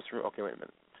the lowest room. Okay, wait a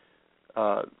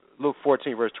minute. Luke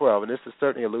 14, verse 12. And this is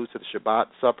certainly alludes to the Shabbat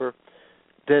supper.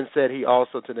 Then said he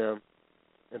also to them,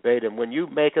 and bade him, when you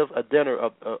maketh a dinner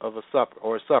of a supper,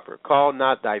 or a supper, call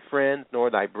not thy friends, nor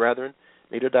thy brethren,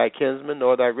 neither thy kinsmen,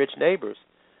 nor thy rich neighbors.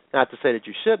 Not to say that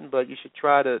you shouldn't, but you should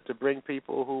try to bring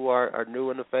people who are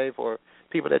new in the faith, or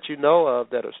people that you know of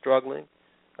that are struggling.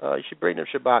 You should bring them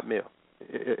Shabbat meal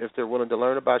if they're willing to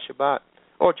learn about Shabbat,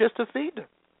 or just to feed them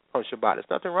on Shabbat. There's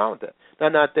nothing wrong with that. Now,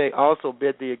 not they also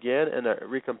bid thee again, and a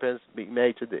recompense be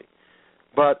made to thee.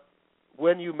 But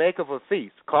when you make of a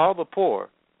feast, call the poor,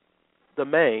 the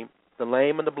maimed, the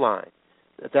lame, and the blind,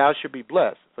 that thou should be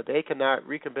blessed, for they cannot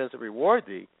recompense and reward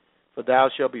thee, for thou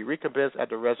shalt be recompensed at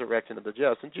the resurrection of the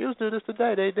just. And Jews do this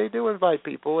today. They do invite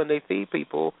people and they feed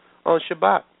people on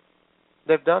Shabbat.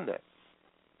 They've done that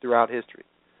throughout history.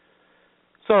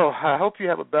 So I hope you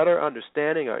have a better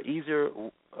understanding, or easier,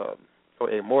 or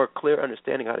a more clear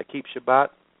understanding how to keep Shabbat.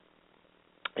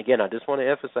 Again, I just want to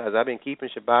emphasize, I've been keeping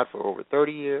Shabbat for over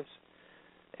 30 years,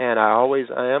 and I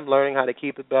am learning how to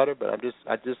keep it better. But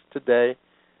I just today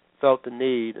felt the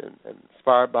need and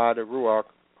inspired by the Ruach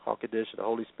HaKodesh, the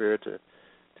Holy Spirit,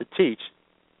 to teach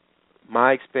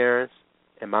my experience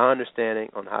and my understanding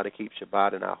on how to keep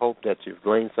Shabbat. And I hope that you've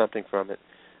gleaned something from it,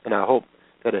 and I hope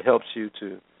that it helps you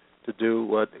to do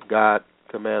what God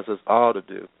commands us all to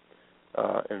do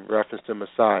in reference to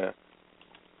Messiah.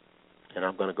 And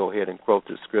I'm going to go ahead and quote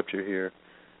this scripture here,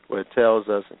 where it tells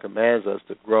us and commands us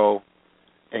to grow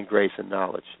in grace and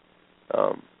knowledge.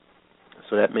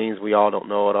 So that means we all don't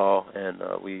know it all, and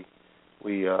we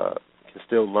can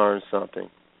still learn something,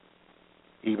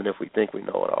 even if we think we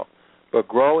know it all. But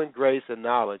grow in grace and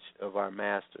knowledge of our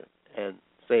Master and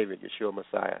Savior, Yeshua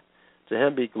Messiah. To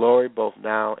him be glory both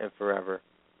now and forever.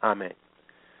 Amen.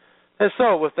 And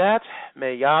so with that,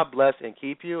 may Yah bless and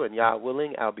keep you, and Yah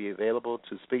willing, I'll be available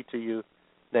to speak to you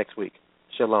next week.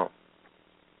 Shalom.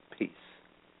 Peace.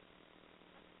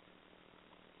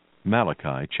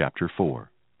 Malachi chapter 4.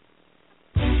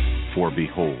 For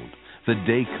behold, the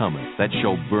day cometh that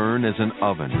shall burn as an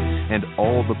oven, and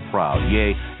all the proud,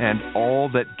 yea, and all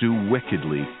that do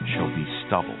wickedly shall be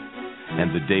stubble.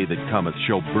 And the day that cometh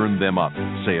shall burn them up,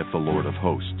 saith the Lord of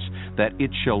hosts, that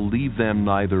it shall leave them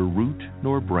neither root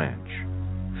nor branch.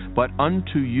 But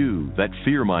unto you that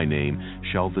fear my name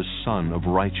shall the Son of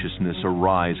Righteousness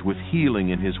arise with healing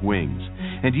in his wings,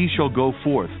 and ye shall go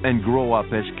forth and grow up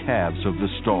as calves of the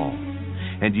stall.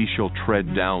 And ye shall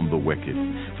tread down the wicked,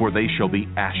 for they shall be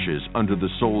ashes under the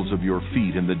soles of your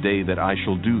feet in the day that I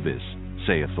shall do this,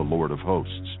 saith the Lord of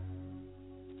hosts.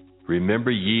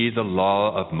 Remember ye the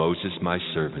law of Moses my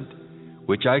servant,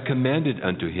 which I commanded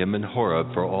unto him in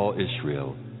Horeb for all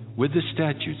Israel, with the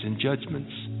statutes and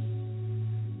judgments.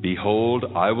 Behold,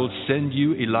 I will send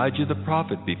you Elijah the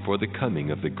prophet before the coming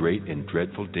of the great and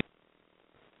dreadful day.